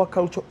our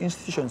cultural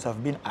institutions have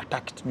been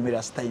attacked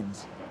numerous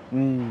times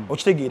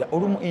okitegeera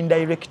olumu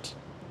indirect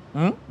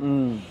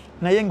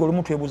naye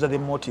ng'olumu twebuuza the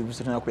motives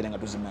tetulina kubeera nga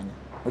tuzimanya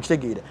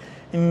okitegeera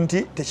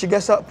nti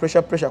tekigasa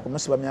pressure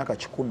kumusiba myaka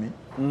 10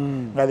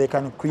 nga they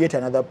can create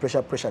another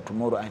pressure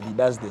tomorrow and he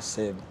does the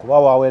same kuba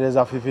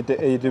waweereza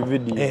 58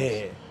 videos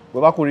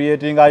bwe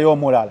bakuriatingayo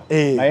omulala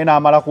naye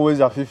n'amala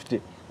kuweza 50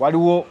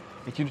 waliwo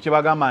ekintu kye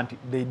bagamba nti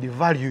they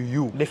devalue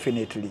you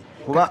definitely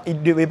kuba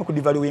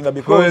kudevaluinga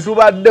because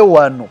tubadde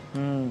wano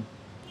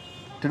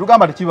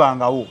tetugamba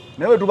tekibangawo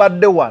naye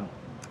tubadde wano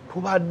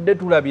tubadde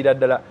tulabira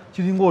ddala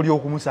kiringa oli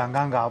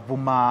okumusanga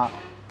ng'avuma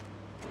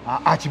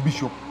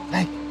archbishop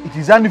like it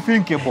is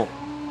unthinkable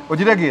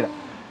okitegeera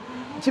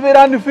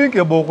kibeera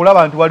unthinkable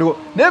okulaba nti waliwo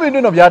n'ebintu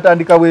bino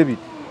byatandika bwebi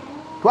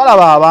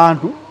twalaba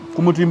abantu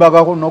ku mutimba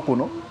gwakuno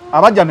kuno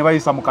abajja ne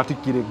bayisa mu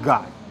katikkiro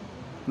eggaali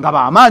nga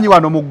bamaanyi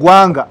wano mu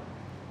ggwanga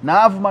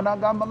n'avuma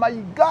n'agamba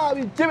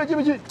mayigabi kibi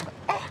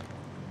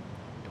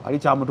tewali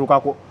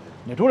kyamutuukako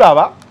ne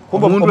tulaba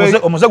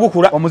omuze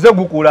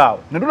gukula awo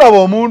ne tulaba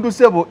omuntu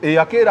sebo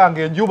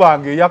eyakeeranga enjuba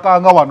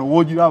ng'eyakanga wano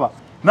woogiraba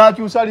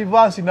n'akyusa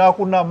livansi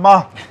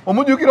n'akunama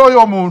omujjukira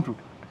oyo omuntu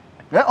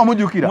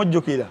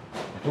omujjukira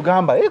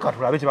tugamba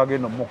katulabe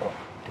kibagenda omukola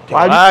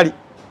tewali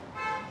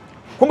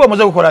kumbe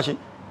omuze gukola ki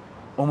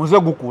omuze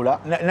gukula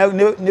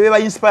ne beba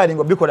inspiring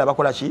obikola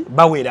bakola ki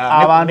bawera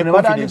abantu ne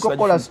batandika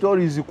okukola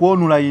stories ku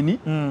online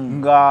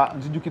nga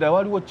nzijukira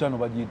waliwo channel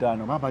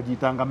bagiyitano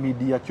bagiyitanga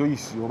media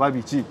choice oba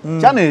biki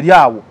channel eri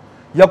awo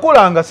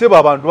yakolanga seba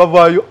abantu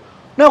bavaayo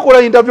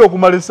nakola interview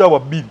okumala essaawa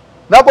 2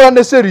 nakola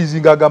ne series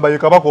ng'agamba ye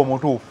kabaka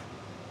omutuufu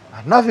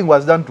and nothing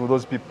was done to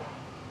those people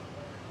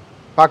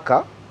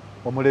paka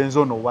omulenzi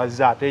ono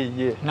wazza ate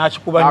ye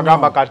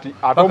n'agamba kati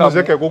ate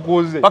omuzeke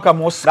gukuze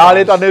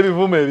n'aleeta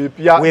n'ebivumo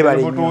ebipya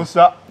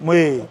ebimutuusa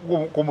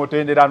ku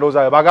mutendera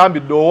ndowooza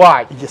bagambidde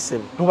owaayi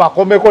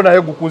tubakomeko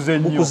naye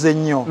gukuze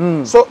nnyo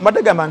so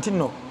mbadde gamba nti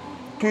nno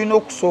tulina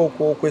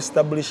okusooka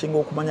okuestablishinga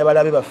okumanya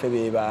balabe baffe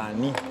be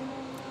baani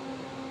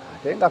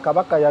ate nga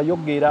kabaka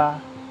yayogera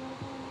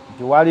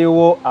nti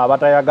waliwo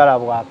abatayagala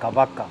bwa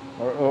kabaka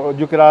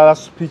ojjukira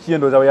speech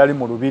endowooza bwe yali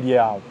mu lubiri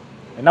awo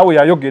nawe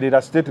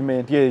yayogerera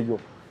statement eyo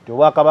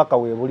obwakabaka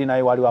weebuli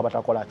naye waliwo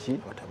abatakola ki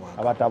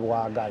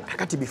abatabwagala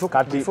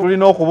kati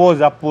tulina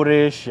okubooza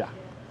puresha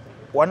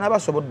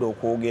wanaabasobodde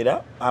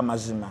okwogera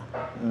amazima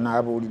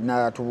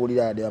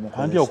natubuulira ade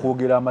anti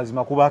okwogera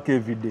amazima kubaako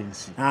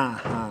evidence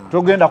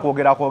togenda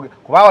kwogera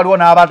kuba waliwo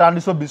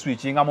n'abatandise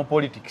obiswitchinga mu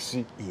politics.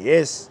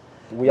 Yes,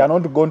 we are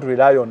not going to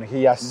rely on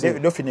hearsay.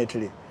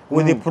 Definitely.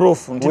 With the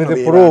proof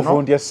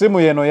nti essimu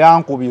yeno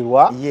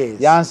yankubirwa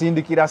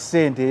yansindikira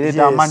ssente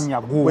ereeta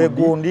amannya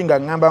gundi nga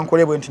ngamba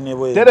nkole bwe nti ne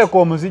bwe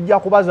Telecom zijja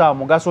kubaza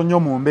mugaso nnyo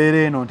mu mbeera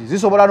eno nti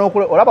zisobola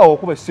olaba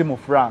okuba essimu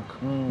Frank,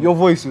 your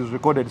voice is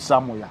recorded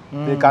somewhere,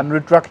 they can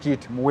retract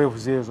it mu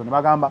waves ezo ne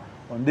bagamba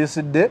on this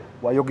day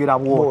wayogera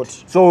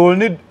bwoti, so we'll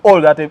need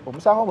all that.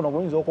 Omusango guno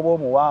guyinza okuba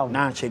omuwanvu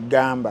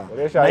nakyegamba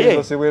naye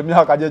osibwa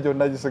emyaka gye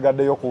gyonna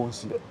gisigaddeyo ku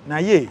nsi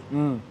naye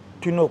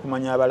tulina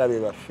okumanya abalabe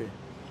baffe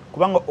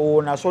kubanga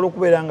ono asobola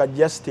okubeera nga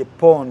just a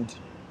pond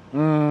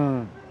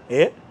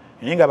naye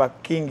nga ba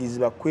kings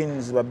ba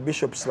queens ba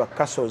bishops ba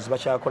castles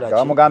bakyakola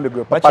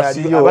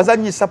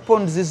abazanyisa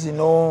ponds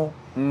zino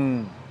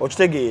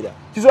okitegeera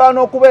kisobola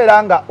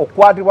n'okubeera nga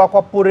okukwatibwa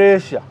kwa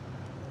puresha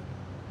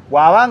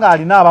bw'abanga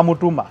alina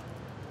abamutuma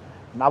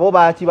nabo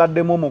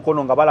bakibaddemu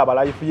omukono nga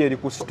balaba life ye eri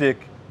ku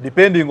stake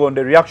depending on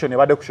the reaction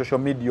ebadde ku social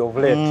media of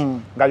late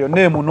nga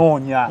yonna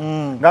emunoonya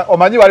nga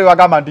omanyi bali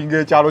bagamba nti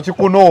ng'ekyalo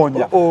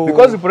kikunoonya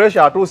because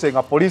pressure atuuse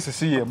nga poliisi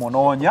si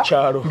yemunoonya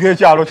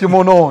ng'ekyalo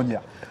kimunoonya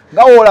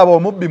nga woolaba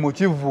omubbi mu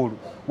kivvulu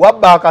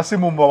wabba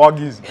akasimu mu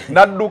bawagizi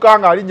n'adduka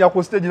ng'alinnya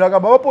ku stage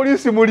n'agamba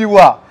abapoliisi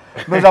muliwa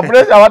ndoza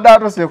pressure abadde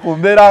atuuse ku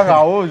mbeera nga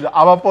awooza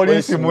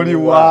abapoliisi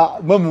muliwa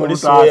mwe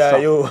mutaasa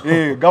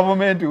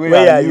government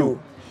where are you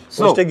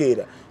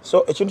okitegeera.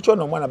 So ekintu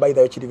kyonna omwana by the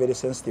way kiri very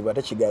sensitive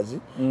ate kigazi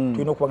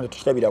tulina okuba nga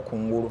tukirabira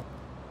kungulu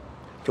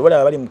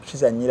kyobola abali mu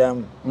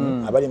kukizanyiramu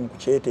abali mu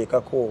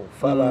kukyeteekako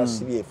fe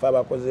abasibye fe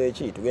abakoze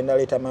eki tugenda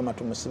leeta maama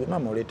tumusibe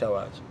maama oleeta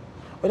waaki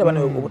era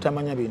bana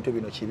obutamanya bintu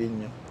bino kibi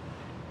nnyo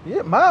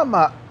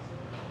maama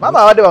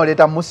abadde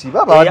bamuleeta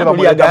musiba abadde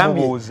bamuleeta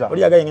mubuuza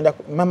oli agaye ngenda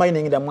maama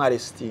yine ngenda mu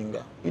arrestinga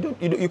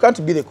you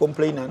can't be the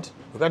complainant,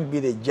 you can't be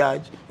the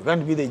judge, you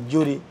can't be the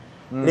jury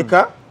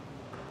leka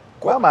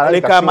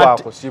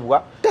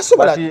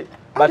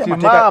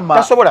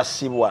tasobola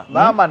sibwa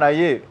maama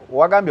naye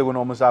wagambye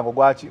guno omusango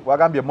gwaki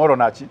wagambye moral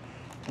naki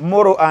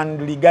moral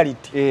and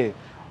legality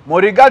mu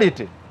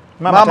legality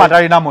maama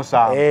talina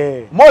musango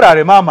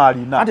morale maama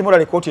alina anti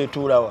morale kooti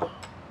etuulawa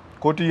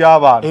kooti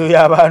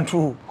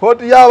y'abantu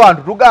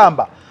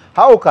tugamba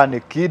how can a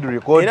kid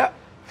record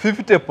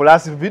 50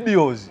 plus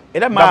videos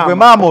nga gwe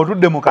maama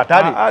otudde mu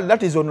katale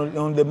that is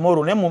on the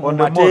moral ne mu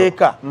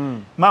mateeka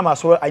maama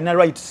asobola alina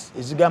rights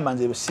ezigamba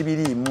nze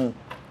sibiriimu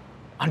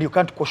and you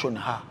can't caution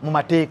her mu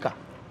mateeka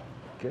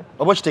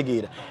oba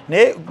kitegeera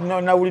naye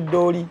nawulidde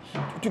oli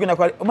tugenda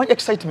omanyi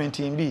excitement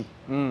mbi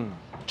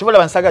kibola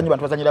bansaga nnyo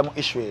bantu bazanyira mu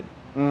issue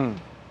eno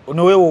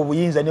noweewa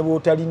obuyinza ne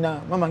bwotalina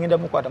maama ngenda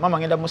mukwata maama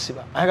ngenda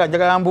musiba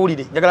njagala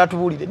mbuulire njagala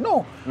tubuulire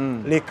no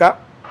leka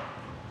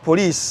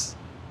police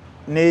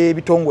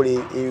n'ebitongole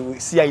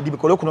CID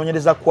bikole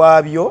okunoonyereza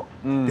kwabyo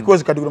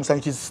because kati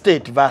musango ki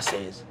state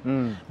versus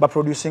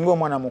baproducing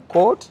omwana mu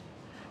court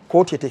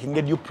taking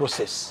a due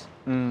process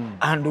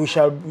and we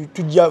shall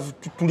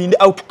tulinde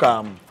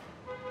outcome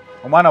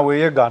omwana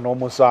weyegaana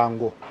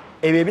omusango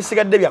ebyo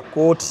ebisigadde bya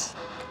court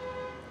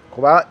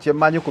kuba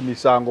kyemmanyi ku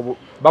misango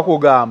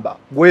bakugamba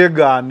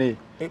gwegaane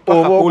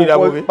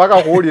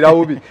paka kuwulira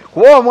bubi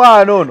kuba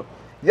omwana ono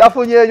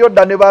yafunyeeyo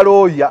dda ne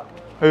balooya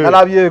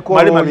nalabyeko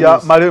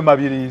male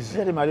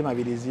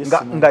mabirizi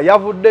nga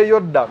yavuddeyo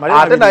dda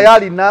ate naye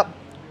alina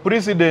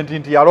president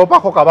nti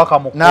yaloopako kabaka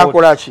mu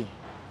nakolaki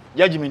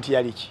judgment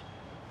yaliki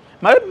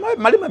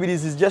male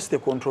mabirizi is just a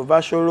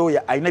controversial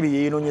lawyer alina bye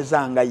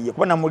yeenoonyeza nga ye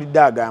kuba namulidde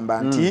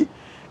agamba nti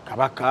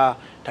kabaka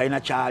talina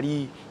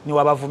kyali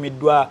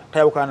niwabavumiddwa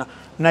tayawukana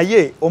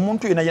naye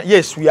omuntu yena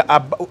yes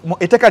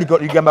etteeka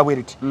ligamba bwe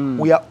riti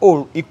we are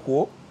all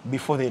equal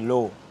before the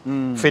law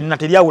fenna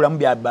teryawulamu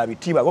byabba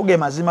bitiibwa goge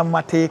mazima mu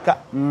mateeka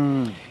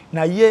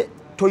naye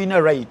toyina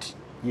right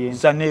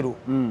Zanero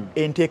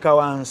enteeka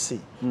wansi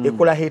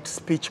ekola hate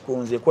speech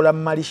kunze ekola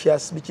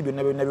malicious speech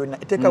byonna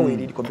eteeka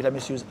weeriri Computer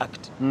Misuse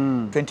Act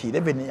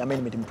 2011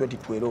 amendment mu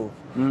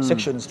 2012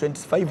 sections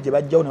 25 gye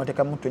bajjawo ne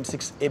bateekamu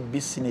 26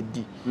 ABC ne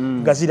D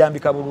nga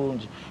zirambika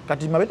bulungi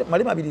kati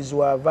male mabirizi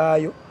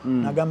wavaayo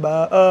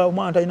nagamba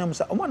omwana talina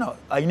musa omwana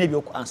alina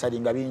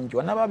ebyokuansaringa bingi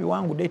wanaba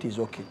biwangudde it is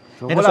okay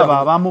olaba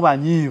abamu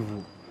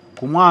banyiivu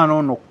ku mwana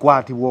ono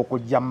okukwatibwa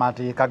okujja mu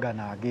mateeka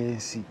gano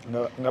ag'ensi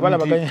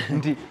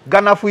nti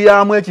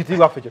ganafuyamu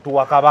ekitiibwa ffe kye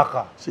tuwa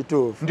kabaka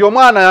nti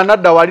omwana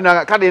yanadda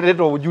walina kale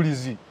leeta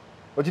obujulizi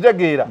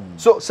okitegeera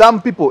so some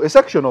people a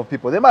section of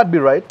people they might be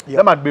right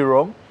they might be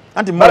wrong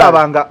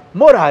balabanga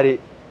morale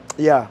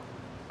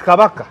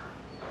kabaka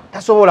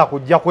tasobola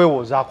kujja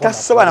kwewozaako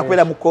tasobola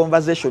nakwera mu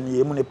conversation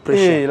yemu ne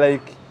pressure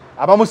like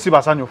abamu si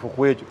basanyufu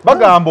ku ekyo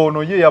bagamba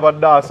ono ye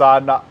yabadde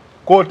asaana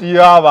kooti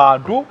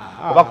y'abantu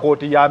oba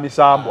kooti ya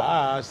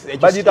misambwa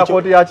bagita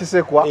kooti ya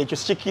kisekwa ekyo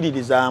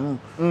sikiririzaamu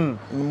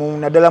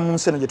naddala mu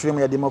nsi eno gye tulimu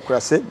ya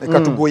democracy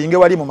katugoyinge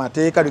wali mu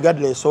mateeka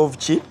regardless of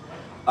ki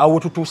awo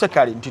tutuuse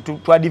kale nti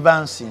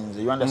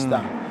twadvansinze you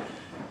understand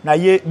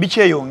naye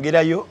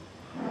bikyeyongerayo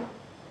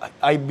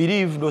I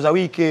believe those a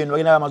weekend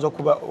bagenda bamaze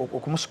okuba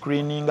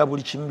okumuscreeninga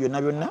buli kimu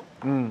byonna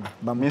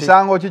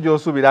misango ki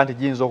gy'osuubira nti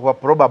giyinza okuba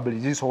probably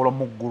zisobola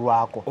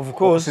omuggulwako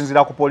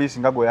okusinziira ku poliisi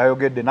nga gwe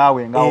yayogedde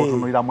naawe nga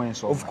otunuliramu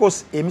ensonga of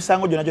course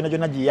emisango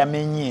gyonna gye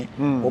yamenye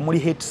omuli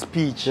hate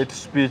speech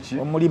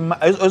omuli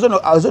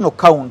ezono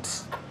count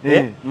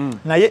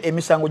naye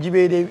emisango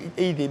gibeera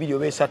either ebiri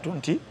oba esatu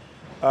nti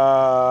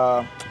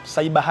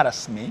cyber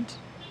harassment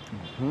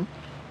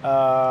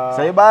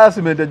cyber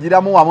harassment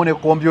egiramu wamu ne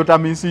computer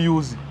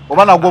misuse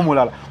oba nagwo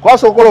mulala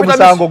kwasokola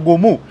omusango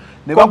gumu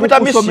ne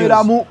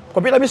bakusomeramu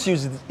computer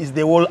misuse is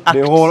the whole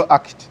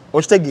act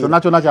kyonna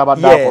kyonna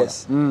kyabadde akola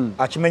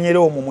akimenyere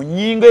omwo mu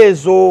nnyingo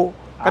ezo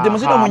kati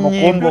muzino mu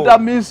nnyingo computer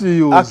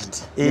misuse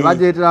ne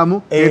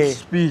bagyeteramu hate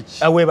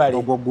speech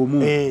ogwo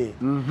gumu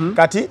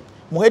kati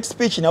mu hate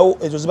speech nawo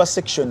ezo ziba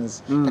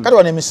sections kakati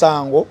wane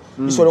emisango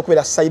isobola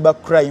okubeera cyber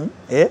crime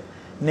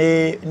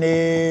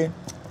ne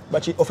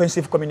bachi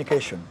offensive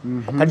communication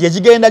kati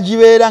yegenda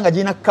gibeera nga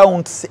gina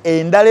counts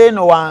endala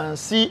eno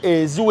wansi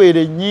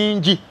eziwere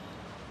nyingi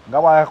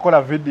nga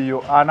bwakola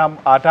video ana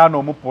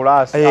 5 mu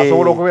plus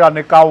asobola okubeera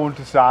ne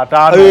counts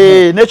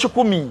 5 ne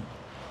 10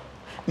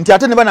 nti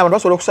ate ne bana abantu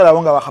basobola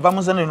okusalawo nga bakava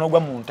mu zanero n'ogwa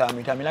mu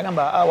Ntambi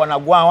nagamba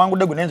wanagwa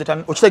wangudde gwe nenze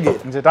okitegeera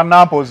nze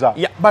tannampoza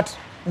but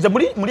nze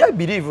muli I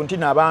believe nti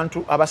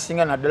n'abantu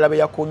abasinga naddala be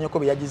yakoonyeko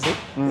be yagize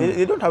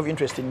they don't have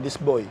interest in this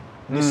boy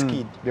this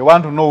kid they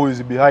want to know who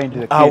is behind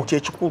the kid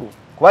kyekikulu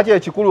kuba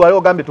kyekikulu wali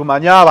ogambye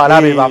tumanye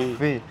abalabe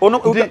baffe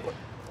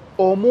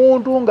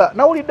omuntu nga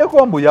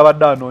nawuliddeko mbu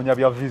yabadde anoonya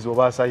bya visa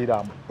oba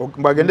asayiramu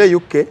mbagende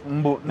UK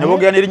ne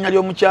boogera n'erinnya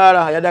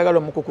ly'omukyala ayadagala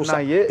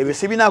omukukusa ebyo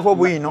sibinaako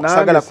obwino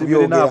sagala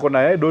kubyogera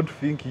naye I don't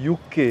think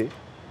UK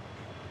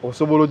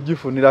osobola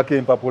ogifunirako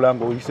empapula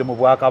ng'oyise mu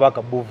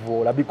bwakabaka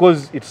buvoola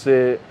because it's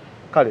a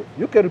kale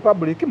UK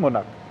Republic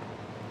monarch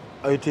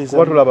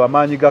kuba tulaba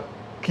amaanyi ga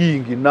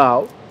king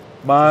now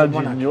mangi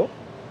nnyo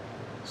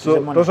so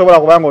tosobola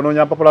kubanga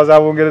onoonya mpapula za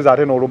Bungereza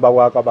ate n'olumba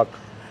bwakabaka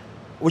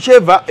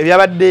whichever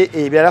ebyabadde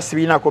ebirala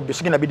sibinaako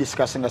bisigenda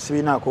bidiscuss nga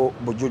sibinaako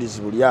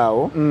bujulizi buli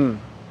awo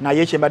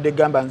naye kyembadde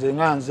gamba nze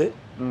nganze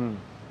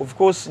of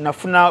course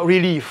nafuna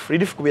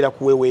relief kubeera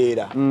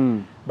kuweweera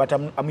but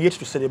I'm yet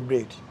to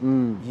celebrate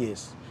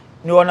yes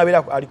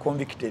niwanabeera ali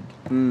convicted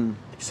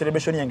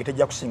celebration yange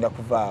tejja kusinga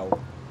kuvaawo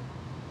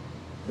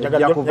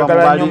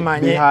njagala nnyo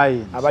manye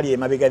abali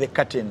emabega the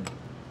curtain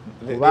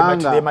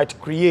they might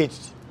create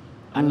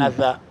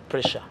another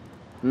pressure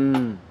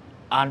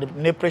and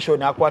ne pressure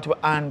nakwatibwa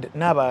and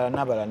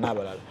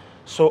nabala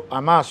so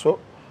amaaso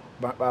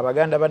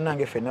abaganda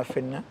bannange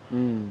fenna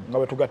nga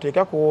bwe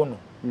tugateeka ku ono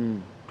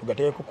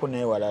tugateeka ku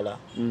neewalala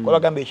kuba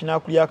bagamba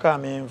ekinakulyako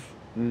amenvu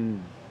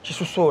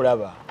kisusa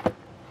olaba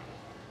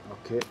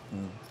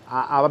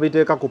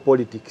ababiteeka ku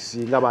politics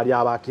nga bali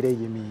abakira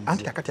eyimizi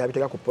anti kakati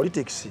abiteeka ku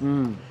politics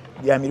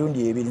ya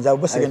mirundi ebiri nze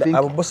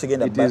abo bosi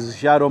genda it is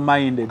shallow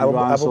minded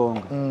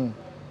lwansonga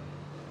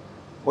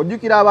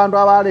ojjukira abantu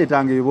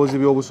abaleetanga ebibuuzi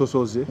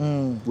by'obusosoze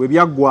bwe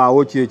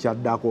byaggwawo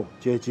kyekyaddako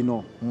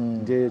kyekino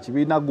nti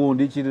ekibiina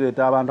gundi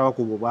kireeta abantu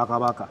abakuba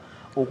obwakabaka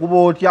okuba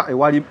otya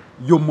ewali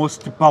your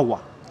most power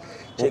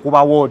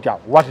okuba wootya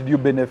what do you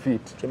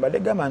benefit kyembadde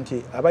gamba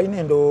nti abalina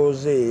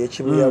endowooza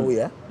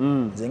eyekibuyabuya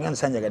nze nga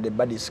nsanjagadde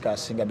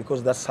badiscussinga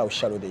because that's how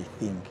shallow they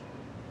think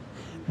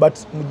but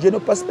mu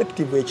general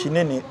perspective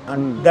ekinene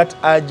and that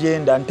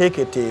agenda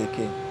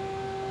nteeketeeke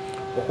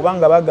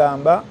okubanga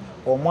bagamba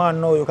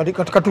omwana oyo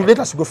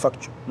katuleta sigo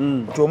factual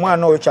nti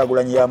omwana oyo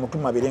Kyagulanyi ya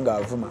mutuma abere nga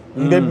avuma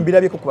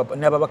mbirabyeko kuba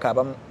n'ababaka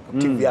abamu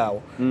TV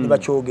awo ne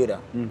bakyogera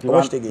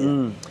oba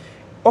kitegeera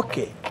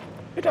okay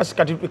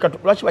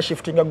lwaki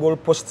bashiftinga goal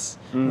posts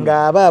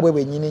nga abaabwe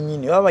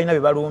bwennyini oba balina be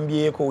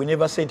balumbyeko we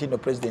never sent no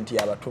president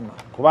yabatuma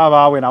kuba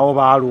abaabwe nabo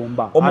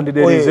baalumba and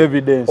there is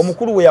evidence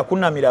omukulu we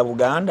yakunamira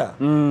Buganda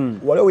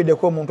wali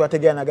owiddeko omuntu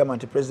ategeera nagamba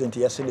nti president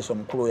yasindisa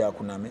omukulu we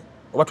yakuname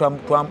oba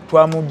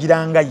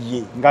twamugiranga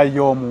ye nga ye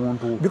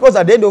omuntu because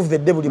at the end of the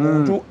day buli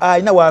muntu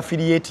alina wa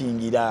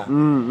affiliatingira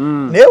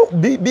naye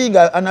being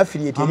an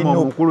affiliate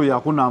omukulu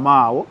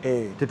yakunama awo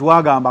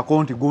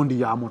tetwagambako nti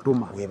gundi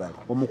yamutuma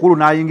omukulu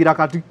n'ayingira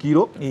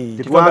Katikkiro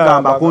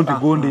tetwagambako nti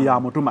gundi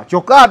yamutuma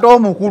kyokka ate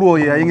omukulu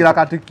oyo yayingira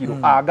Katikkiro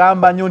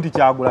agamba nnyo nti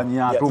Kyagulanyi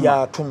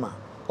yatuma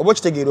oba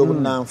okitegeera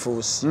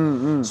obunnanfuusi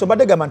so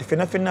badde gamba nti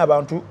ffenna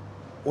abantu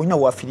olina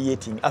wa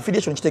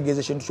affiliation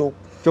kitegeeza ekintu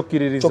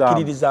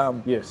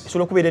kyokkiririzaamu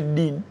esobola okubeera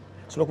eddiini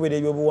esobola okubeera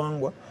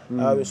ebyobuwangwa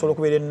esobola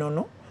okubeera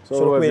ennono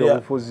esobola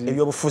okubeera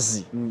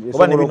ebyobufuzi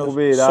oba nebino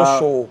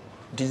social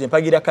nti nze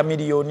mpagira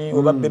kamiliyoni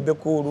oba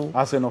bebekulu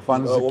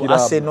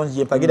Arsenal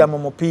nze mpagira mu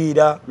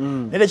mupiira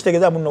naye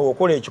kitegeeza muno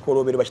okola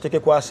ekikolobero bakiteke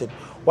ku Arsenal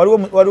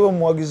waliwo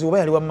omuwagizi oba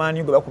yali wa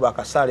maani gwe bakuba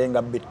akasaale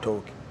nga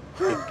bettooke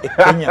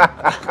Kenya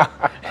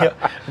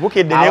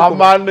bukedde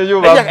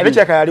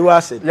nekyaka yali wa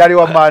Arsenal yali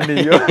wa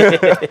maani yo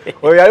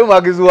oyo yali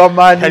muwagizi wa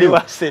maani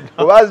yo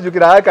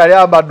obazijukira akali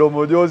ambadde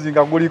omujoozi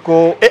nga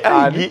guliko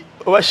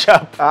oba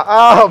sharp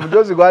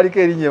omujoozi gwaliko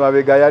erinnya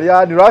emabega yali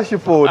ani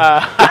Rashford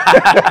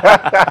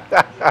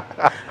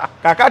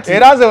kakati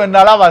era nze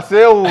wenalaba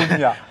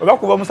seewuunya oba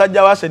kuba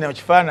omusajja wa Arsenal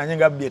kifaananyi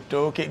nga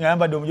byetooke nga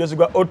yambadde omujoozi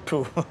gwa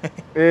Otto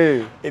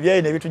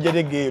ebyayi ne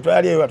bitujeregeeyo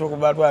twali eyo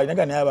batukuba twali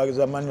naga naye abagizi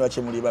bamaanyi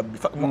bakimuli babbi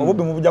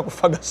Omubbi mubujja ku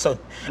Ferguson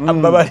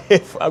abba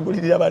baleefu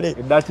agulirira baleefu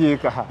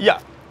eddakiika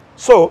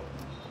so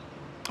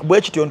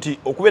bwe kityo nti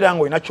okubeera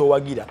nga olina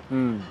kyowagira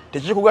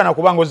tekikugana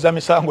kubanga ozza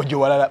misango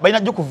gyewalala balina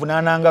jjo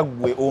kuvunaananga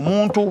ggwe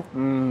omuntu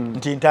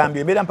nti Ntambi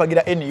embeera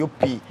mpagira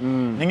NUP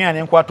nengenda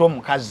nenkwata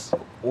omukazi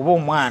oba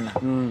omwana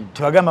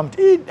tebagamba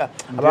nti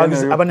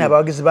abana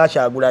abawagizi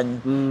bakyagulanyi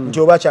nti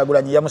oba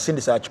kyagulanyi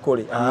yamusindisa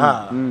akikole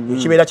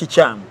ekibeera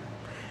kikyamu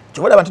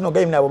kyobalaba nti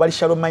nogayimi nabo bali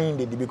shallow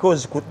minded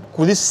because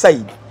ku this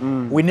side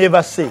we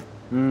never say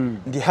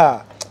nti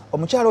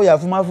omukyalo oyo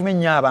avuma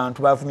ennyo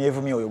abantu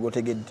bavumye oyo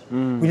gotegedde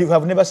we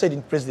have never said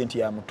in president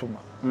yamutuma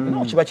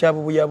no kiba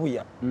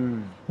kyabubuyabuya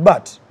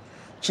but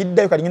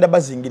kiddayo kalingenda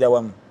bazingira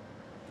wamu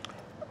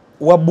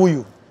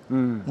Wabuyu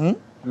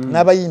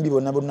n'abayimbi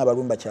bonna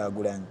balumba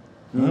Kyagulanyi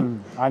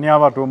ani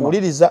abatuma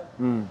uliriza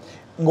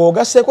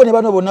ng'ogasseeko ne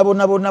bano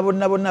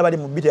bonna bali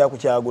mu bita ya ku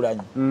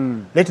Kyagulanyi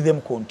let them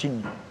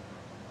continue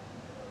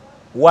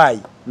why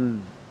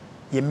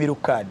ye middle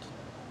card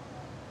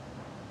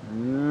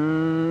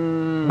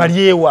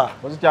Mariewa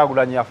was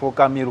Kyagulanyi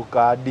yafuuka middle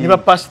card niba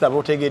pastor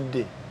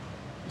botegedde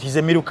it is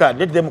a middle card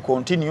let them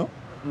continue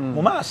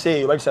mu maaso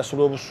eyo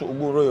balisasula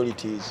obusugu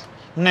royalties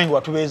nange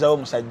watubeezaawo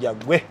musajja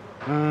gwe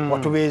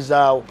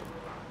watubeezaawo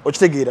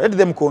okitegeera let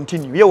them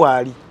continue ye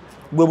waali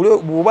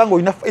bw'obanga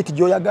olina fight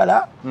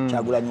gy'oyagala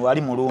Kyagulanyi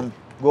waali mulumbi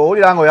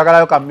ng'owulira nga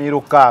oyagalayo ka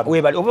middle card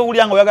webali oba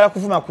owulira nga oyagala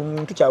kuvuma ku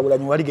muntu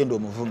Kyagulanyi waali genda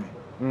omuvume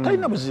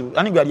talina buzibu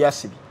ani gwe yali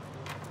asibye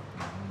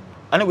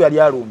ani gwe yali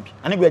alumbye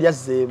ani gwe yali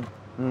azzeemu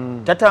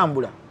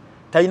tatambula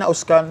talina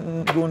Oscar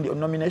gundi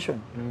nomination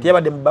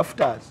teyabadde mu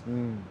BAFTAs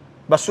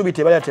basubi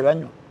tebalya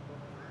tebanywa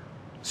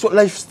so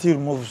life still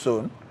moves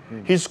on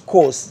his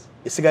course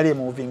esigale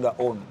moving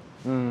on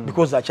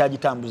because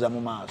akyagitambuza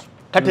mu maaso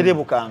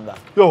taterebukanga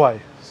yowayi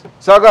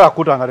saagala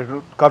kutanga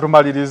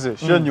katumalirize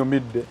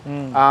shenyumidde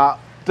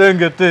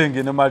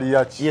tenge ne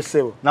Mariachi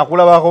yesebo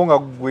nakulabako nga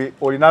gwe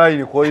olina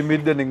layini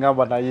koyimidde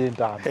nengamba naye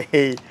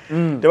Ntambi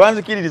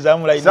tebanzikiririza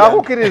mu layini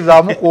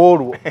saakukiririzaamu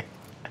kwolwo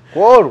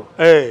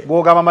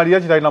bw'ogamba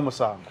Mariachi talina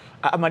musango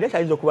Mariachi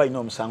ayinza okuba alina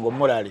omusango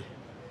morale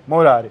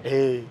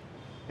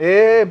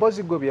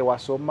mpozi gwe bye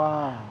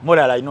wasoma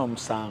morale alina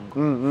omusango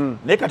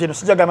naye kati eno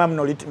sijagamba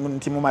muno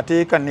nti mu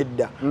mateeka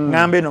nedda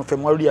ngamba eno ffe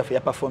mwaluli yaffe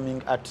ya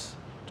performing arts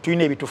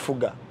tulina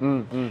ebitufuga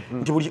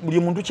nti buli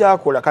muntu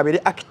kyakola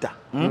kabeere actor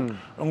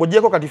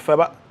ng'ogyeko kati ffe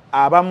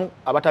abamu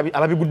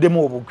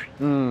ababiguddemu obugwi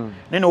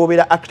naye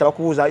nowobeera actor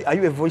bakubuuza are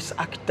you a voice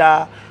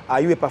actor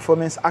are you a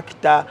performance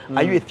actor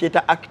are you a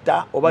theatre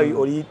actor oba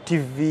oli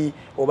TV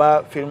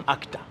oba film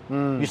actor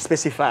you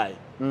specify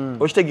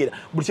okitegeera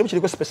buli kimu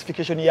kiriko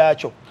specification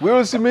yakyo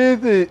Will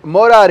Smith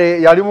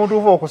morale yali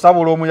mutuufu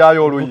okusabula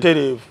omuyaayo oluyi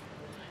mutereevu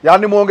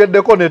yani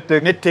mwongeddeko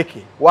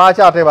netteke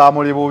waki ate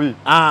baamuli bubi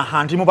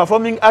nti mu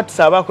performing arts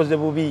abakoze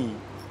bubi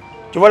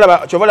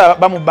kyobola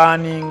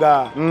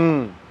bamubaninga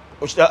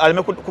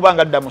aleme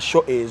kubanga adda mu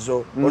show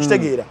ezo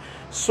okitegeera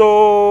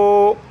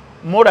so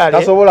morale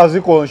tasobola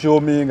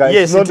zikonshominga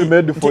it's not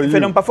made for you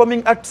feno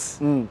performing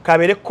arts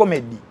kabere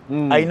comedy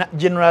aina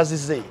genres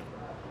ze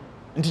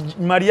nti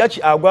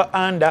Mariachi agwa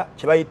under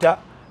kibayita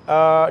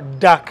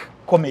dark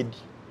comedy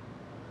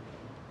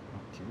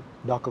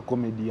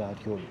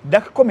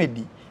dark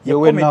comedy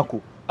yewe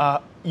naku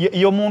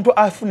yo muntu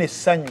afune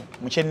essanyu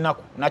mu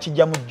kyennaku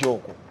nakijja mu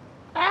jjooko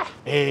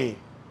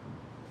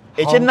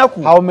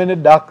ekyennaku how many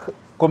dark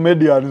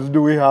comedians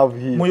do we have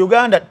here mu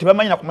Uganda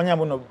tebamanyi na kumanya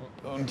muno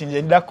nti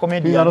nze dark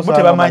comedian mu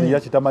tebamanyi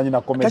yakitamanyi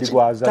na comedy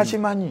gwaza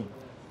takimanyi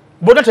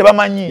bona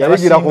tebamanyi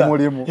yabigira ku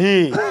mulimu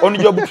on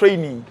job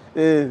training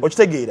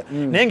okitegeera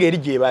naye ngeri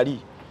gye bali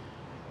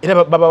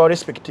era baba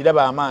respect era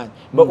ba amaanyi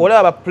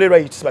olaba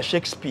playwrights ba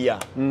Shakespeare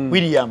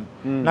William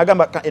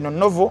nagamba eno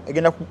novel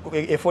egenda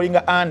falling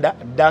under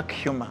dark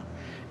humor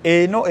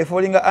eno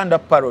falling under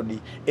parody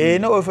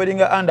eno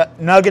falling under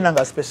nagenda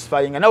nga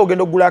specifying na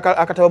ogenda ogula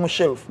akataba mu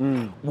shelf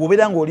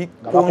gubera ngoli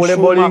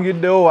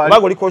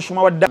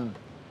konshuma wadda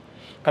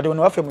kati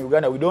ono wafe mu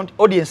Uganda we don't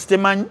audience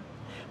temanyi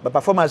ba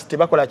performers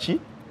tebakola ki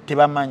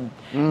tebamanyi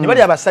ne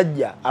bali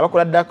abasajja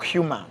abakola dark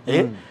humor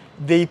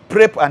they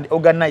prep and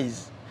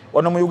organize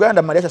wano mu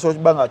Uganda Maria so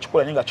banga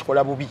akikola ninga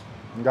akikola bubi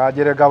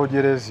ngajerega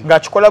bujerezi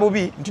ngakikola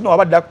bubi ntino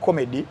waba dark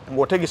comedy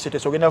ngotegesete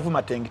sogenda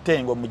vuma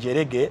tengo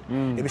mujerege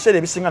ebisere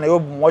ebisinga nayo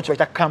muwacho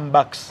baita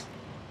comebacks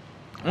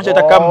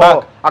ncheta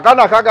comeback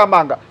akana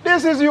kagambanga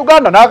this is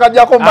Uganda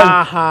nakajako mani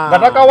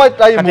ngataka white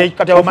time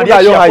kati wa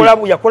Maria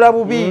yakola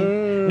bubi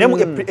nemu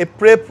a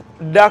prep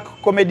dark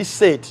comedy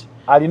set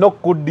alino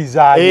good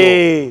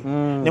design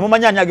nemu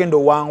manyanya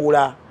agendo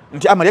wangula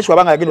nti Amalia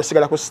wabanga agendo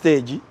sigala ko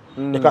stage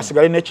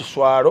nekasigale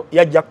n'ekiswalo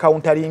yajja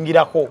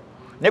counteringirako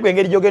negwe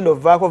ngeri jogendo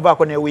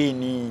vaako ne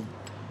wini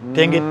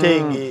tenge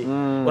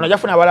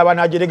onajafuna balaba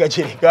najerega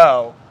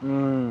jerigao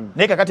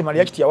neka kati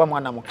Malia kiti yawa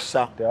mwana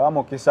mukisa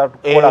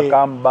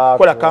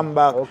kola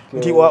comeback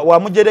nti wa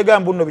mujerega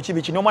mbuno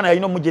bichi no mwana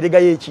yalino mujerega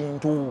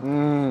y'ekintu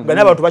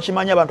ngana abantu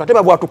bakimanya abantu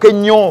ateba bwatuke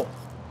nnyo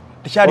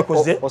tichali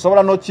koze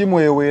osobola no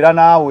chimwewera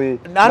nawe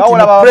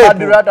nawola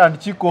babadirata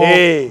ndichiko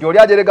yoli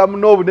ajerega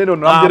munobu neno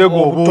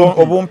namjerego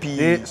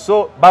obumpi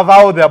so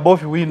bavao they are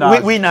both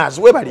winners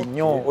we bali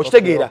nnyo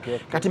okitegeera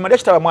kati Malia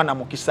kitaba mwana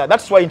mukisa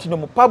that's why ntino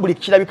mu public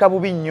kirabika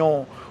bubi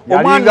nnyo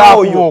omwana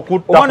oyo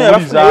omwana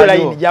yafuna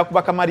line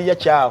jakuba Malia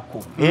kyako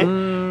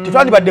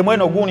tifandi badde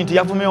mweno guni nti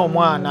yavume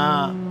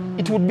omwana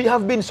it would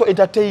have been so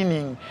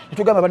entertaining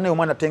itugamba banne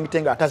omwana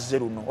tenga atazze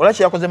luno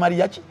olachi yakoze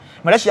Malia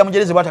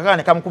yamujereze batakana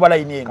ne kamukuba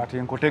line eno kati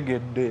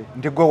nkotegedde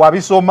nti gwe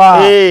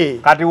wabisoma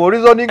kati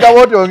orizoninga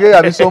wote onge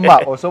yabisoma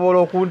osobola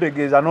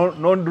okuntegeeza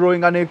non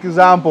drawing an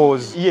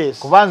examples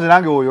kubanze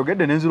nange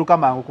oyogedde nenziruka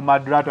mangu ku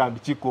madrata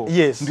abikiko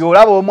ndi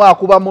olaba omwe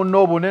akuba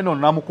munno obuneno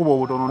namukuba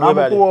obutono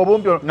namukuba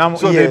obumpyo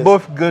so they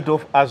both get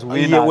off as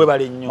winners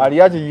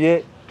Malia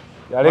ye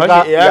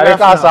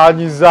yaleka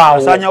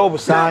asanya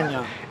obusanya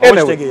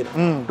okitegera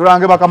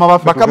tulange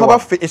bakama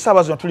baffe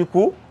esaba zino tuli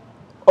ku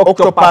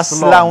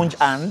Octopus Lounge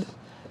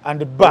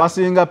and bar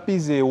basinga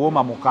pizza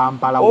ewoma mu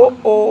Kampala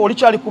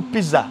olikyali ku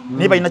pizza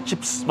ne balina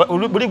chips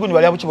buli gundi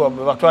bali abuchi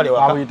batwale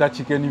waka abuyita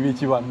chicken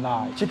bichi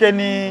bannaye chicken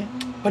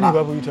bali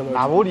babuyita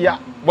abulya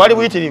bwali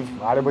buyitirivu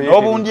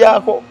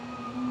n'obundyako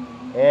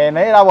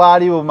naye era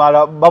bwali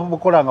bumala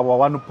babukolanga bwa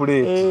one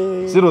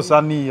plate zero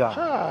sania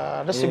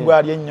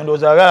tasigwali ennyo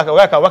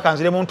waka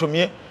wakanzire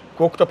muntumye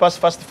ku Octopus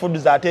fast food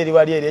za teri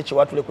wali eri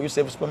ekiwatule ku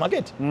Yusuf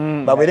supermarket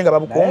babwerenga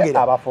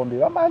babukongera abafombi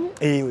bamanyi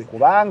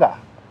kubanga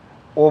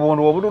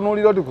obuntu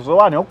obutunulira oti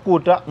kusowaani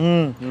okukuta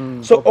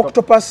so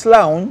Octopus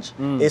Lounge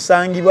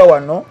esangibwa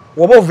wano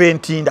woba ova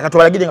entinda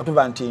katubalagire nga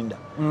tuva ntinda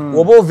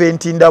woba ova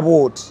entinda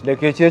bwoti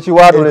leka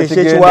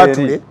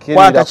ekyekiwatule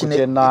kwata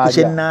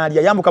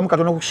kyenaalya yambukamu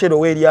katono ku shero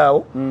weeri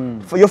awo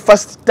yo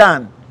first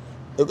turn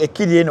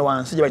ekiri eno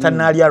wansi gye bayita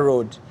Naalya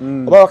Road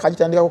oba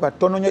wakagitandikako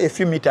katono nnyo a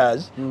few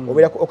meters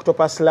obeera ku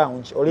Octopus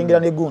Lounge olengera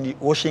negundi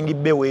washing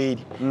bay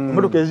weeri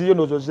emmotoka eziriyo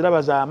ndowooza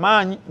oziraba za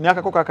amaanyi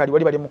n'akako kakali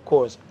wali bali mu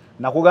kooza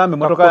nakugambe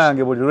motoka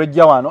yange buli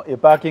lwejja wano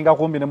eparkinga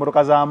kumbi ne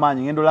motoka za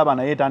amaanyi ngendo laba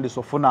naye etandise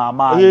ofuna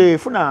amaanyi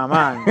funa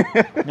amaanyi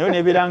nayo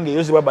nebeera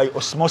ng'eyozebwa by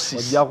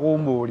osmosis ojja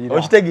kumbuulira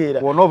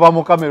okitegeera onoova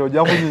mu kamera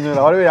ojja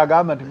kunyinyonyola waliwo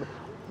yagamba nti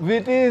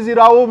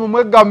vitizirawo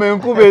mumweggama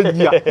enkuba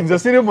ejja nze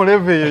siri mu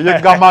leve eyo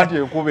yeggama nti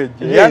enkuba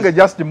ejja yange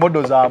just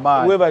modo za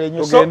amaanyi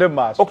tugende mu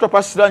maaso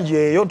Octopus Lounge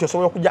eyo nti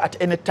osobola okujja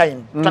at any time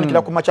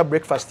tutandikira ku matcha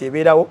breakfast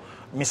ebeerawo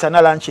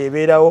misana lunch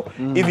ebeerawo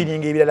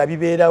evening ebirala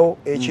bibeerawo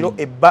ekiro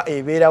ebba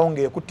ebeerawo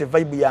ng'ekutte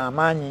vibe ya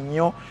amaanyi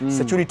nnyo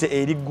security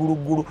eri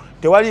ggulugulu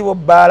tewaliwo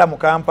bbaala mu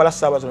Kampala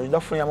ssaawa zino oyinza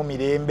kufuniramu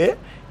mirembe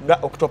nga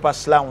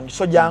Octopus Lounge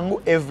so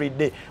jangu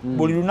everyday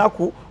buli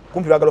lunaku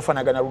kumpi lwagala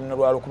ofanagana luno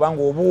lwalo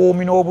kubanga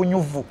obuwoomi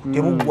n'obunyuvu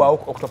tebuggwawo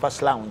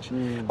Octopus Lounge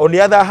on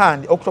the other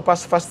hand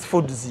Octopus fast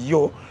foods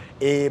yo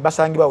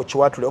basangibwa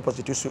Kiwatule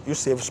opposite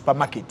Yusuf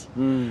supermarket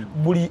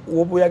buli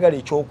obuyagala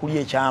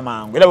ekyokulya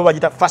ekyamangu era bo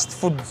bagita fast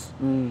foods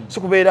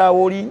sikubeera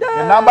olinda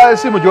enamba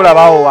y'essimu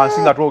gy'olabaawo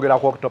wansi nga twogera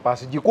ku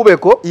Octopus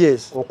gikubeko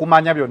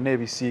okumanya byonna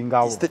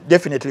ebisingawo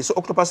definitely so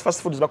Octopus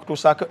fast foods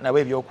bakutuusaako nabo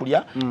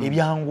ebyokulya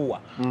ebyanguwa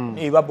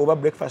oba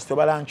breakfast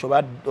oba lunch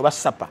oba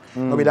supper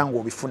nobeera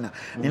ng'obifuna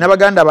nina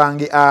baganda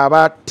bange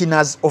aba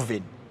Tina's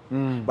Oven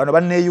bano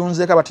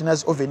banneeyunzeeko aba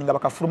Tina's Oven nga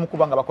bakafulumu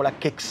kuba nga bakola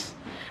cakes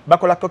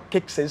bakola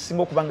cakes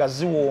ezisinga okuba nga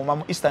ziwooma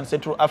mu Eastern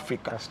Central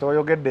Africa kasita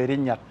oyogedde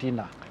erinnya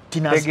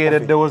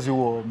tegeereddewo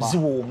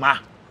ziwooma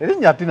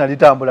erinnya Tina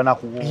litambula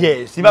nakuwooma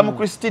iba mu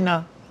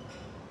Christina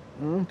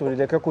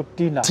tulireke ku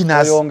Tina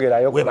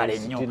oyongerayo webale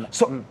nnyo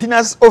so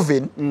Tina's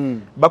Oven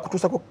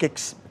bakutuusako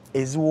cakes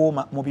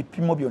eziwooma mu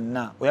bipimo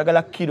byonna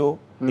oyagala kilo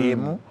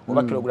emu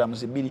oba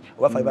kilograms 2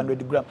 oba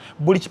 500 gram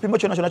buli kipimo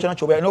kyonna kyonna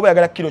ky'oba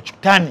oyagala kilo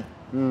 5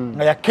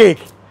 nga ya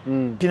cake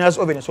Tina's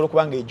oven esobola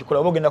kuba nga egikola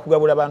oba ogenda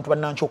kugabula abantu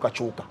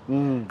bannankyukakyuka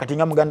kati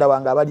nga muganda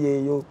wange abali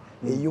eyo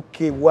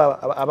UK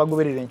wa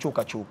abagoberera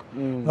enkyukakyuka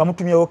nga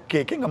mutumyewo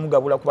keeke nga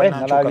mugabula ku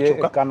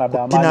bannankyukakyuka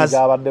Tina's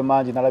abadde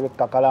mangi nalabye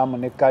kakalamu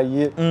ne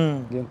kaye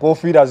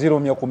ng'enkofiira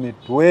zirumye ku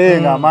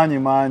mitwe ng'amaanyi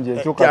mangi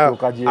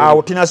enkyukakyuka gye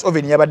awo Tina's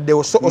oven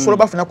yabaddewo so osobola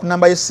bafuna ku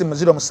namba y'essimu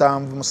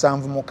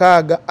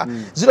 0776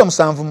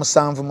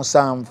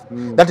 0777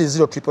 that is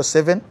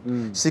 0777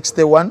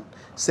 61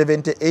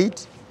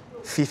 78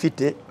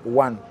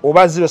 51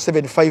 oba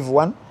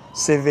 0751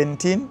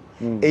 17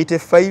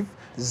 85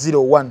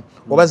 01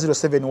 oba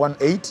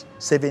 0718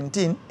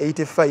 17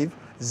 85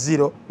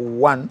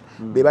 01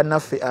 beba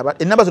naffe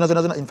enamba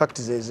zonna in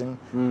fact zezimu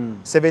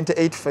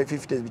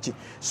 78550 bichi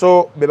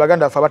so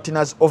bebaganda afa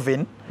Tina's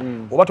oven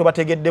oba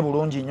tobategedde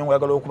bulungi nnyo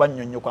oyagala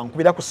okubannyonnyoka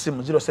nkubira ku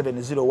simu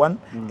 0701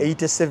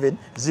 87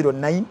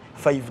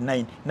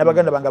 0959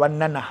 nabaganda banga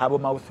banana habo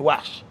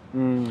mouthwash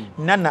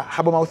nana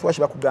habo mouthwash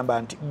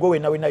bakugamba nti gwe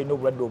nawe nalina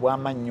obulwadde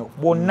obw'amannyo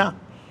bonna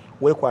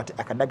wekwate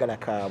akadagala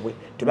kaabwe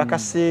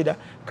tebakaseera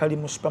kali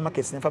mu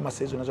supermarkets ne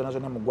pharmacies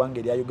zonna mu ggwanga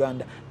erya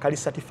Uganda kali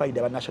certified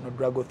aba National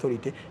Drug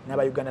Authority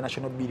n'aba Uganda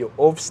National Bureau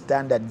of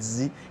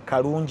Standards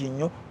kalungi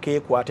nnyo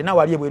kekwate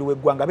nawe ali ebweru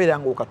w'eggwanga beera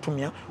nga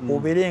okatumya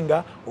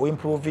obeerenga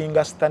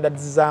oimprovinga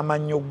standards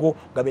z'amannyogo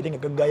gabeerenga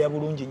gaggaya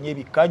bulungi nnyo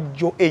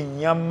ebikajjo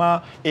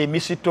ennyama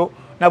emisito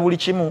na buli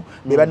kimu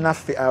be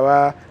bannaffe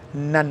aba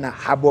nana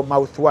habo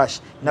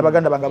mouthwash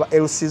nabaganda banga ba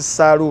LC's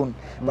Saloon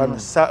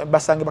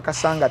basange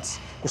bakasangati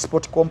ku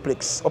sport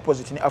complex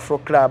opposite ni Afro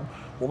Club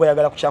oba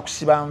yagala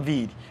kusiba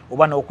nviiri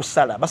oba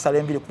n'okusala basala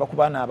enviiri kuva ku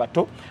baana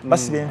abato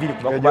basiba enviiri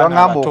kuva ku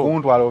baana abato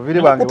okuntwala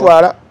oviri bange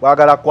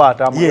wagala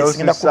kwata mu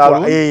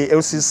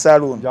LC's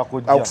Saloon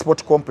au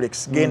sport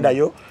complex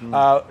gendayo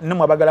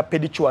nemwe abagala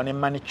pedicure ne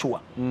manicure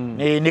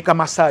ne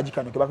kamassage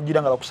kano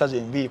kebakugira nga bakusaza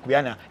enviiri ku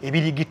byana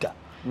ebirigita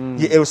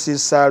ye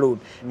LC's Saloon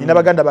nina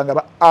baganda banga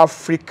ba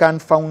African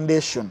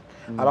Foundation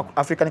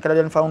African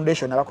Canadian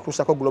Foundation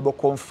abakutusako global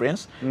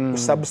conference ku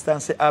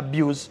substance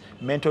abuse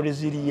mental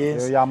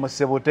resilience ya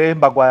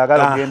September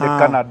gwayagala gende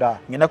Canada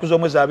ngenda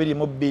kuzomwezi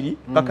 22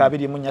 mpaka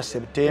 24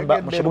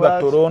 September mu kibuga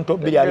Toronto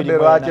 22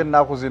 baje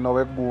naku zino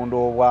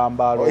weggundo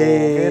obwambalo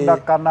genda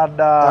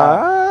Canada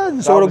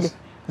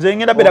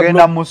ngenda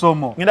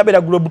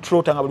bera globe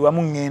trotter nga buli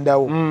wamu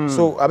ngendawo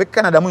so abe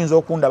Canada muyinza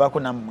okundabako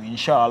nammwe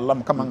inshallah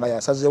mukama nga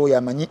yasazeewo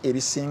yamanyi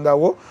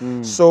ebisingawo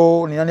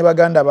so nina ne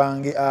baganda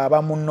bange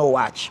aba Munno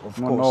Watch of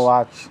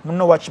course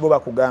Munno Watch bo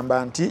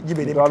bakugamba nti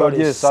gibere emitwalo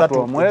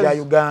 3 egya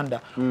Uganda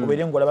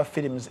obere ngolaba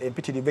films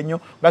empitirive nnyo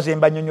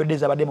bazemba nnyonnyodde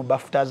zabadde mu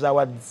BAFTA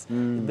Awards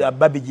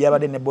Babi gye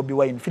yabadde ne Bobi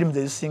Wine films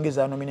ezisinga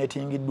za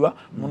nominatingiddwa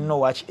Munno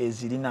Watch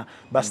ezirina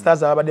ba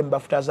stars abadde mu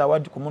BAFTA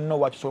Awards ku Munno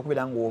Watch so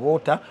kubera nga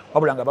obota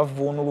wabula nga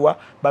bavunulwa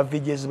ba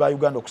VJs ba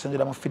Uganda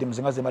okusenzera mu films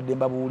nga zemadde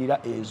mbabuulira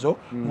ezo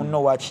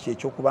Munno Watch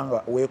kyekyo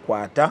kubanga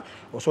wekwata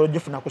osobola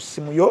jifuna ku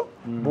simu yo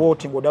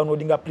bwoti ngo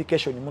downloading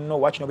application Munno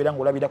Watch nobera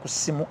ngolabira ku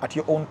simu at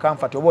your own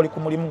comfort oba oli ku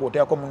mulimu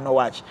ng'oteekako Munno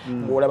Watch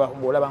ng'olaba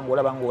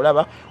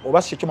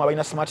oba si kyoma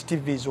balina smart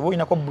TVs oba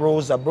olinako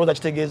browser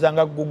kitegeeza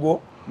nga Google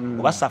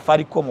oba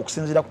Safaricom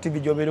okusinziira ku TV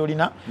gy'obeera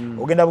olina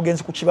ogenda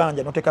bugenzi ku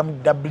kibanja n'oteekamu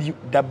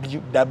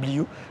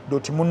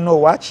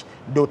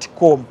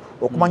www.munnowatch.com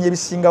okumanya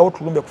ebisingawo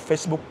tulumbe ku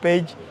Facebook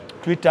page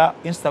Twitter,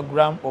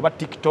 Instagram oba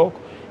TikTok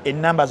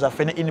enamba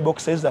zaffe ne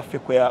inboxes zaffe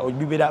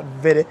bibera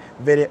very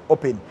very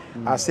open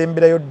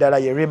asemberayo ddala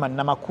ye Rema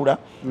Namakula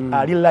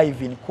ali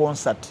live in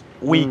concert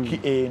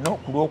week eno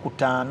ku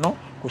Lwokutaano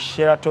ku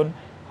Sheraton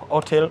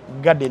Hotel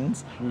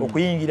Gardens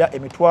okuyingira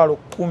emitwalo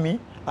 10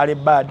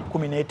 alebad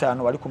 15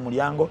 wali ku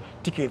mulyango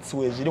tickets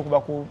weziri kuba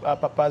ku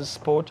Papa's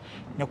Sport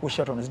ne ku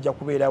Sheraton zijja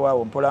kubeera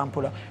waawo mpola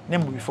ne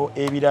mu bifo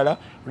ebirala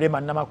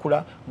Rema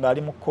Namakula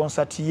ngali mu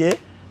concert ye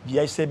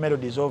GIC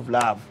Melodies of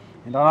Love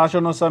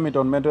International Summit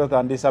on Mental Health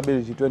and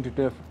Disability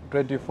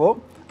 2024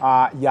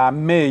 ya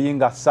May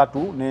nga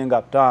 3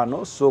 nenga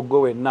 5 so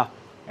go wenna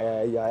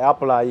ya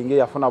applying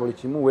yafuna buli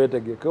kimu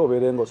wetegeke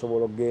oberengo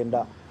osobola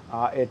ogenda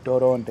e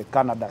Toronto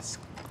Canada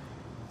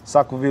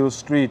Sackville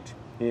Street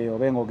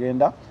obengo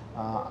genda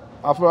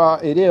after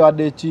area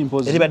wadde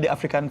chimpozi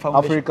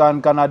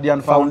African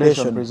Canadian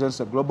Foundation presents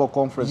a global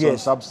conference on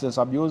substance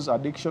abuse,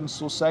 addiction,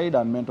 suicide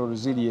and mental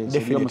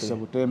resilience mu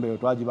September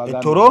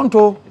twagibaganda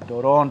Toronto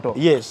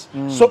yes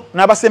so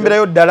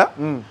nabasemberayo ddala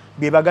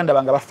bebaganda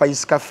banga ba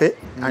Faiz Cafe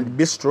and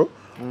Bistro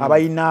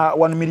abayina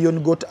 1 million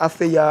goat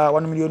affair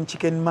 1 million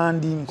chicken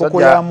mandi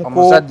nkoko ya muko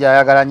omusajja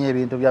ayagalanye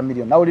ebintu bya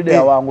million nawulide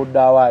yawangudde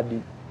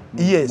award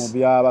yes mu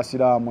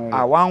byabasiramu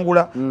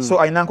awangula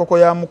so aina nkoko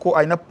ya muko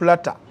aina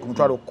plata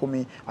kumutwalo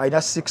 10 aina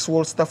 6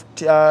 whole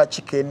stuffed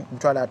chicken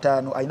mutwalo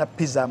 5 aina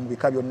pizza mu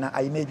bika byonna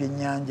aina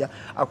ebyennyanja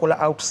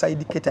akola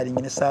outside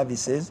catering ne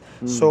services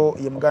so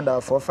ye muganda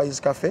wa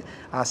Faiz Cafe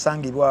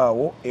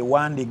asangibwawo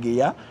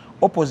ewandegeya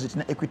opposite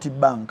na Equity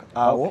Bank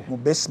awo mu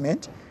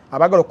basement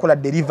abagala okukola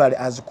delivery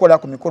azikola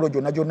ku mikolo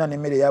gyonna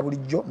n'emmere ya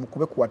bulijjo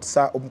mukube ku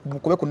WhatsApp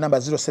mukube ku namba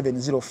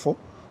 0704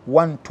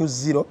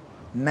 120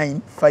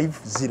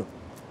 950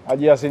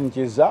 Ajia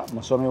sinchiza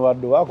musomi wa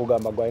dua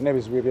kugamba gwa ine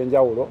bizibu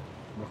ebyenjawulo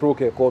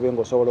mutuuke ekoobe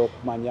ng'osobola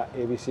okumanya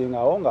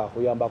ebisingawo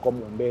ng'akuyambako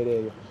mu mbeera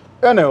eyo.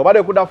 Anyway,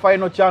 obadde kuda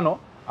final channel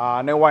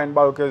ne wine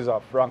balokeza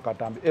Frank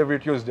Ntambi every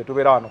Tuesday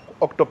tubeera wano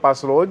ku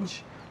Octopus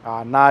Lodge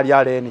n'ali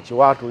Aleni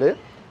Kiwaatule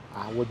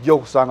wojja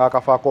okusanga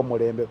akafaako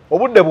omulembe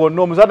obudde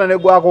bwonna omuzana ne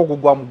gwako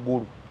okugwa mu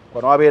ggulu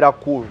wano wabeera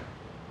cool.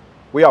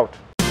 We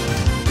out.